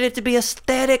 they edited it to be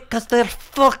aesthetic because they're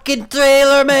fucking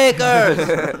trailer makers.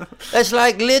 It's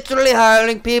like literally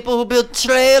hiring people who build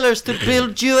trailers to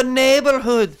build you a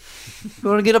neighborhood. You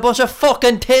want to get a bunch of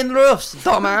fucking tin roofs,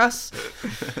 dumbass.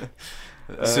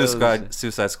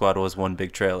 Suicide Squad was one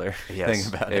big trailer. Yes,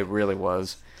 Think about it. it really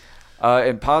was.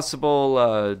 And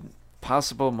possible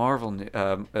Marvel,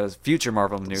 future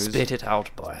Marvel news. Spit it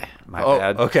out, boy. My Oh,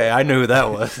 bad. okay. I knew who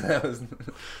that was. That was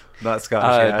not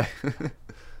Scottish guy.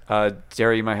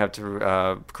 Jerry, you might have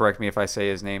to correct me if I say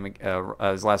his name,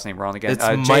 his last name wrong again.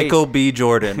 It's Michael B.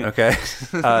 Jordan. Okay.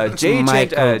 Jay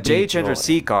Michael B.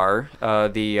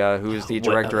 Chandrasekhar, who is the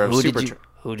director of Super.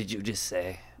 Who did you just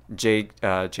say? Jay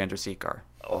Chandrasekhar.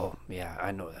 Oh, yeah,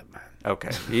 I know that man. Okay,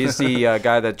 he's the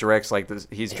guy that directs like this.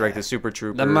 He's directed Super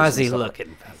Troopers. The and muzzy stuff.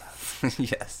 looking fella.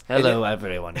 Yes. Hello,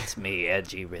 everyone. It's me,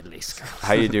 Edgy Ridley Scott.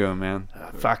 How you doing, man?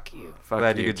 Fuck you. Fuck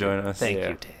Glad you you could join us. Thank Yeah.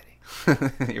 you,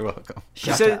 Daddy. You're welcome.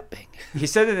 Shut up, Bing. He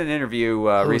said in an interview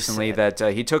recently said?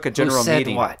 that he took a general Who said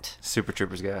meeting. what? Super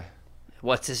Troopers guy.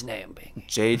 What's his name, Bing?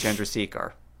 Jay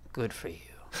Chandrasekhar. Good for you.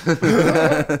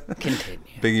 Continue.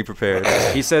 Biggie prepared.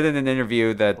 He said in an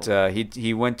interview that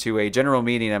he went to a general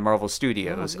meeting at Marvel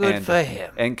Studios. Oh, good and, for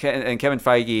him. And Kevin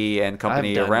Feige and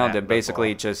company I've done around that him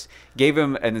basically before. just gave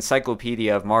him an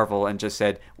encyclopedia of Marvel and just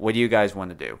said, "What do you guys want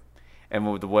to do?" And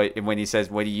when he says,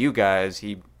 "What do you guys?"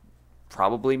 he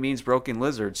probably means Broken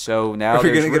Lizard. So now Are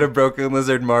we there's gonna get a Broken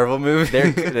Lizard Marvel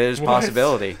movie? there's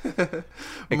possibility.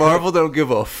 Marvel don't give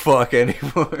a fuck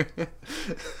anymore.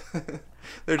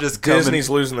 They're just Disney's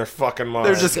coming. losing their fucking mind.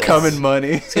 They're just coming money.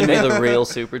 It's gonna be the real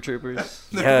Super Troopers.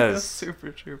 Yes.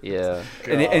 Super Troopers. Yeah.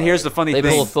 And here's the funny They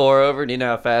thing. pull Thor over. Do you know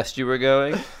how fast you were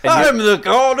going? I'm the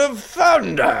god of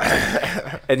thunder.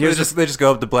 And They here's just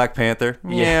go up to Black Panther.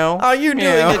 Meow. Are you doing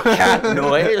a cat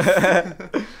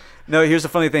noise? No, here's the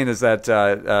funny thing is that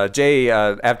Jay,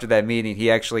 after that meeting, he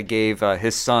actually gave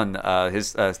his son,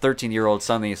 his 13-year-old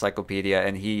son, the encyclopedia,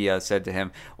 and he said to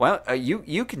him, "Well,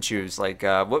 you can choose. Like,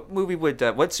 what movie what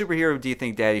superhero do you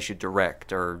think Daddy should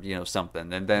direct, or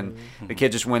something?" And then the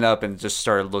kid just went up and just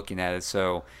started looking at it.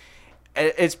 So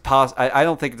it's I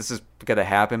don't think this is gonna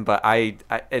happen, but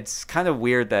it's kind of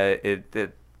weird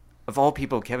that of all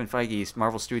people, Kevin Feige's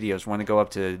Marvel Studios want to go up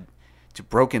to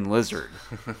Broken Lizard,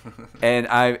 and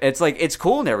it's like it's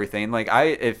cool and everything. Like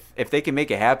if they can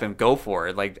make it happen, go for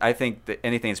it. Like I think that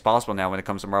anything is possible now when it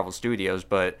comes to Marvel Studios.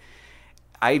 But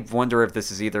I wonder if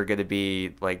this is either going to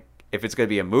be like if it's going to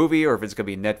be a movie or if it's going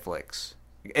to be Netflix.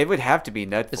 It would have to be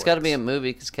Netflix. It's got to be a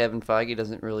movie because Kevin Feige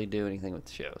doesn't really do anything with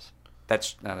the shows.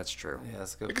 That's true. Yeah,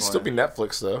 that's a good It could point. still be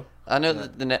Netflix though. I know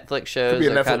that the Netflix shows be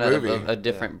a are Netflix kind of movie. a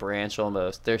different branch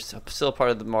almost. They're still part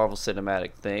of the Marvel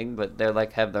Cinematic thing, but they're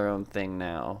like have their own thing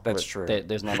now. That's where true.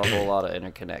 There's not a whole lot of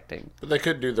interconnecting. But they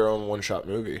could do their own one-shot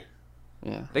movie.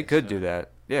 Yeah. They could do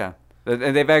that. Yeah,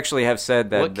 and they've actually have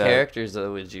said that. What characters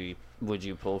though would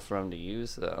you pull from to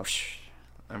use though?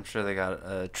 I'm sure they got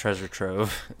a treasure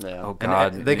trove. Yeah. Oh And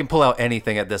God, they can pull out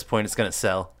anything at this point. It's gonna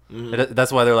sell.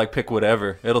 That's why they're like, pick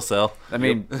whatever. It'll sell. I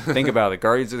mean, think about it.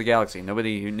 Guardians of the Galaxy.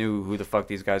 Nobody who knew who the fuck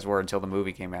these guys were until the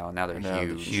movie came out, and now they're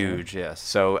huge. Huge, yes.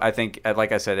 So I think,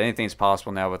 like I said, anything's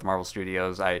possible now with Marvel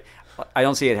Studios. I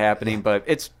don't see it happening, but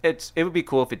it would be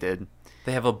cool if it did.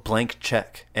 They have a blank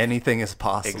check. Anything is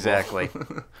possible. Exactly.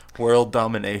 World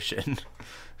domination.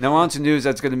 Now on to news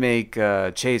that's going to make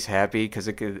Chase happy because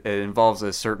it involves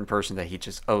a certain person that he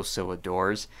just so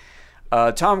adores.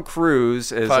 Tom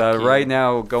Cruise is right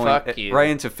now going right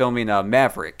into filming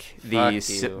Maverick,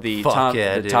 the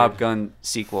Top Gun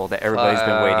sequel that everybody's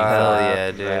been waiting for. Hell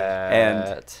yeah,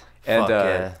 dude.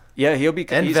 And he'll be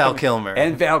Val Kilmer.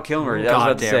 And Val Kilmer. I was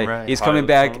about to say right. he's coming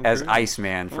back as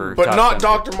Iceman for, But Top not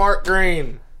Gun. Dr. Mark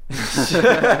Green. He's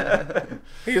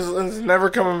never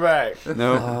coming back.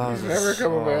 No, He's never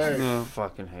coming back. No.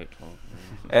 Fucking hate Tom.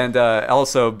 And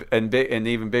also, and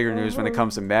even bigger news when it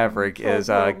comes to Maverick is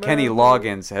Kenny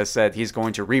Loggins has said he's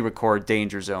going to re-record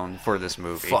Danger Zone for this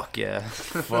movie. Fuck yeah.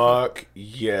 Fuck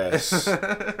yes.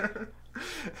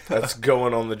 That's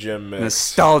going on the gym mix.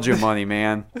 Nostalgia money,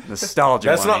 man. Nostalgia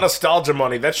That's money. not nostalgia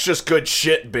money. That's just good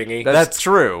shit, Bingy. That's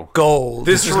true. Gold.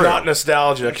 This is not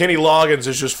nostalgia. Kenny Loggins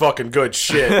is just fucking good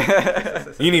shit.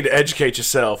 You need to educate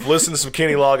yourself. Listen to some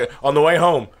Kenny Loggins. On the way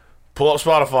home, pull up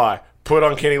Spotify. Put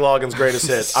on Kenny Loggins' greatest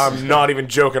hits. I'm not even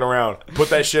joking around. Put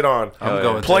that shit on. I'm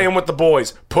going Playing with the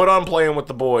boys. Put on Playing with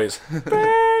the Boys.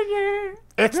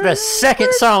 It's the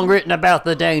second song written about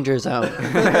the danger zone.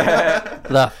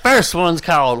 The first one's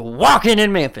called Walking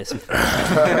in Memphis.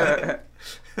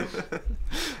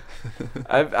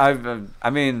 I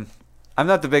mean, I'm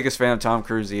not the biggest fan of Tom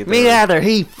Cruise either. Me either.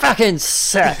 He fucking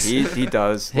sucks. He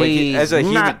does. He's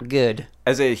not good.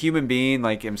 As a human being,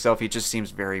 like himself, he just seems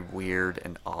very weird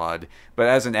and odd. But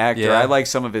as an actor, Yeah. I like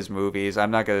some of his movies. I'm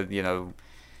not gonna,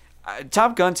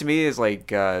 Top Gun to me is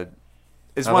like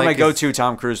is I one of my like go-to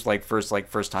Tom Cruise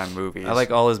first time movies. I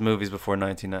like all his movies before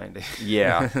 1990.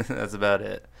 Yeah. That's about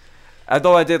it.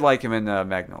 Although I did like him in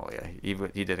Magnolia. He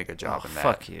did a good job in that.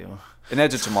 Fuck you. And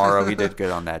Edge of Tomorrow, he did good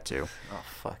on that too. Oh,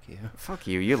 fuck you. Fuck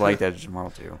you. You liked Edge of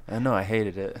Tomorrow too. I know, I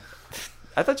hated it.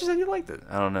 I thought you said you liked it.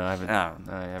 I don't know. I Oh.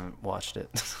 haven't watched it.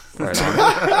 Right on.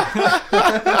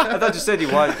 I thought you said you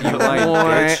liked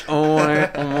bitch.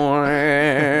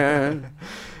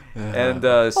 And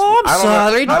I'm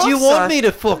sorry. Did you want me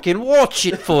to fucking watch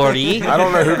it for you? I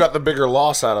don't know who got the bigger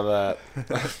loss out of that.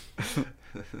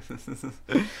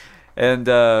 And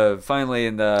finally,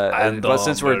 but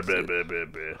since we'll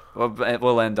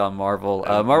end on Marvel.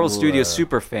 Marvel Studios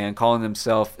superfan calling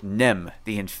himself Nem,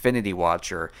 the Infinity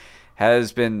Watcher,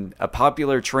 has been a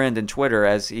popular trend in Twitter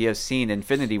as he has seen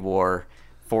Infinity War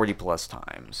 40 plus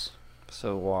times.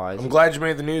 So why? I'm glad you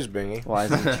made the news, Bingy. Why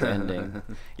is it trending?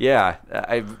 Yeah,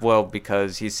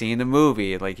 because he's seen the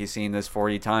movie, like he's seen this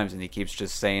 40 times, and he keeps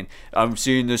just saying, "I'm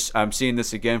seeing this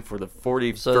again for the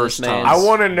 41st time." I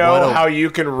want to know how you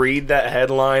can read that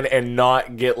headline and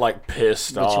not get like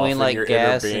pissed off Between, like, in your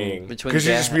gas inner and- being. between Because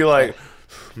you gas- just be like,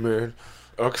 man,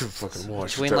 I could fucking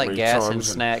watch Between that like many gas times and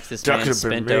snacks, this that man could've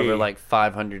been spent me. over like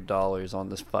 $500 on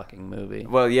this fucking movie.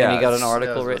 Well, yeah, and he got an that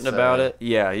article was written what's about sad. it.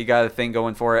 Yeah, he got a thing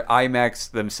going for it.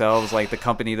 IMAX themselves, like the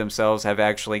company themselves, have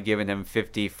actually given him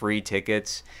 50 free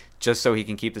tickets just so he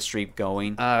can keep the streak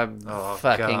going. I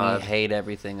fucking God. hate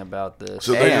everything about this.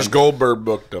 So they just Goldberg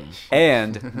booked them.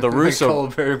 And the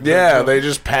Russo... Yeah, they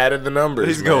just padded the numbers.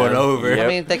 He's going man. over. I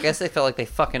mean, I guess they felt like they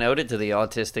fucking owed it to the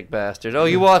autistic bastard. Oh,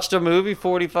 you watched a movie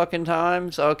 40 fucking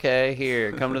times? Okay,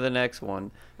 here, come to the next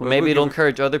one. Well, maybe it'll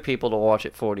encourage other people to watch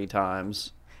it 40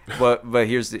 times. But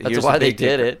here's why they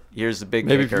did it. Here's the big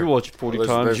Maybe if kicker. you watch it 40 Well,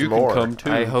 times, there's you more. can come too.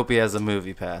 I hope he has a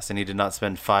movie pass, and he did not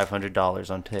spend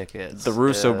 $500 on tickets. The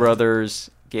Russo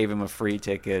brothers gave him a free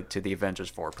ticket to the Avengers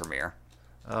 4 premiere.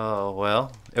 Oh,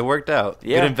 well, it worked out.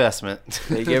 Yeah. Good investment.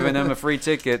 They given him a free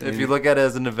ticket. If you look at it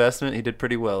as an investment, he did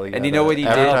pretty well. He And got, you know what he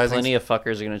did? advertising- Plenty of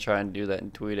fuckers are going to try and do that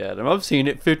and tweet at him. I've seen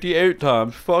it 58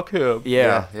 times. Fuck him.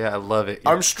 Yeah. Yeah, I love it.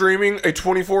 I'm streaming a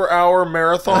 24-hour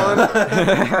marathon.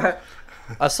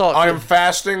 I saw it. I am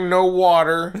fasting, no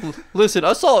water. Listen,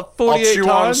 I saw it I'll 48 chew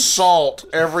on times. salt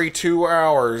every 2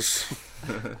 hours.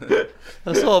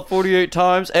 I saw it 48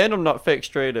 times, and I'm not fake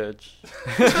straight edge.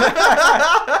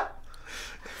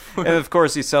 And of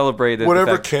course, he celebrated.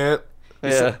 Whatever, the fact, Kent.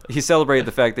 Yeah. he celebrated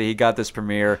the fact that he got this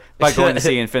premiere by going to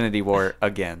see Infinity War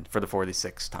again for the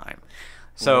 46th time.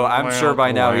 So I'm sure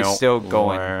by now he's still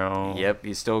going. Wow. Yep,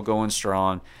 he's still going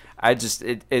strong. I just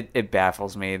it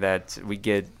baffles me that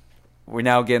we're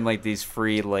now getting like these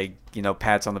free like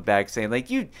pats on the back saying like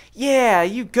you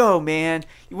go, man,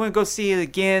 you want to go see it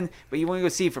again, but you want to go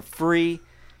see it for free.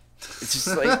 It's just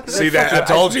like See that? I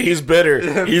told you he's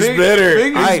bitter. He's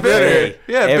bitter. I pay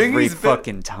Yeah, every Bingy's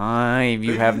fucking time.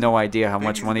 You have no idea how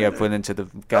much money I put into the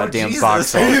goddamn Jesus.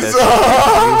 box office. You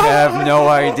have no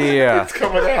idea. It's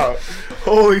coming out.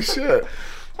 Holy shit.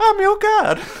 I'm your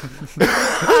god.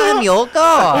 I'm your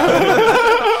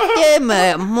god. Give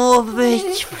me more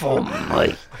rich for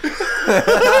me.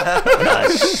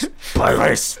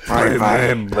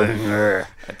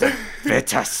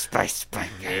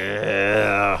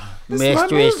 Yeah.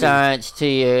 Mystery Science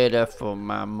Theater for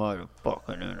my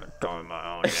motherfucking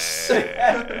entertainment.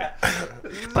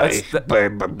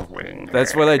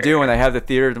 That's what I do when I have the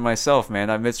theater to myself, man.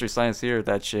 I Mystery Science Theater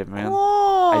that shit, man.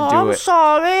 Oh, I do I'm it.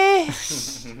 sorry.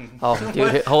 Oh,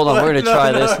 dude, hold on. We're going to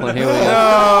try this one. Here we go.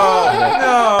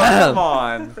 No, come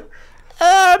on.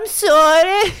 I'm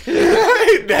sorry.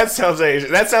 That sounds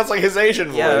Asian. That sounds like his Asian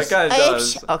voice. Yeah, that kind of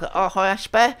does. Okay,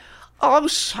 I'm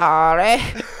sorry.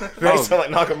 They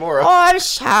sound like Nakamura. I'm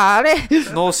sorry.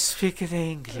 No speaking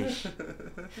English.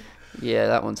 Yeah,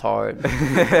 that one's hard.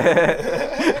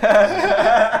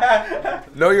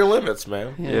 Know your limits,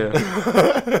 man. Yeah.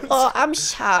 Oh, I'm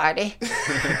sorry.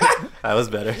 That was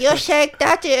better. You shake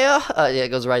that too. Yeah, it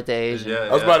goes right to Asian.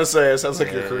 I was about to say, it sounds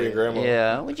like your Korean grandma.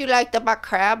 Yeah. Would you like the buck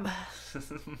crab?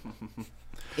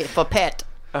 Yeah, for pet.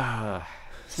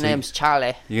 His name's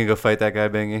Charlie. You gonna go fight that guy,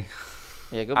 Bingy?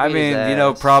 Yeah, go I beat mean, his you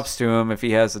know, ass. props to him if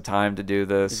he has the time to do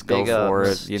this. Go Big for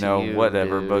ups it. You to know, you,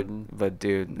 whatever. dude. But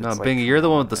dude, No, it's like, Bingy, you're the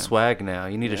one with the man. swag now.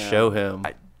 You need to show him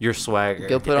your swagger.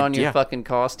 Go put on your Yeah. fucking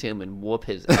costume and whoop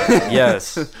his ass.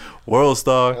 Yes. World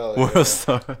star. World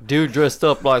star. Dude dressed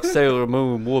up like Sailor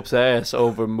Moon whoops ass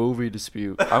over movie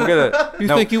dispute. I'm gonna. You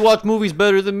no, think you watch movies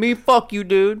better than me? Fuck you,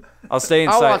 dude. I'll stay I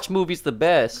inside. watch movies the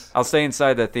best. I'll stay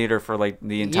inside that theater for like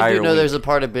the entire You do know week. there's a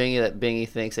part of Bingy that Bingy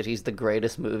thinks that he's the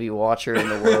greatest movie watcher in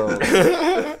the world.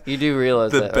 You do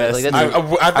realize that, right? Like, that's I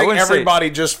think wouldn't say- everybody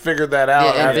just figured that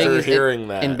out Yeah, after Bingy's- hearing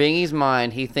that. In Bingy's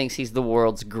mind, he thinks he's the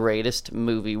world's greatest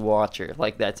movie watcher.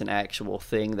 Like that's an actual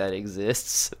thing that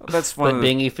exists. That's But one of the-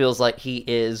 Bingy feels like he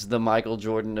is the Michael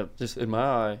Jordan of just in my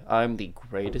eye. I'm the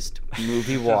greatest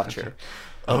movie watcher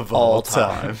of all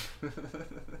time.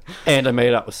 And I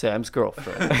made out with Sam's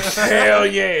girlfriend. Hell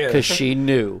yeah! Because she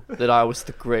knew that I was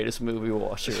the greatest movie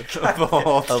watcher Of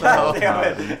all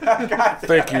time.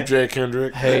 Thank you, Jay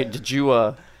Kendrick. Hey, did you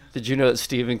know that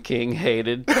Stephen King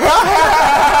hated the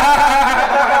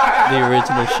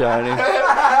original Shining?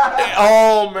 It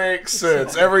all makes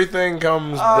sense. Everything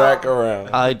comes back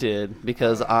around. I did,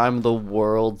 because I'm the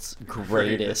world's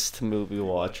greatest movie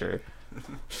watcher.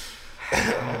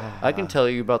 I can tell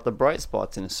you about the bright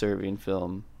spots in a Serbian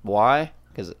film. Why?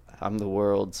 Because I'm the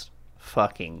world's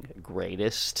fucking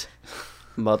greatest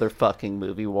motherfucking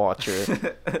movie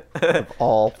watcher of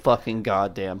all fucking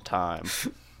goddamn time.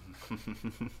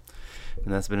 And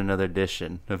that's been another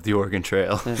edition of the Oregon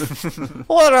Trail.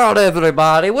 What out,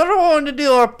 everybody? We're going to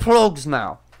do our plugs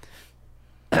now.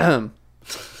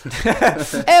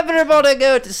 Everybody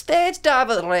go to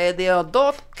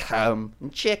stagediverradio.com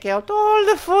and check out all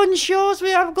the fun shows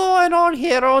we have going on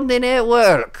here on the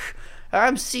network.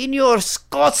 I'm Senior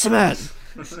Scotsman,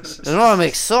 and I'm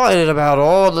excited about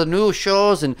all the new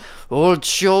shows and old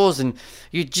shows and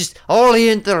all the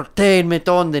entertainment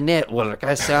on the network.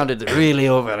 I sounded really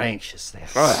over anxious there.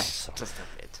 All right, so, just a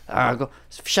bit.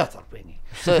 Shut up, Winnie.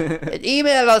 So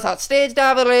email us at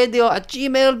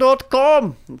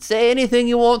stagediverradio@gmail.com and say anything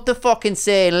you want to fucking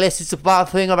say, unless it's a bad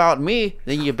thing about me.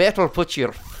 Then you better put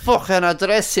your fucking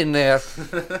address in there.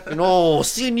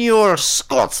 Senior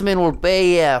Scotsman will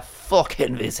pay you a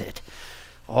fucking visit.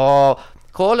 Or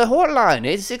call the hotline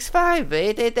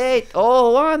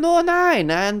 865-888-0109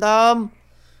 and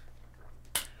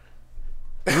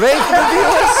rate, review,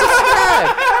 and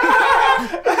subscribe.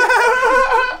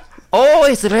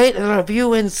 Always rate,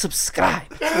 review, and subscribe.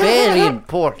 Very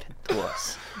important to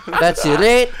us. That's it.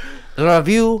 Rate,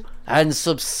 review, and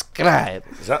subscribe.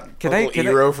 Is that Can Uncle I- can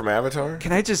Eero from Avatar?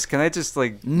 Can I just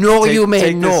like No, you may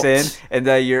take not. this in, and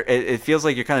it feels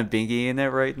like you're kind of Bingy in it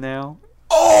right now.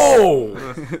 Oh!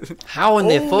 How in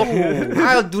the fuck?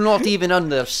 I do not even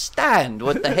understand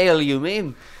what the hell you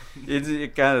mean.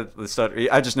 It kind of stuttering.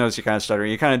 I just noticed you're kind of stuttering.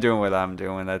 You're kind of doing what I'm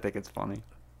doing. I think it's funny.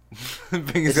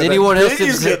 Is anyone else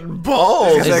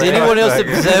balls? Is anyone else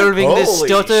observing this Holy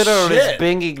stutter, or is shit.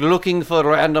 Bingy looking for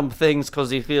random things because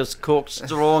he feels cock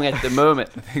strong at the moment?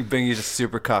 I think Bingy's just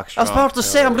super I cockstrong. was about to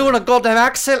say I'm doing a goddamn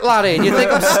accent, Larry, and you think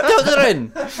I'm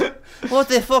stuttering? What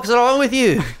the fuck's wrong with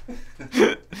you?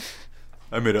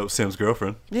 I made up with Sam's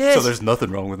girlfriend. Yes. So there's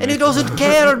nothing wrong with And me. he doesn't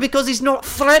care because he's not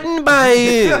threatened by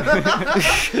you.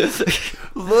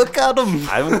 Look at him.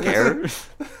 I don't care.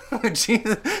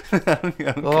 Jesus.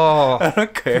 Oh, I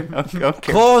don't care. I don't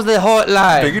care. call the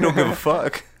hotline. Bingy don't give a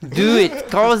fuck. Do it.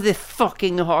 Call the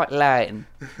fucking hotline.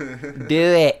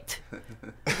 Do it.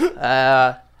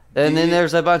 And then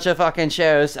there's a bunch of fucking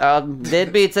shows.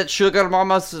 Deadbeats at Sugar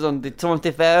Mama's on the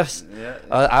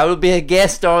 21st. I will be a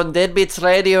guest on Deadbeats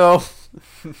Radio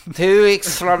 2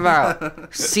 weeks from now.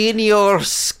 Senior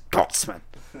Scotsman.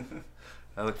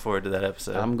 I look forward to that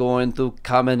episode. I'm going to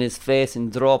come in his face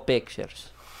and draw pictures.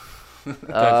 We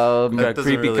got doesn't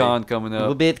Creepy really- Con coming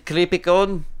We'll up. be at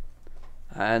CreepyCon,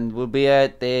 and we'll be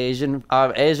at the Asian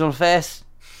Fest.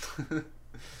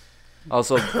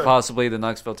 Also, possibly the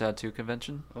Knoxville Tattoo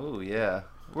Convention. Oh, yeah.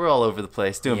 We're all over the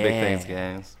place doing big Yeah. things,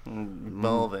 gangs.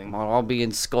 Evolving. I'll be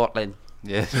in Scotland,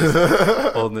 Yeah,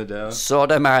 just holding it down.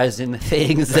 sodomizing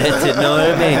things that you know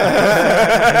what I mean.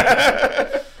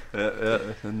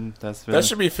 And that's been... That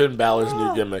should be Finn Balor's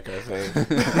new gimmick, I think.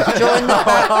 Join the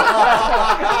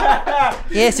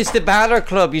Yes, it's the Balor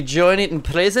Club. You join it in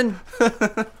prison.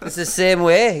 It's the same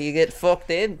way. You get fucked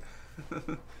in.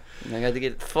 And I got to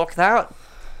get fucked out.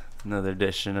 Another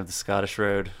edition of the Scottish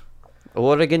Road.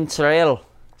 Oregon Trail.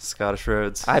 Scottish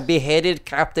Roads. I beheaded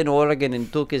Captain Oregon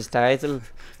and took his title.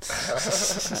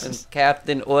 And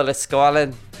Captain Ola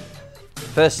Scotland.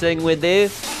 First thing we do,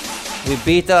 we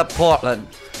beat up Portland.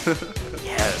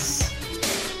 Yes.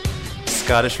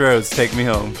 Scottish Roads, take me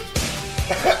home.